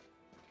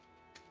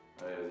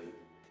 Allez, vas-y.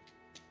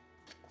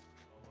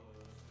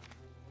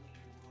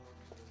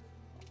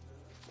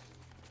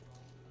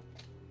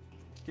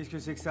 Qu'est-ce que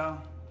c'est que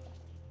ça?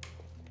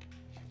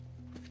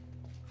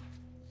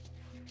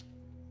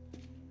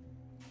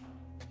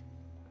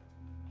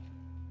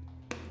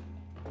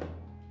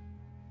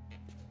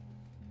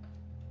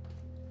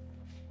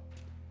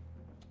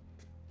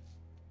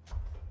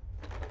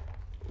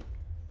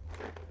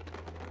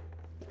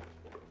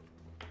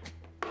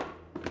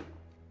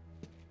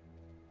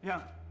 Bien,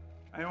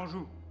 allez, on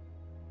joue.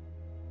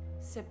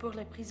 C'est pour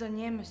les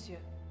prisonniers, monsieur.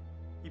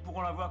 Ils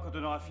pourront la voir quand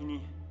on aura fini.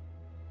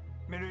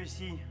 Mets-le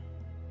ici.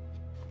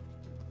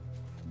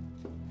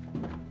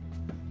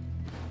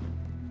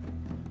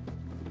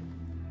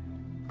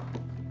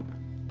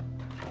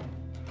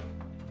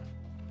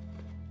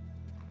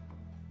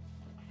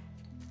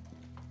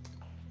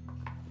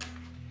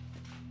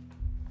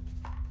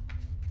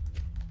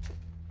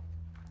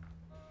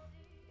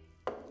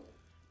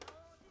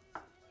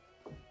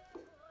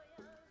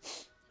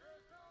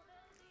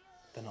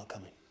 They're not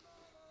coming.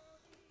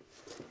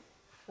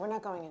 We're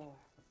not going anywhere.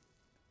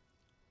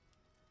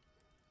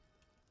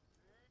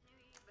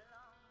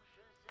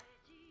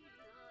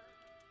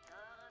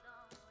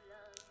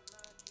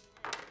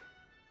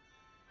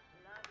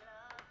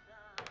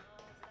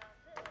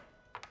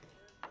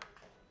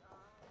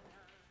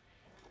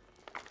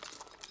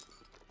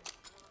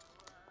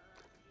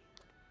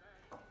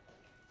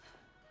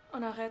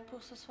 On arrête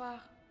pour ce soir.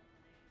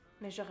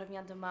 Mais je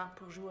reviens demain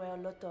pour jouer au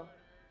loto.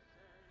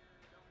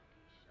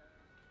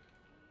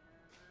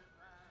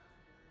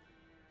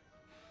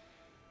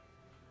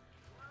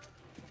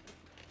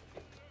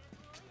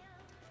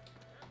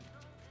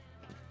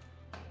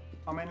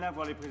 Emmène-la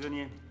voir les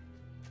prisonniers.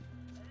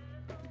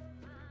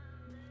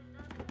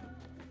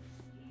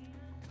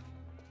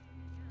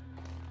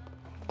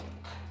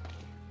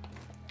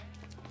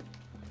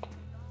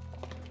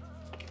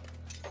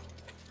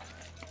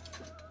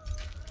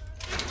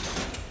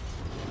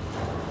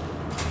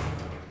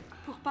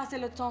 Pour passer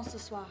le temps ce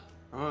soir.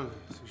 Oh,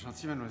 c'est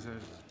gentil,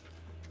 mademoiselle.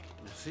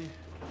 Merci.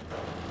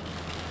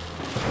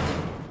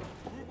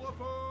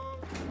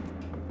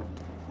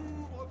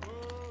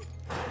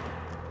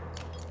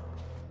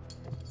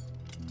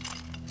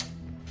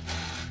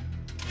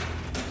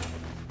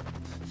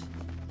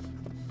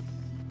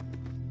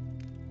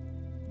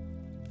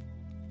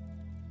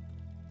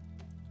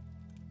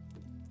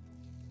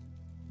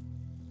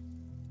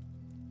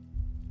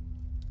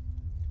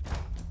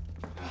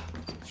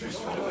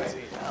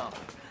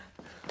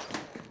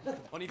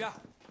 On y va.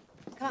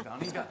 Come On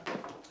y va.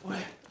 Ouais.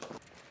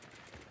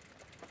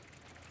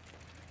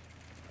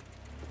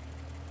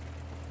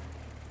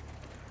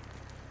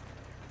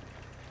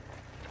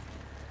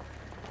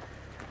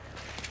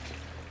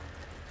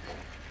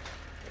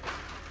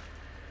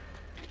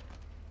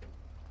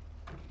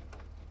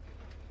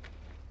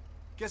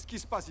 Qu'est-ce qui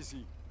se passe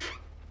ici?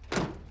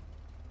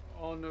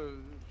 On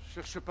ne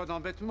cherche pas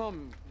d'embêtement,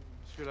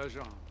 monsieur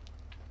l'agent.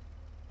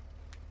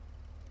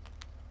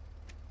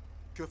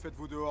 Que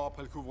faites-vous dehors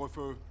après le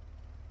couvre-feu?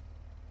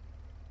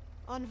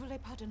 On ne voulait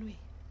pas de nuit.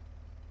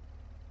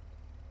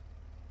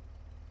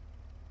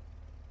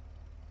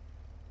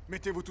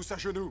 Mettez-vous tous à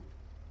genoux.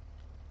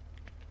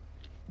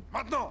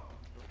 Maintenant!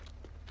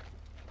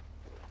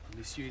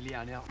 Monsieur, il y a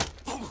un air...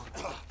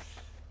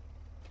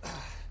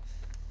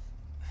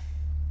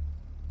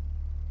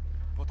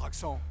 Votre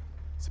accent,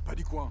 c'est pas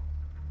du coin.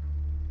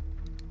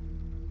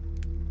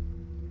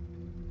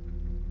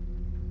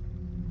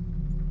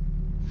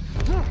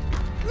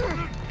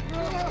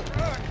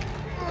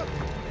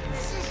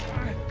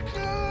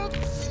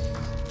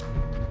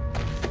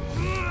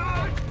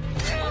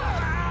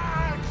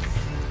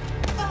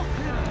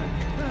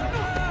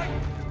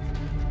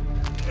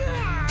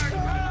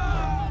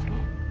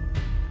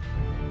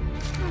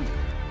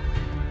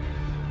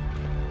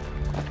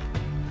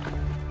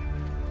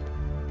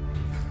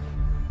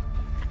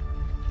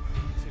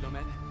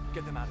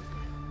 Get them out of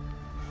here.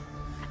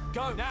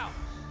 Go, now!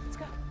 Let's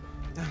go.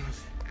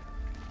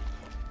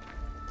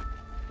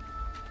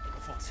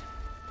 Alphonse.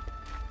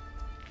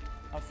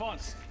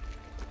 Alphonse!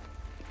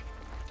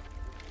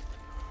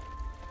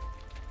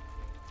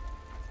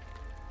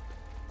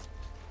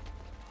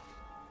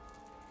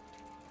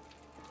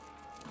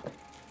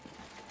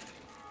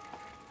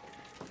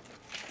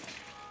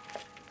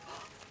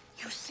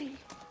 You see,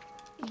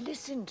 he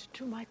listened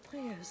to my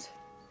prayers.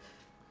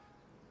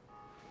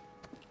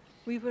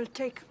 We will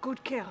take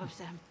good care of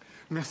them.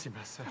 Merci,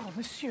 ma sœur. Oh,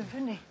 monsieur,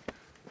 venez.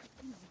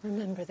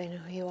 Remember, they know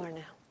who you are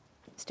now.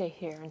 Stay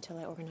here until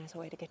I organize a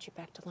way to get you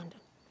back to London.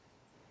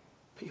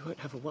 But you won't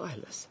have a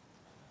wireless.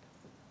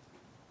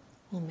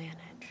 We'll manage.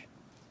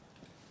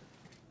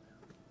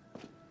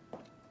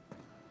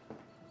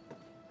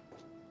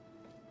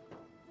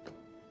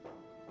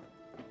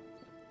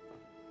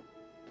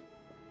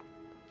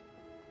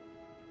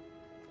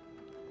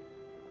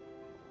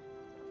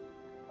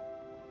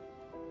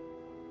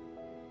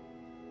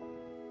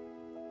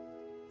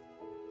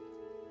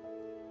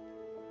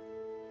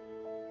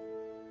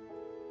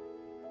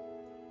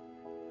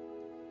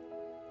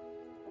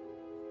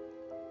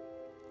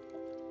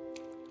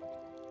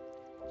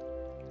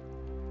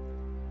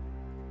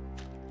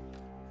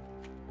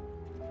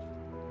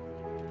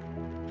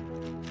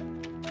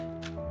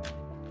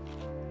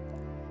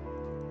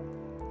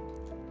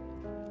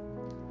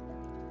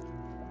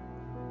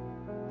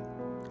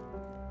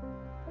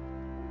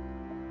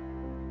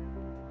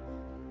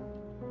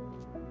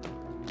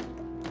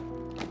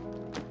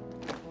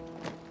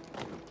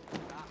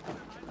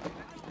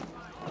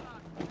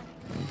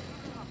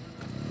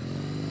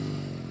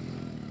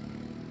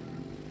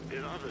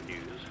 In other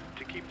news,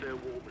 to keep their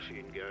war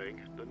machine going,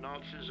 the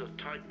Nazis are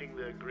tightening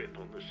their grip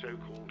on the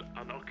so-called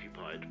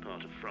unoccupied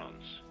part of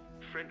France.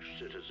 French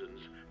citizens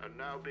are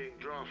now being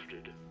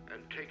drafted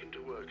and taken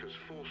to work as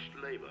forced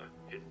labor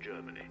in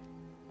Germany.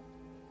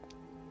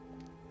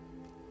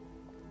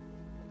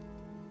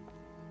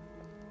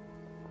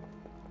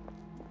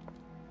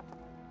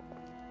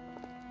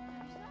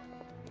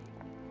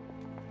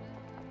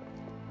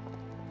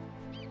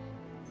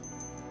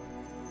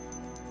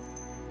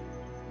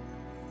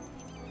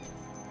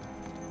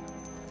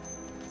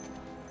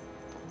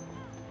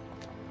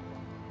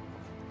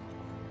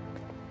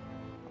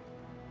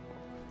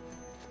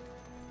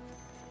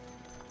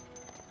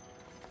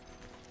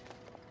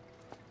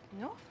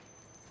 Non?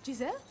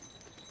 Gisèle?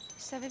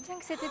 Je savais bien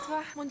que c'était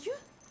toi. Mon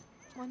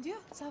Dieu,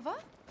 ça va?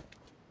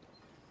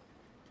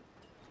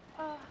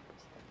 Oh,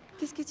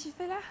 qu'est-ce que tu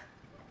fais là?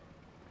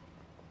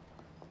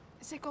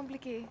 C'est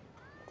compliqué.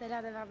 T'as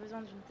l'air d'avoir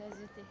besoin d'une tasse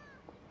de thé.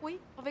 Oui,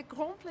 avec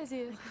grand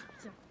plaisir.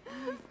 Tiens.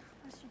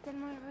 Je suis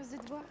tellement heureuse de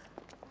te voir.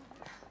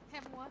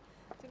 Et moi,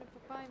 tu ne peux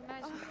pas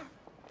imaginer.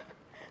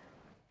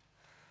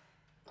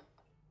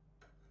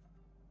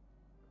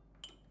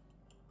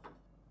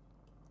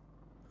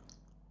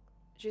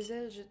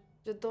 Gisèle,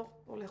 je dors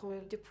pour les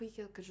ruelles depuis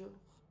quelques jours.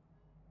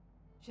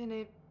 Je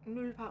n'ai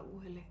nulle part où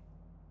aller.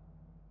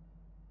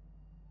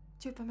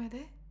 Tu peux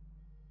m'aider?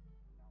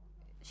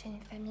 J'ai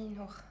une famille,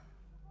 Nour.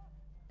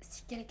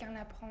 Si quelqu'un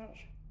l'apprend,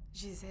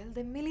 Gisèle,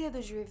 des milliers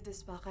de juifs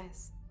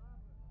disparaissent.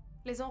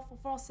 Les enfants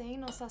français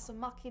innocents se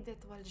marquent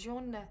d'étoiles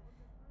jaunes.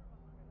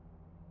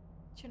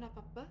 Tu n'as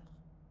pas peur?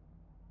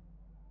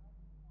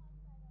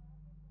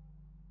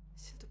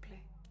 S'il te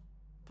plaît,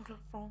 pour la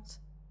France.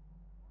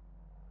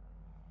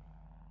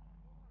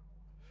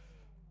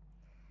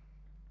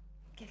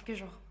 Quelques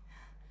jours.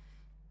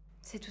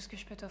 C'est tout ce que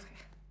je peux t'offrir.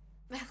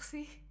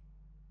 Merci.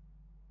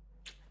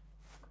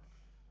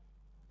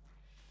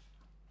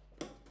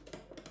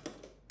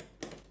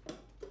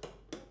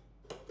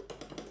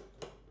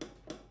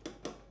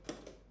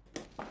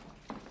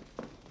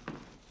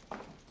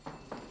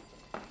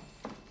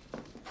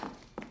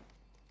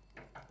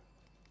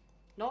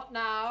 Not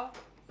now.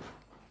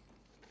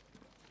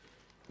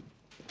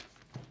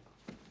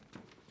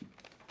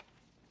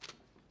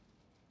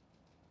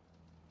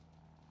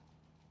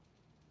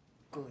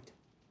 Good.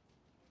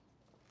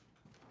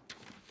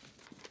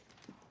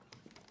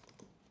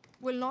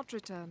 Will not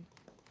return.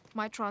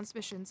 My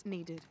transmissions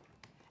needed.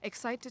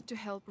 Excited to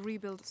help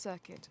rebuild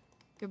circuit.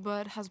 Your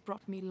bird has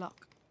brought me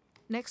luck.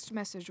 Next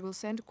message will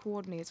send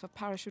coordinates for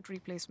parachute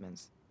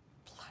replacements.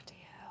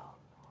 Bloody hell.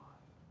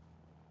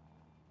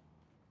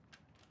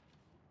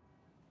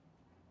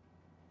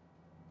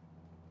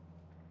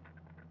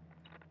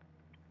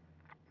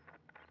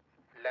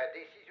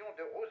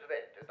 de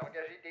Roosevelt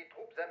d'engager des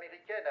troupes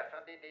américaines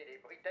afin d'aider les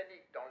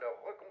Britanniques dans leur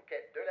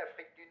reconquête de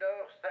l'Afrique du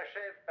Nord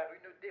s'achève par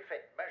une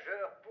défaite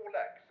majeure pour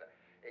l'Axe.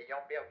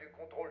 Ayant perdu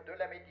contrôle de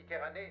la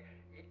Méditerranée,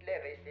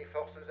 Hitler et ses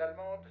forces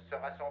allemandes se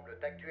rassemblent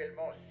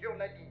actuellement sur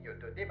la ligne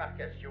de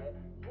démarcation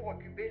pour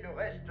occuper le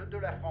reste de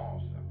la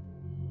France.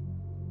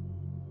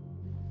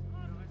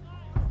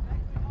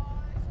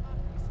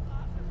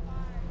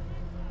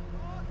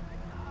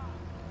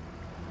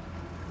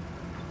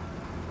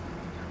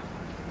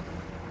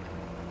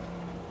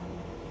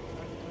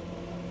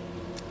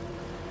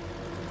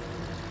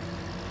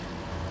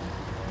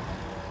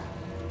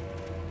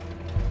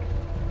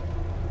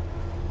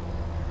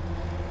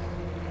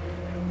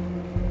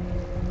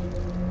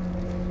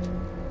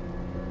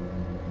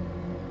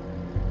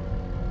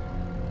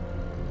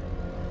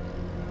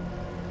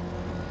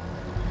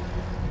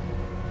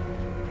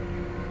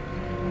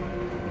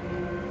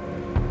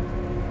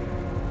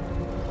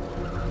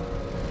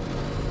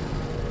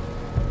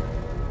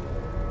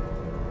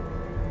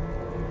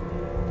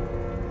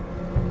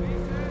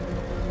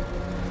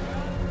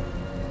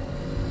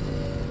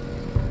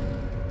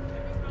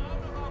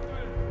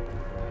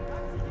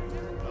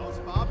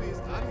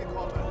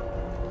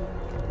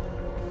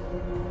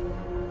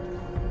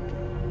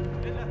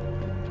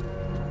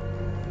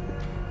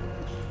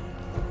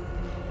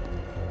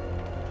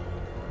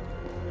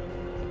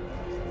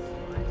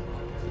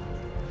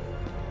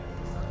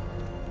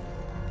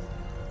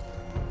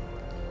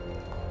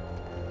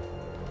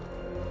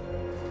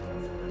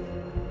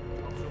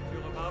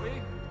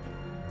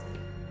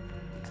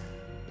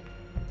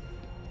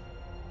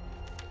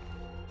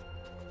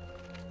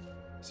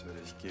 Was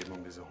würde ich geben,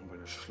 um diese Humpel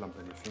eine Schlampe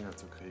in die Finger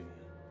zu kriegen?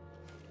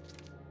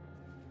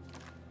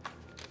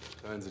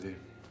 Teilen Sie die.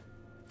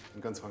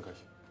 In ganz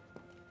Frankreich.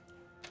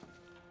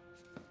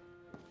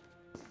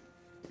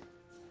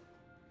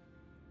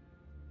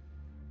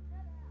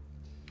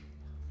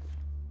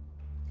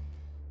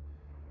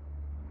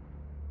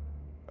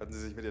 Halten Sie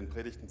sich mit Ihren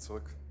Predigten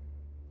zurück.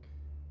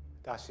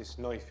 Das ist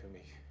neu für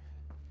mich.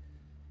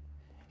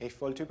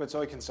 Ich wollte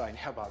überzeugend sein,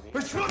 Herr Bali.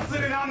 Beschmutze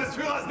den Namen des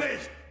Führers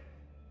nicht!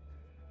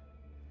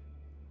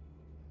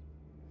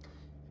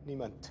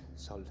 Niemand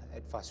soll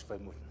etwas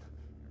vermuten.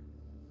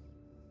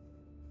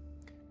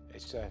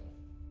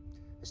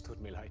 Es tut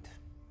mir leid.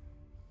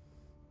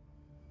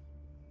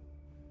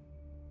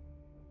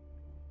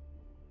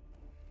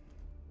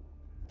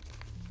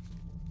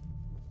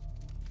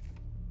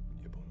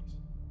 Ihr Bonus.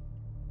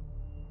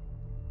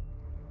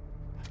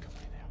 Danke,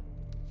 mein Herr.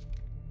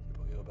 Ich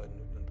habe auch Ihre beiden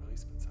Minuten in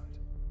Paris bezahlt.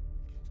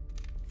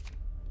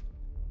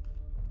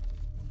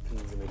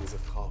 Finden Sie mir diese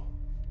Frau.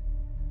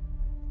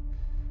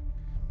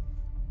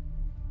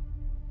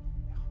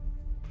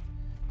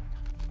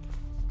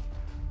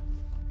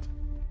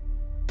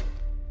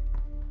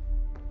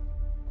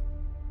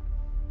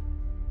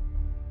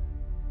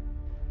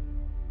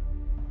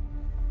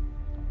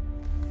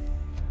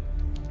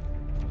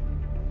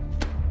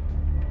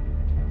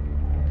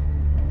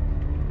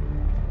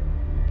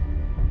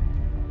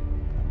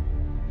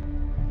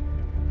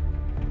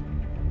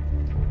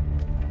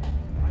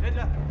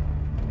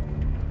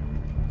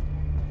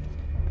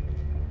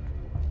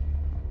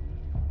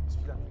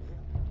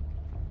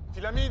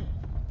 Philamine!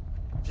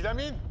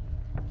 Philamine!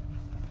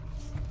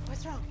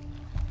 What's wrong?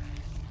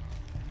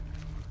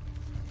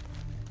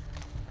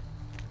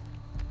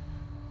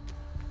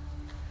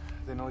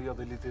 They know you're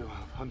the leader of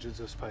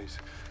hundreds of spies.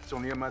 It's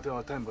only a matter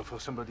of time before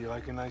somebody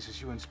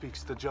recognizes you and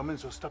speaks. The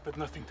Germans will stop at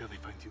nothing till they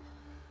find you.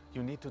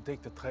 You need to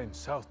take the train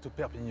south to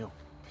Perpignan.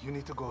 You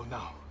need to go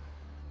now.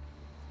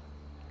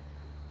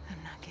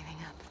 I'm not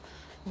giving up.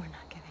 We're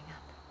not giving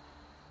up.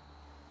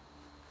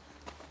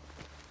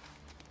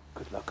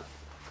 Good luck.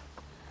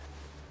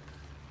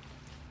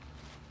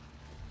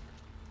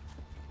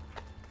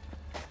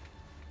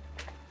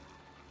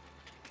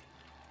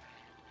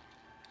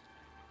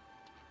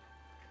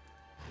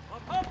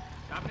 Hopp!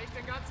 Ich hab nicht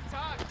den ganzen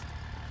Tag!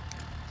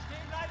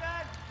 Stehen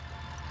bleiben!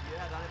 Hier,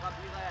 deine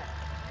Papiere!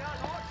 Ja,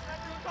 los, schnell,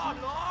 komm,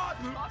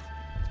 los!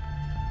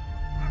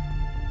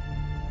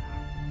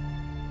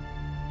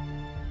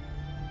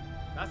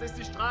 Das ist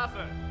die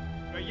Strafe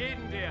für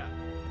jeden, der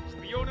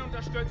Spione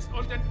unterstützt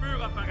und den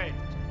Führer verrät.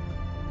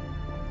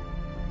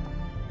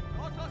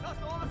 Los, los, los,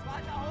 los!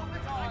 Weiter hoch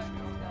mit euch!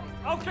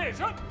 Okay,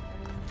 schon!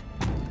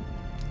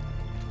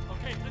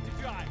 Okay, tritt die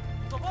Tür ein.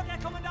 Sofort, Herr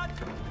Kommandant!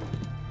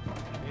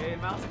 Den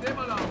machst du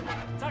immer noch.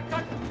 Zack,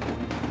 zack!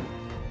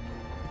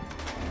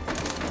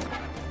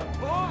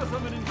 Oh, was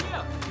haben wir denn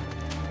hier?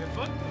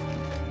 Gefunden.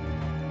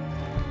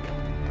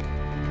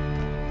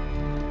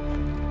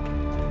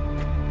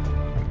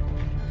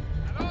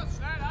 Na los,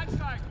 schnell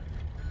einsteigen.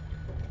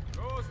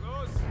 Los,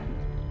 los.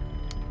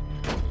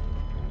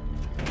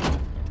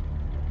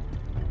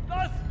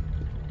 Los!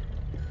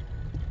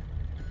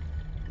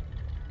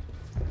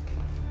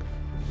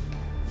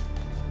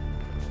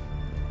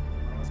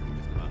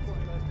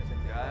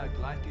 Ja,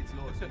 gleich geht's los.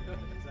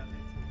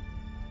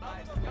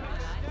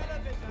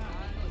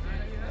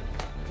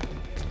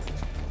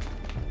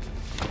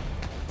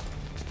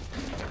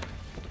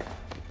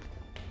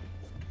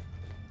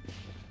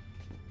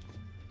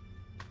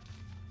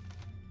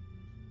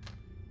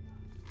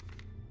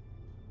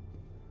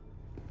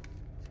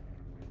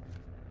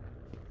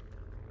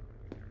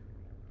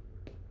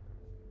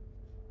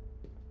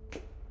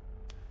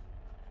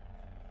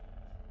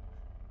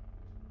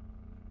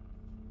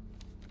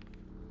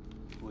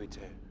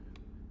 sécurité.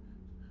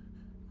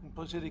 Vous me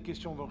posez des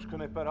questions dont je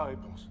connais pas la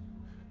réponse.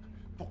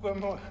 Pourquoi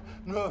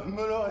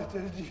me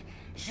l'aurait-elle dit?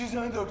 Je suis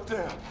un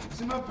docteur,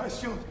 c'est ma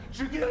passion.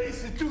 Je guéris,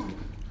 c'est tout.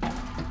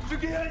 Je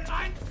guéris.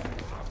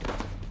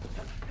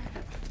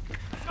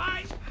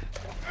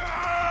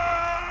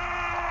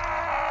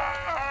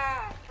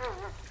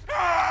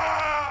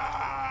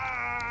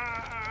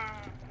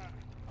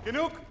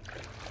 Genug!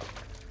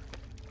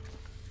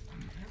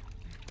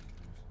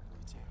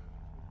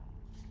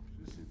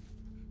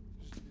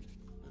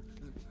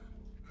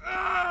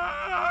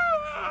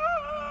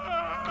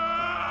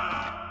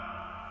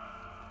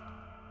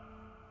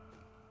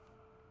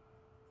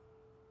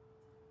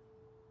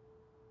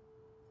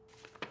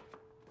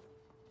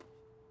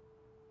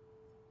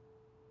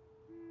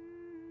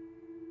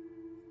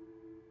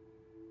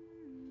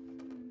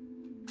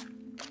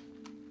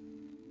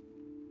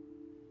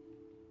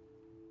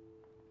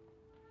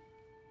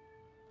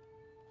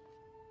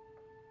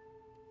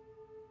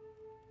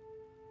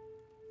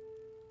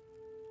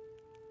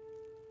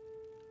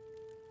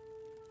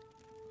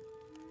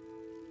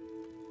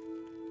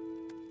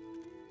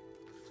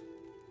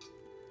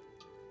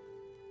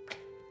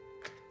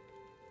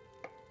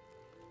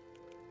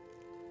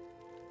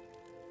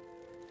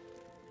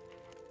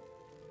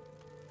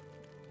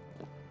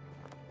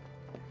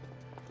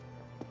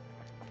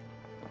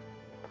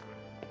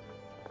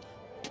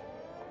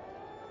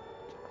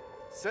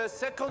 C'est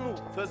ce que nous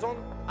faisons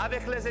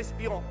avec les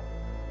espions.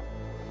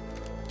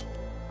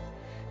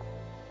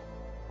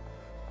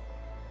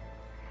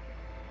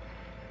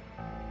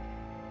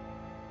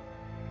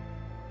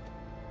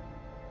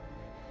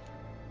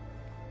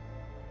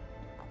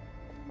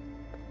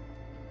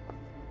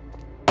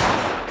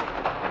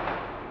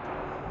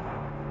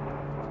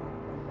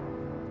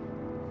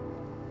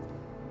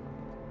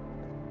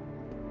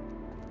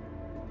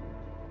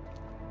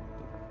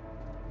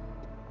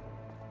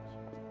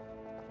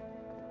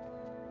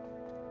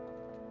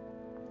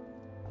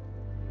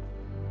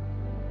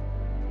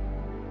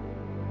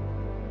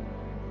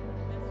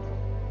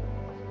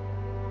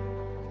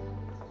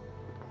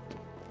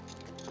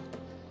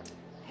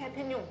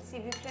 Pignon,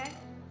 s'il vous plaît.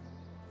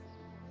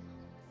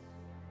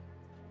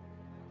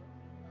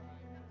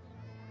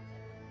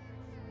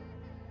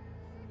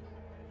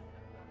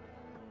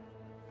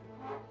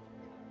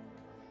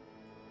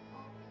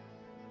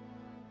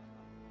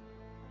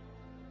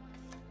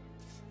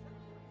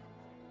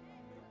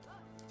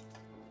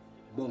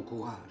 Bon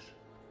courage.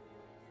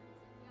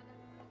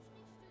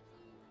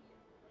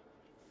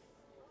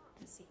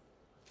 Merci.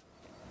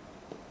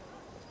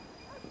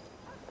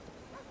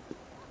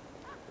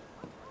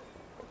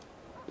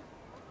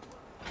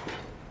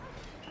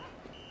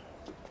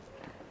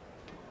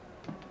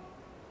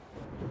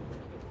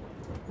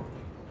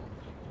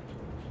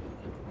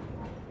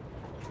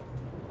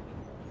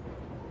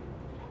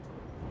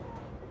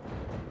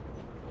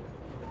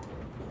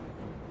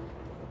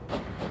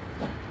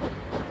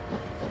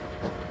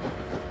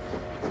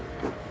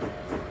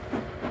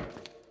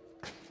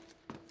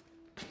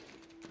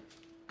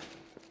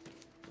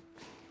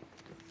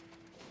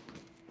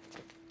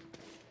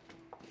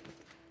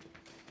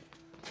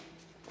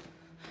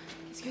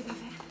 Qu'est-ce que t'as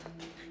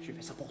fait? J'ai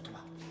fait ça pour toi.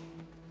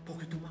 Pour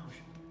que tu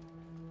manges.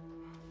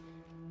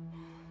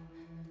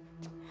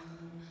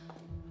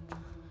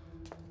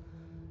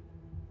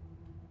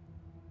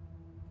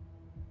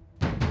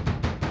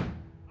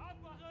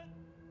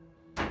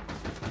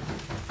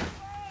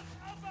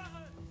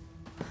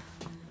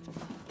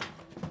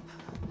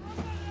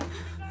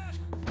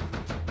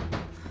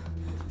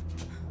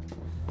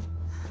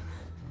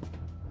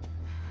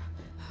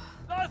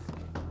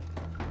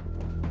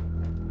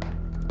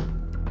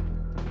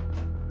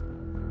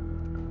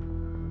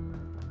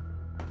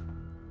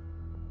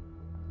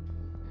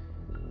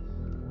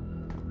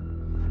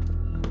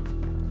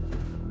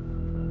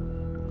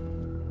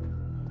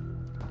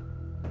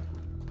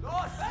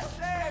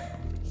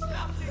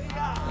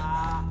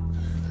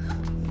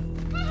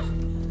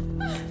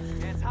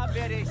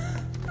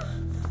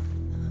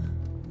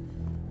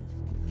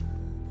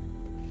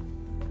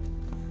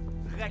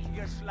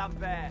 Dreckige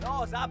Schlampe!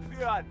 Los,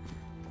 abführen!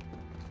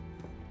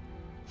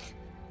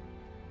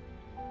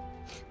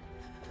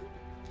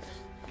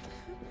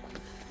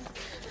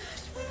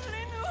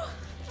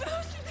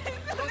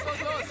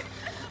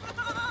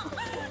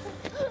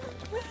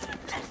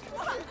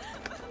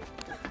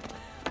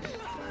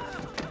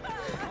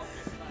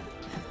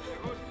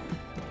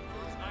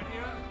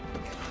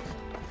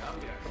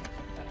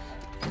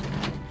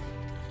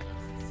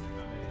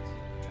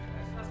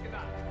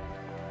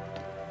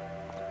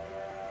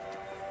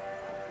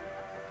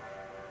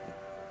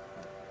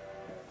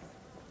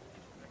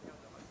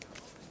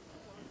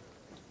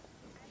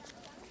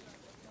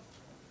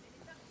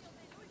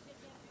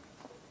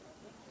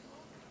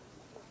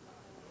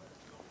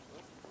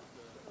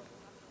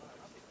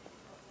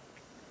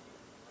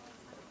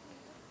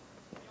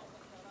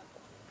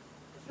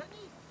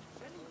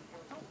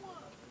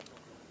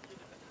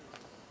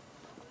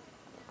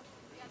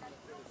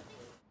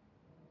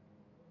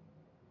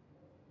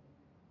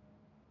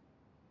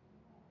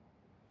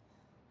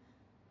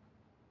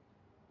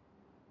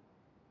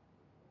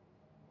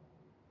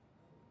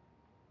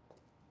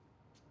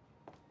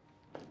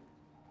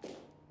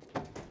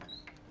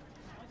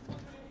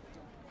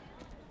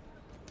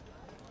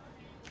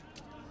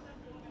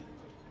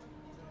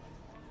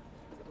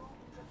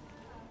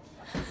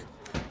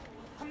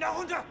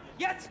 runter!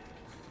 Jetzt!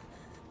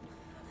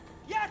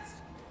 Jetzt!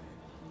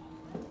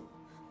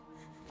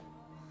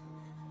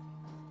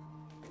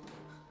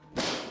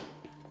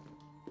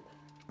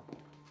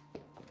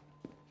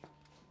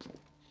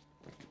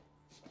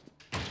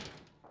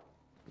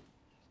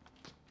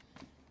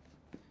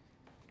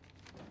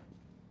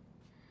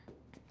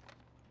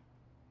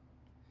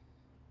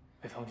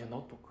 We found your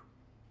notebook.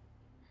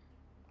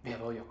 We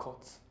have all your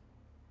codes.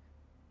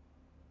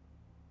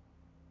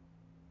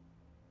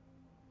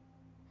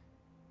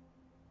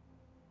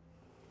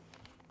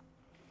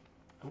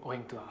 I'm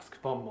going to ask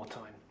one more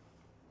time.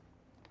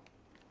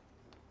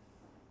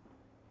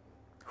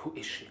 Who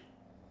is she?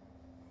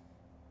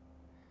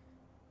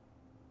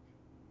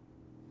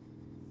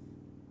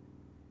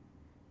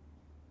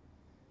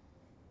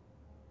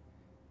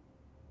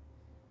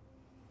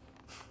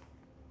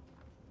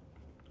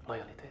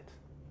 Loyaliteit.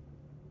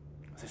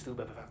 Ze is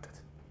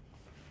bewaakt.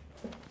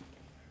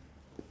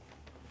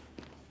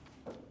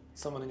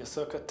 Someone in your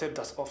circle tipped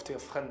us off to your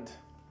friend.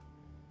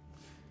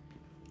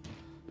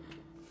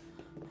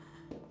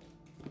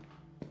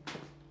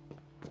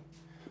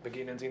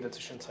 Beginnen Sie in der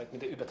Zwischenzeit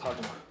mit der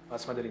Übertragung.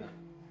 Was, Madelina?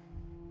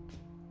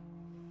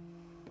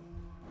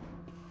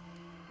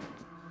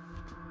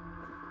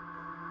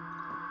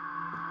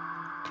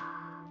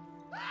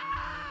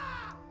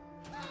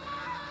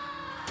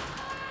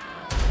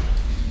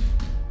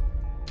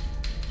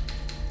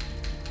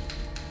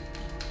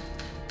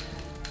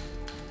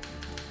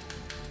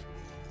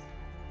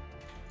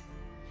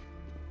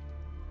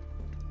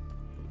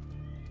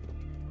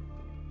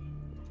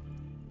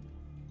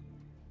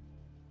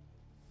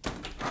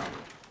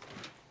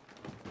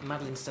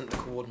 Madeline sent the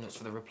coordinates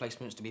for the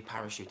replacements to be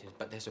parachuted,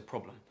 but there's a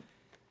problem.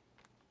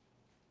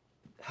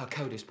 Her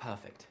code is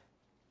perfect.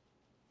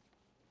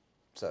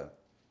 So?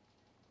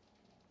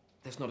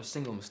 There's not a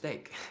single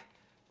mistake.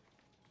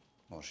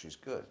 Well, she's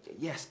good.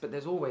 Yes, but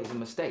there's always a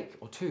mistake,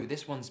 or two.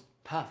 This one's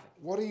perfect.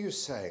 What are you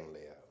saying,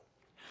 Leo?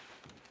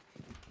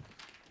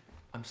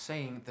 I'm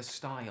saying the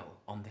style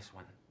on this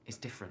one is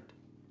different.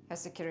 Her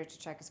security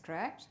check is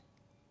correct?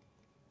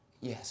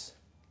 Yes.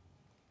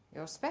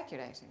 You're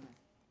speculating.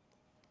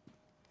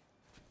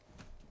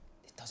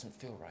 It doesn't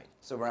feel right.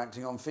 So we're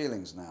acting on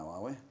feelings now,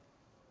 are we?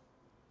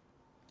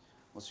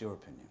 What's your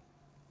opinion?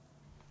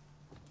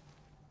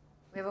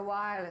 We have a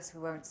wireless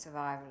who won't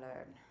survive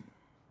alone.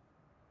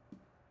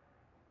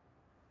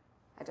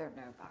 I don't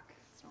know, Buck.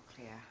 It's not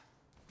clear.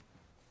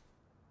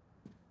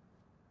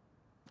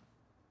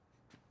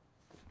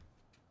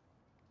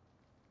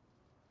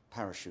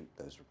 Parachute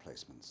those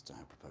replacements to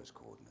our proposed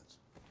coordinates.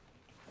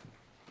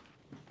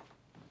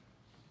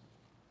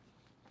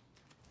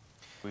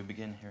 We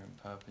begin here in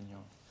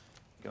Perpignan.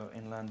 Go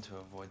inland to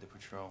avoid the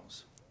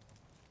patrols.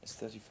 It's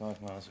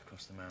 35 miles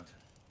across the mountain.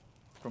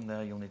 From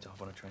there, you'll need to hop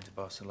on a train to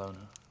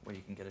Barcelona, where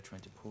you can get a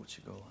train to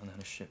Portugal and then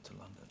a ship to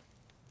London.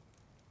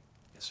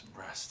 Get some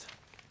rest.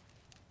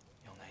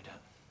 You'll need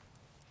it.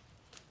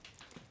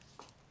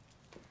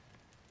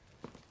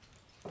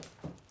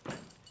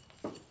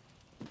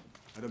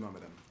 À demain,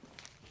 madame.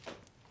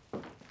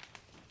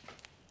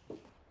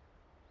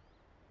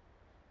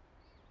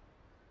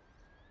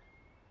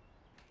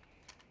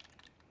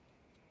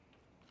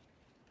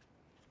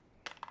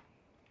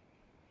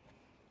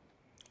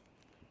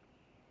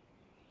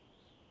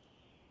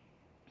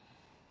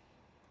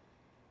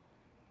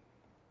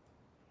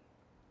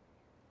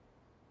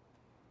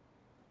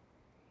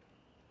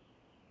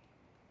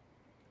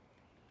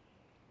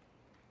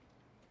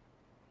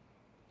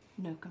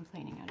 No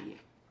complaining out of you.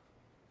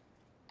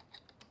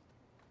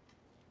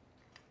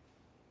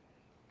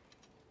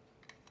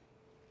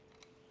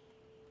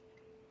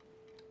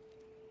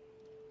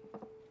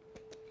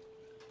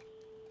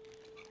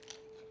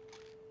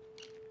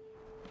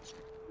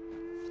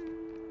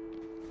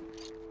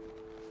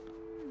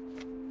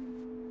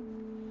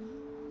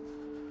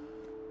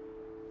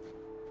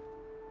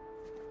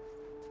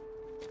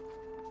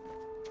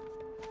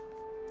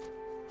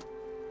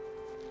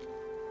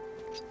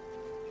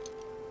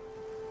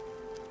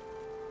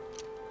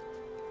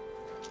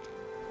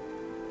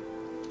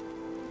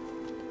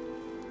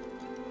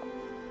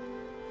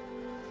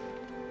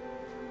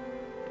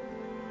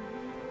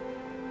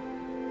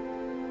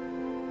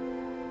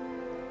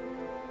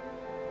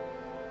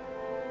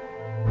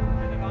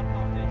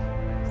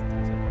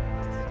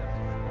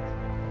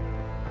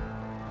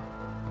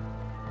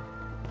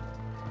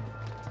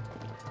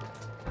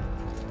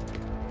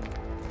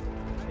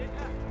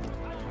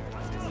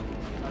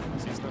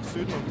 Sie ist nach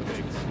Süden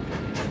unterwegs.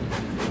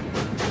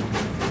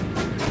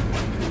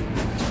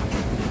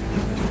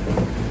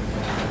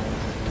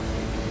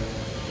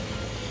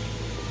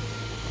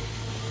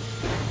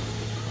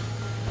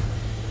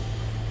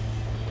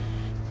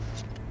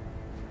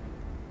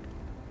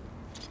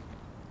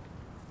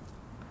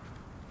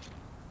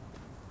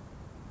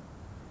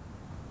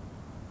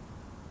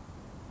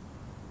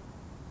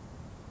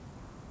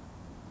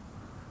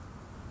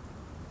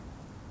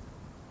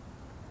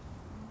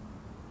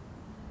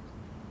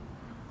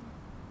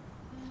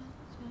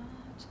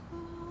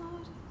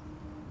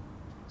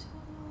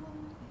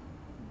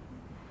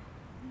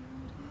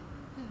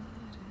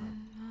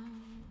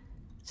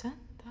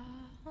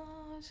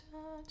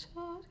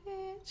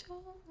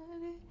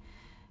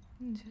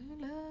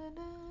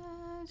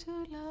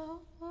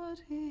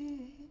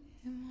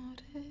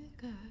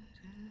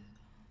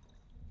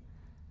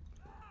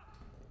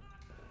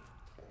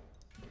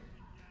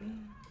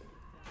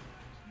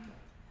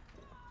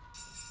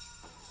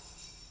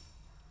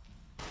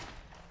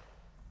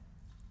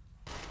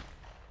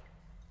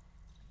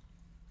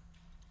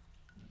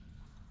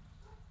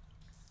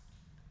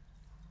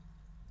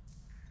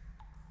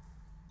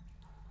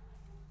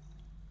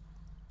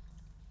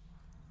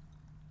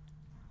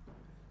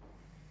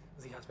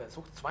 Sie hat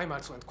versucht,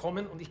 zweimal zu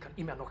entkommen und ich kann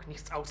immer noch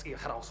nichts aus ihr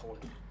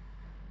herausholen.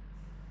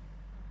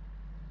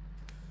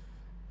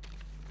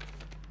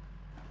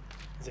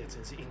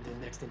 Setzen Sie ihn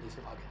demnächst in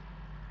die Wagen.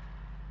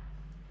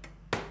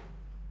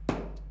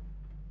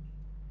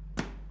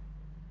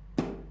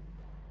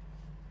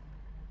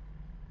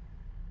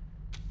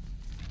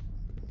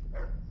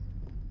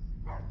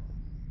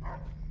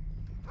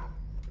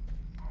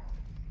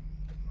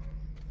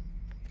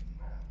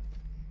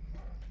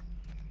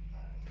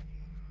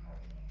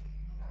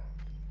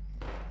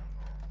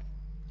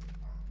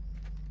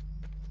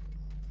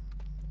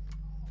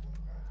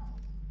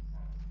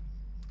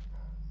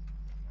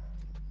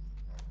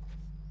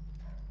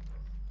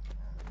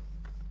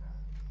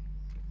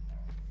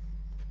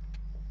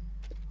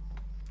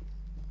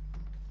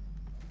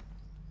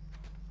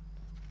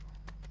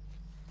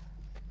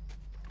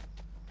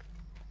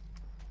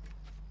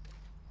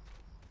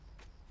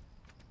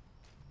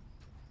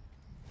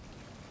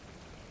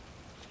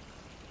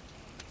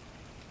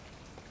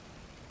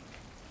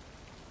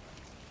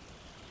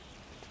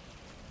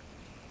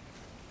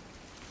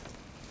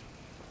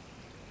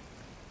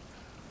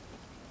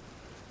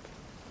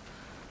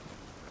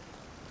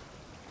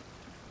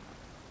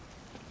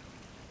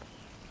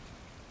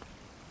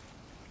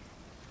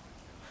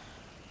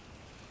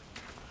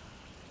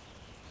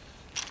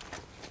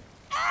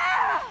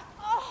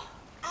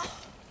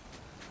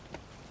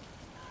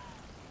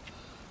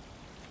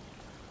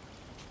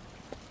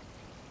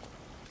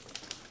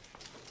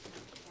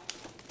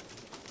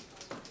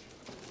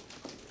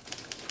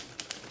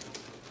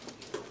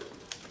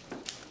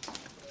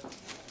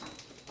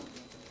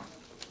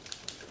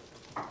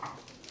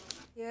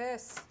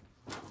 Yes.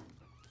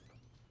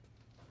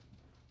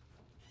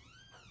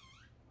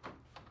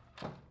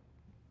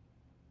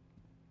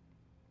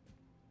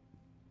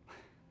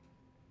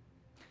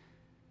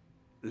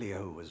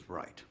 Leo was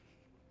right.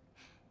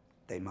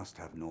 They must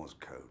have Nor's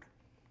code.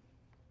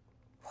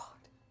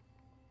 What?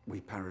 We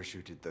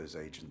parachuted those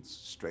agents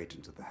straight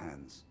into the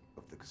hands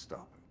of the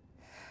Gestapo.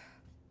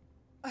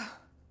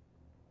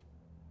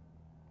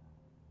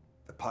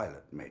 The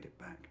pilot made it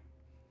back.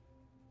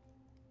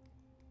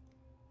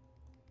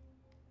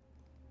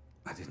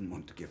 I didn't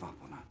want to give up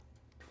on her.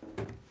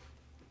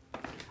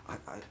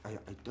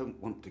 I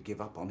don't want to give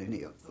up on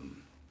any of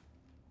them.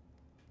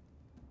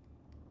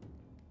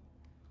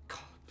 God,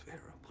 Vera,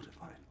 what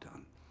have I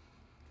done?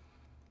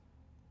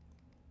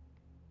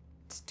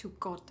 It's too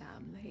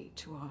goddamn late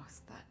to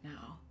ask that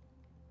now.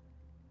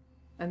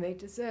 And they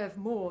deserve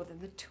more than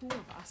the two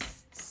of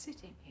us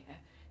sitting here,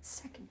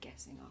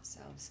 second-guessing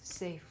ourselves,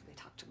 safely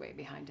tucked away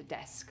behind a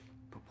desk.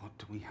 But what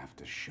do we have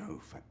to show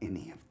for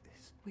any of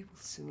this? We will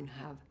soon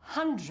have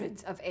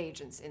hundreds of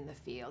agents in the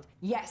field.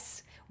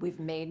 Yes, we've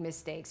made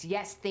mistakes.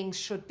 Yes, things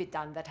should be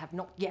done that have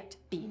not yet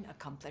been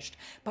accomplished.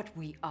 But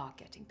we are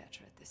getting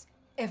better at this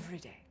every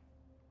day.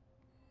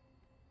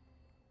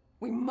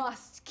 We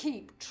must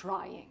keep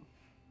trying.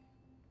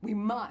 We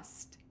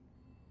must.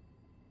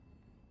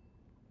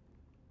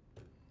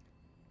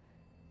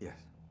 Yes.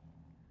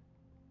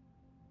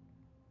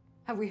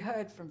 Have we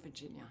heard from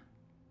Virginia?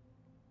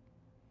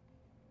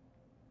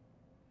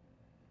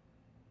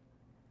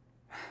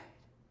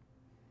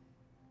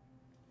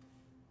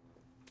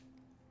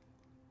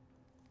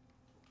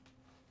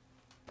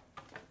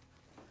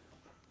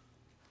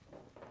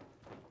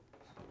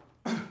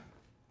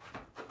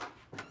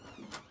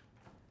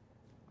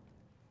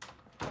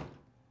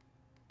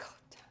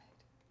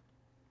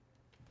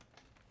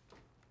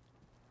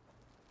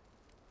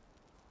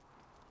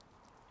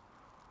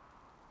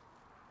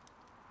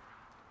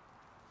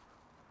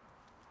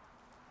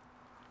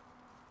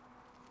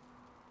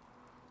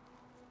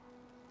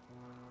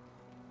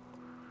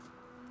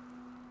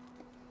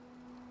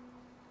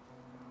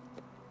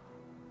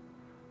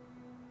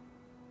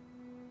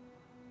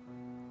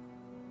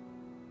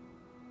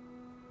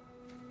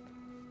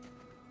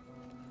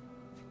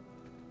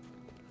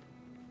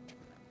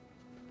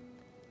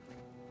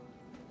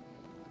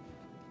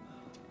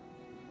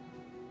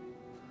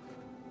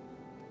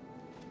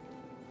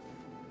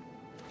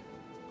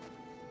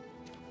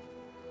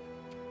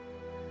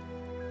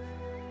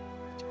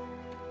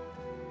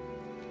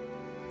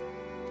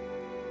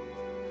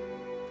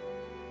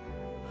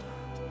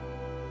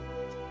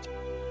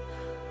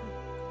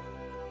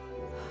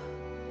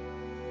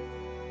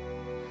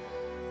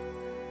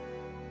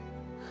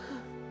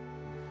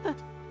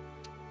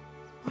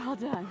 Well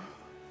done.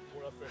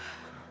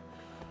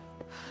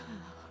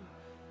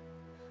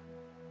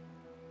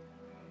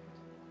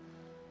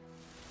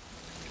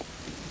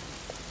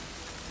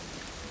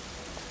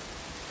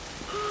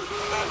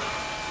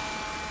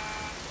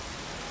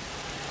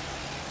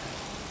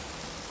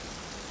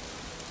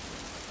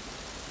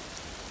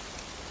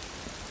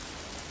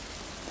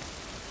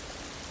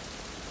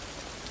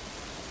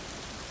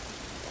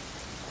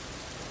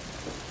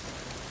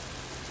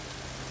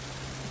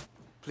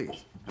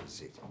 Please, have a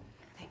seat.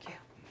 Thank you.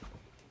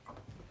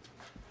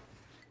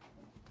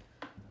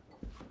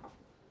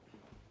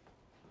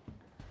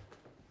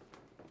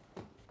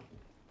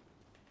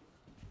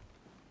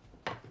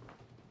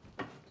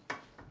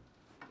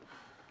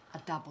 A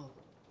double.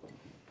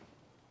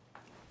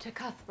 To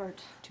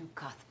Cuthbert. To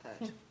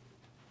Cuthbert.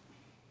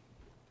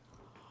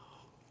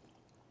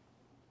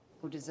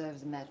 Who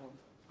deserves a medal,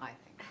 I think.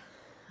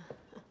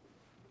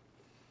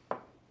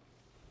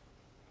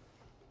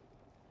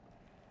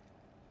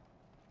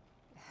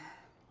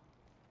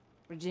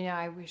 Virginia,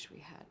 I wish we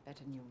had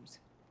better news.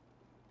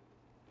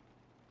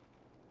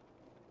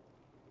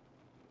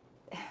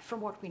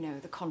 From what we know,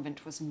 the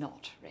convent was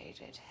not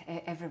raided.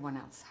 Everyone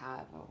else,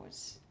 however,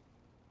 was...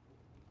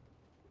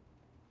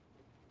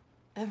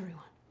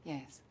 Everyone?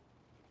 Yes.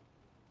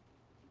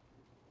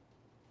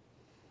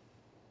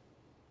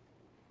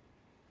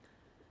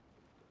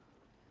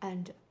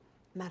 And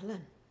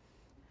Madeleine?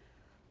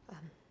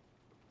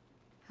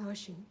 How is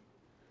she?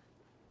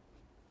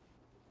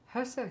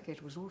 Her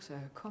circuit was also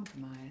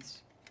compromised.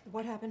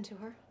 What happened to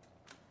her?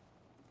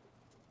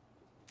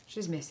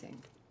 She's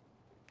missing.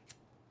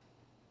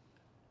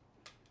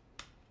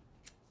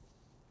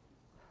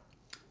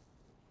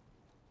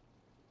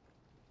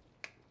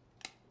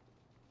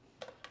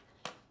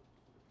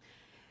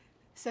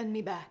 Send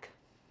me back.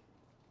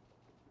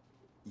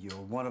 You're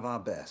one of our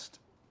best.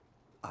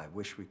 I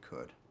wish we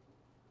could.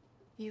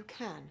 You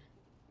can.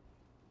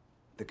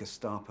 The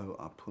Gestapo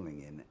are pulling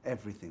in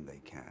everything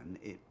they can.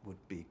 It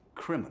would be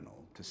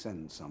criminal to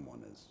send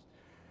someone as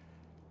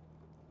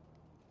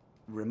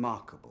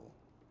remarkable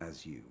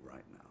as you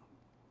right now.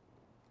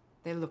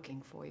 They're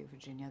looking for you,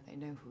 Virginia. They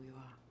know who you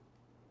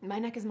are. My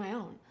neck is my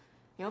own.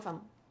 You know, if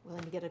I'm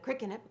willing to get a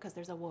crick in it because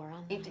there's a war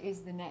on. It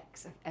is the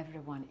necks of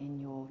everyone in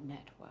your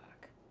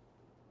network.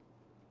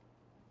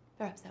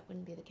 Perhaps that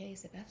wouldn't be the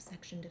case if F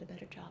Section did a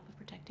better job of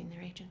protecting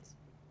their agents.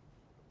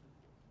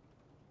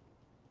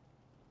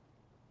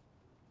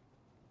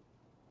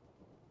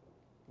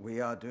 We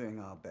are doing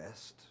our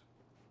best,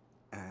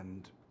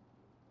 and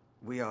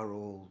we are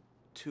all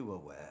too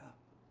aware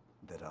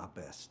that our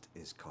best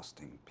is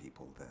costing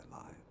people their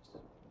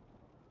lives.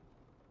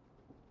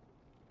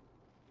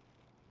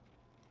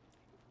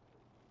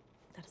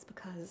 That is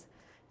because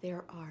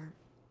there are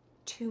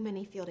too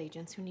many field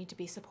agents who need to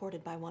be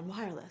supported by one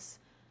wireless.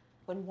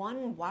 When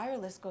one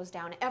wireless goes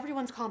down,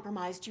 everyone's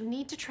compromised. You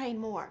need to train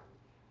more.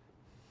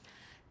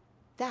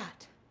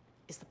 That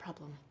is the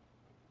problem.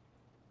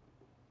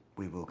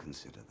 We will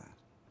consider that.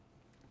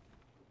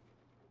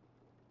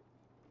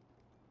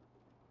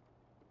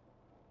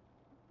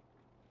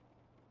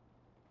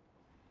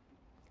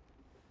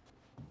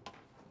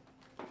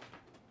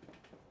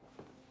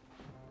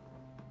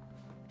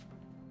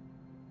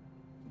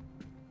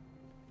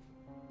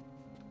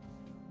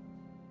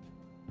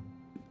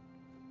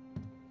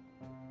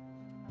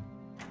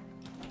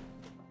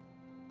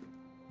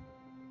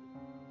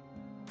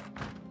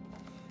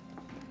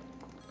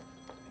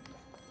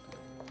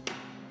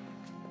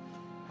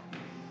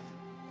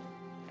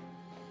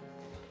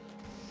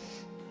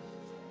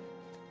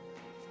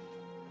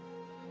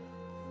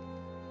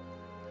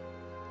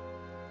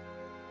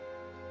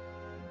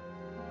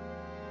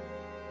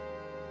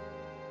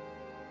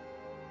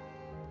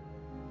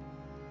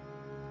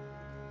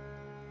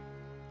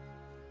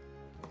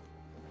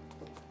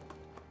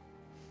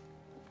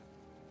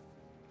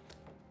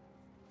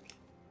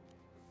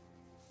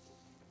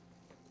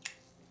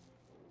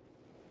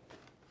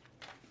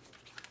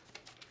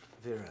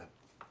 Vera,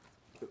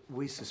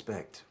 we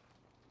suspect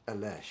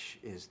Alesh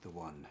is the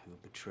one who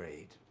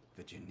betrayed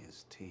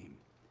Virginia's team.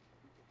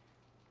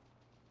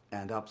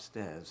 And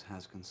upstairs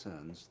has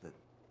concerns that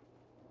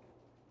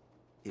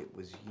it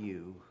was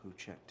you who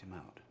checked him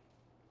out.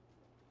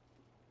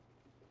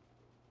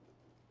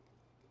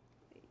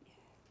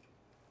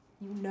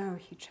 You know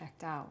he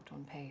checked out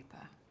on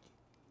paper.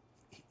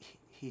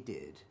 He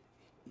did.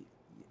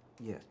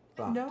 Yes,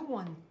 but... No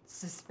one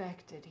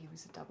suspected he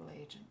was a double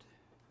agent.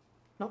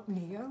 Not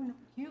Neo, not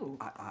you.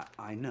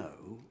 I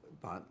know,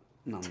 but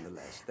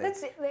nonetheless,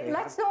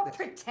 Let's not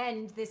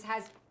pretend this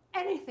has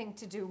anything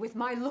to do with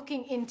my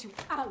looking into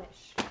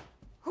Alish,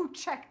 who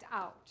checked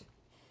out.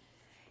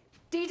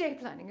 D-Day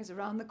planning is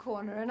around the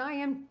corner, and I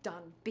am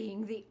done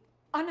being the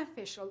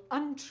unofficial,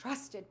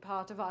 untrusted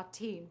part of our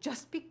team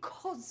just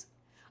because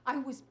I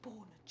was born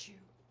a Jew.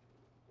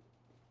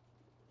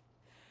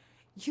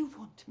 You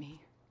want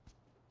me.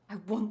 I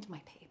want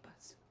my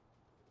papers.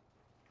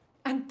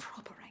 And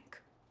proper rank.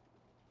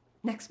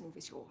 Next move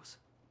is yours.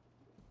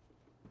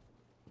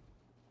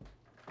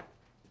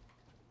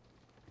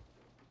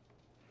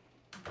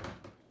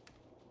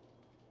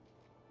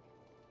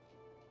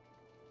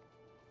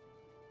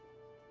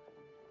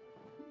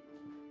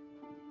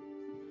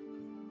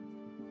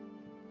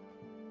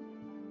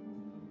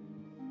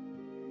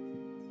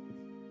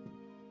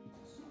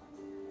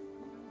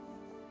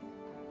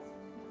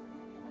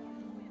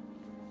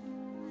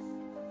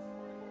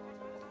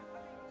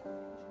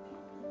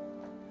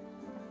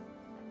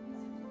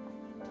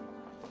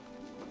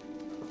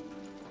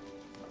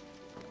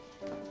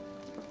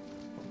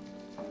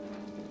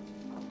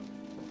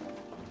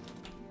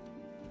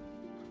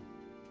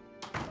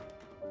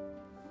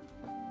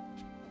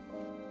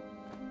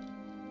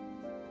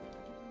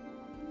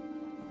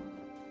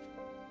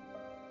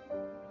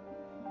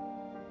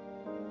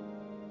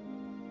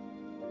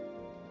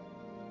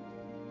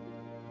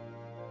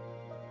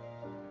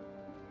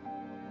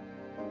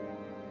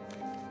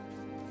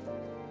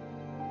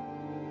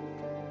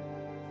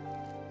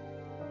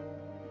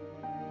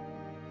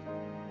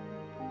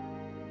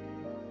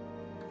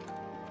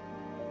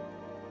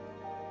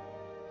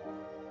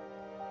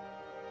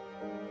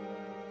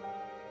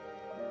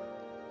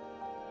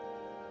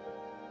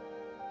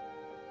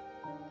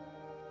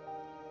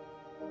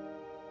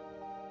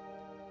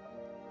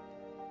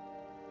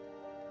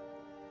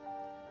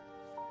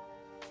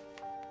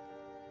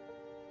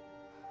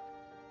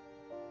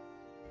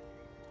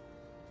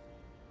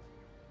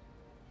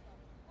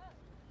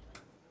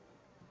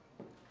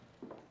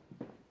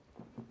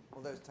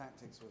 Well, those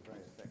tactics were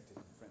very effective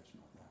in French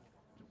North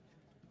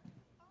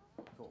Africa.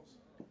 Of course.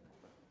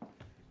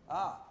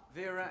 Ah,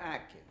 Vera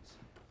Atkins.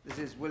 This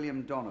is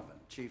William Donovan,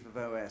 Chief of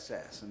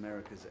OSS,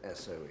 America's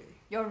SOE.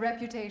 Your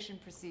reputation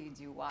precedes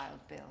you, Wild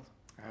Bill.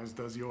 As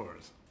does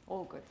yours.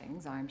 All good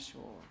things, I'm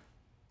sure.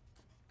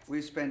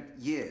 We've spent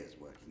years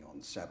working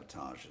on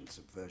sabotage and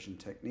subversion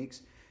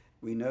techniques.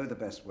 We know the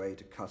best way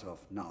to cut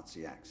off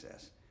Nazi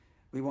access.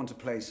 We want to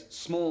place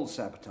small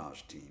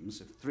sabotage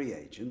teams of 3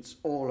 agents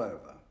all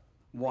over,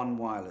 1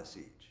 wireless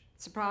each.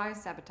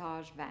 Surprise,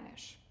 sabotage,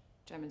 vanish.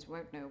 Germans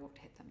won't know what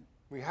hit them.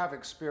 We have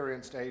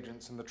experienced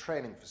agents in the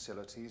training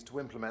facilities to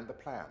implement the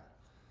plan.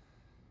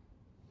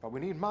 But we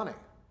need money.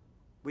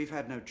 We've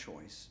had no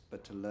choice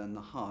but to learn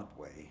the hard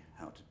way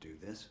how to do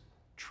this.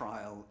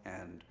 Trial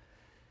and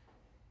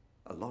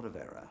a lot of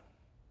error.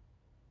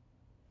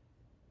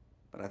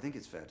 But I think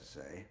it's fair to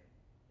say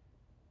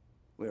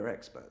we're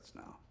experts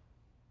now.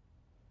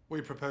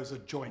 We propose a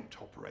joint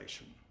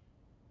operation.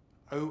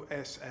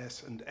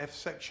 OSS and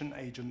F-Section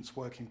agents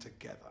working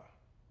together.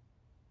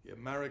 The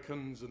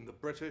Americans and the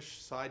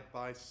British side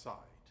by side.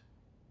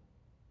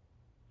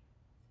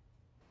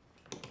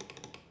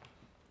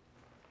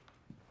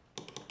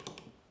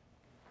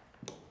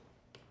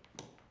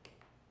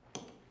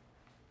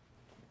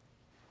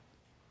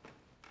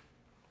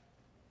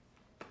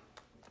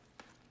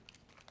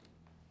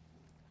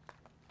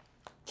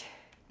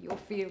 Your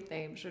field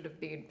name should have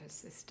been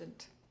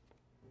persistent,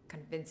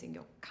 convincing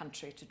your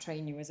country to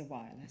train you as a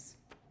wireless.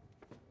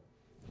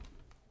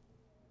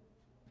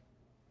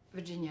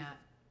 Virginia,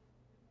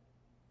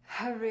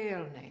 her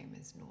real name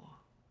is Noor.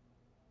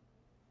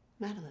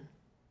 Madeline.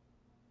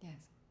 Yes.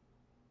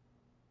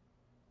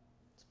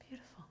 It's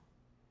beautiful.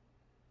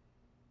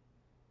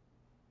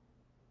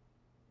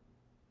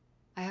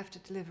 I have to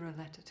deliver a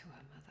letter to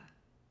her mother.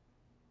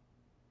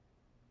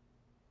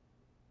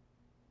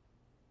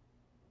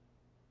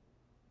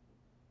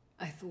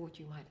 I thought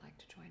you might like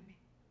to join me.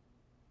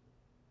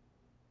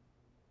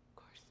 Of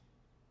course.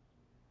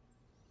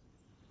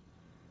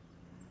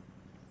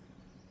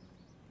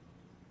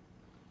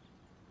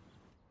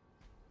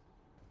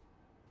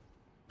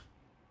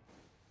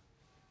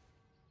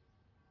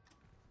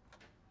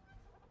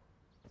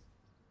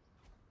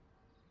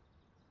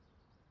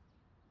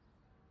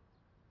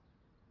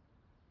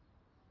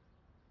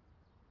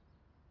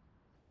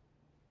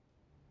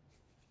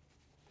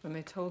 When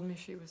they told me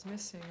she was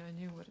missing, I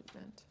knew what it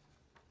meant.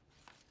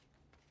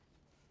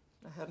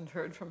 I hadn't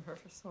heard from her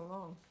for so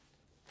long.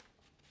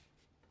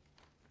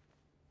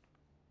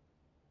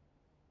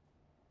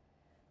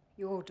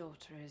 Your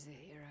daughter is a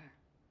hero.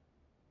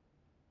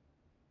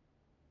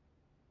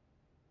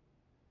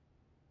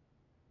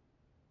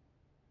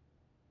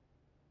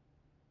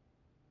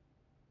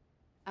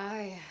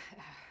 I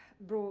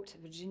brought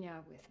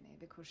Virginia with me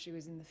because she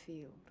was in the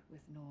field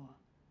with Noor.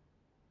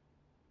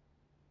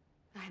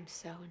 I'm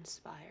so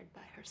inspired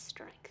by her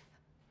strength.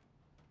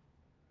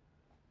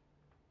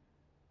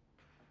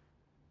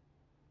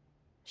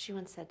 She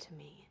once said to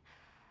me,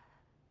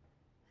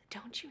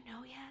 "Don't you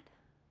know yet?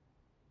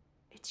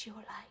 It's your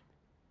light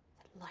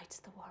that lights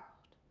the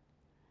world."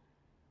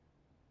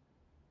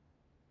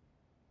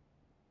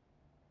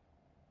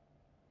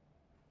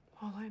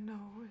 All I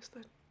know is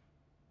that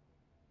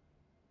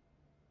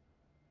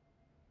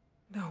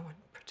no one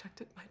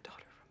protected my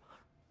daughter from harm.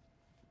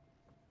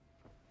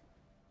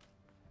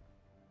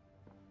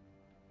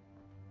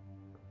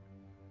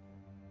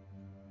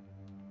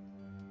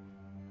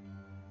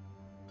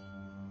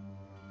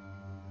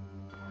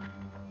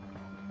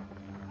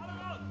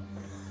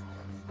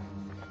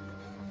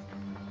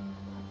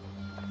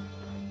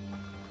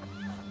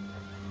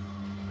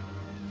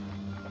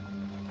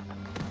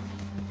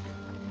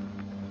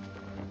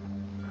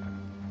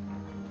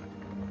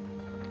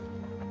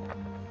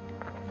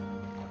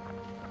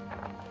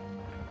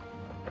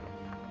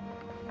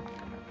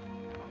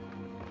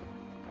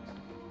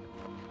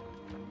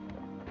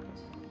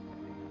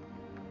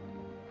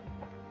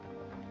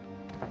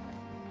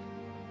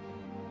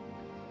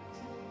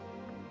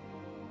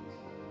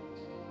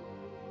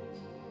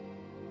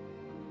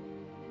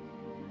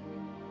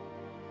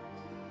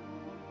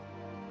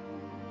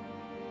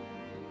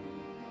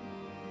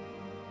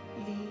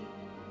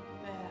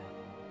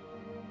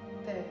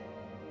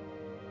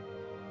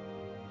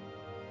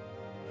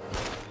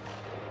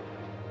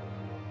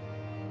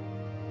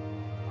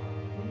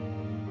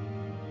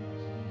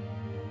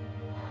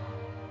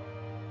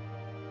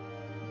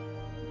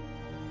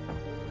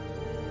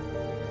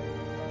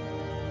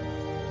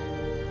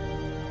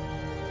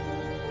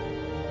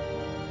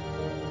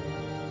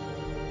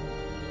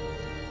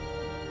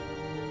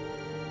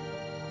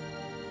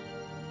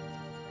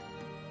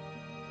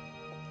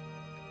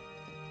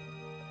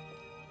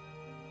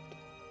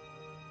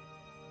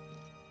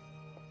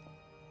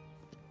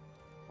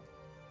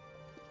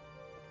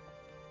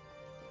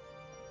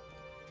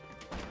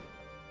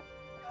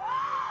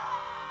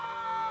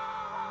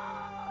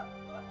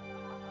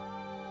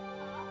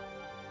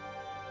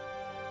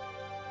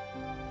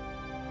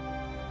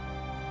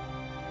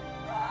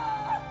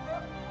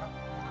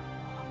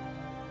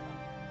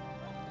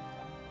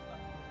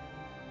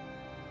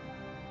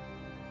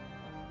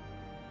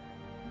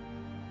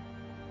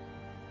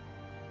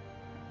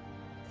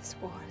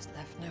 This war has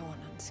left no one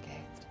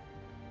unscathed.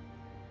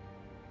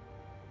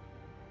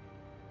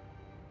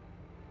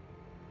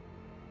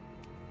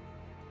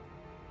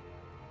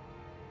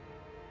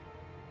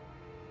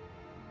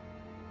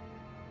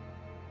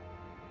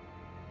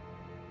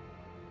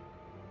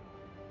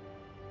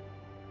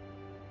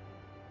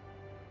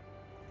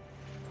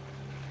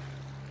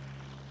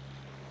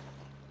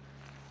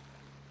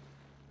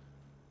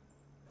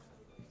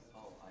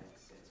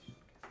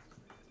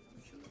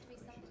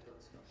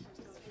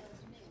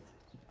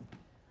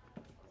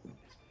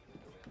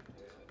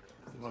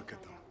 Look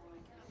at them.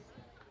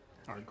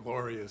 Our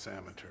glorious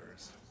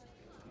amateurs.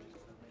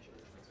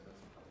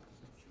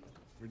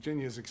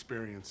 Virginia's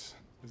experience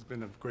has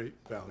been of great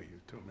value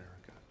to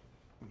America.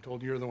 I'm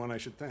told you're the one I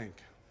should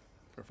thank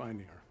for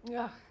finding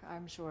her. Ugh,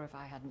 I'm sure if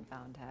I hadn't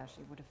found her,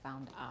 she would have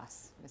found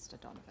us,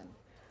 Mr. Donovan.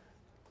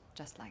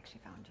 Just like she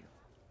found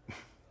you.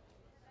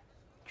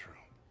 True.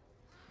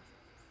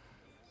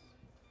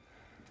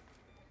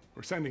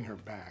 We're sending her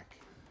back.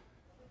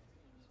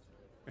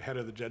 Ahead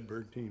of the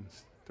Jedburgh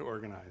teams to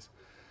organize.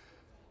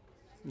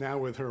 Now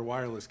with her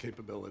wireless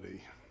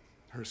capability,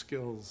 her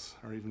skills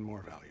are even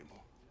more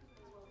valuable.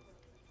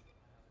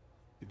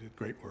 You did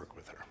great work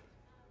with her.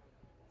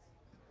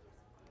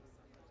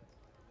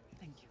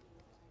 Thank you.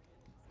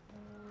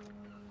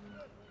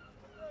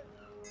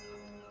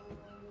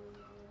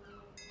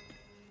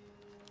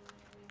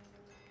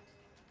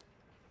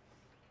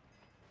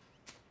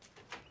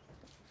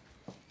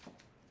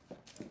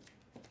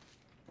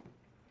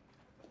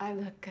 I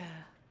look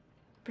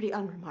pretty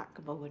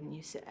unremarkable, wouldn't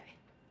you say?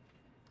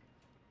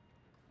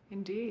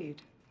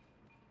 Indeed.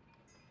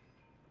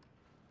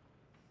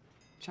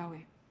 Shall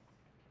we?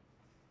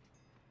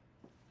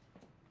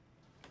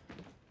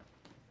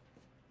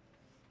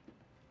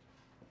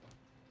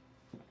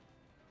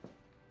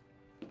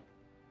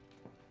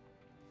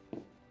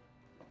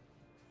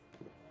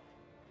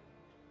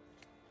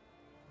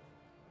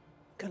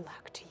 Good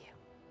luck to you.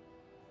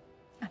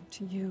 And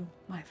to you,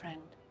 my friend.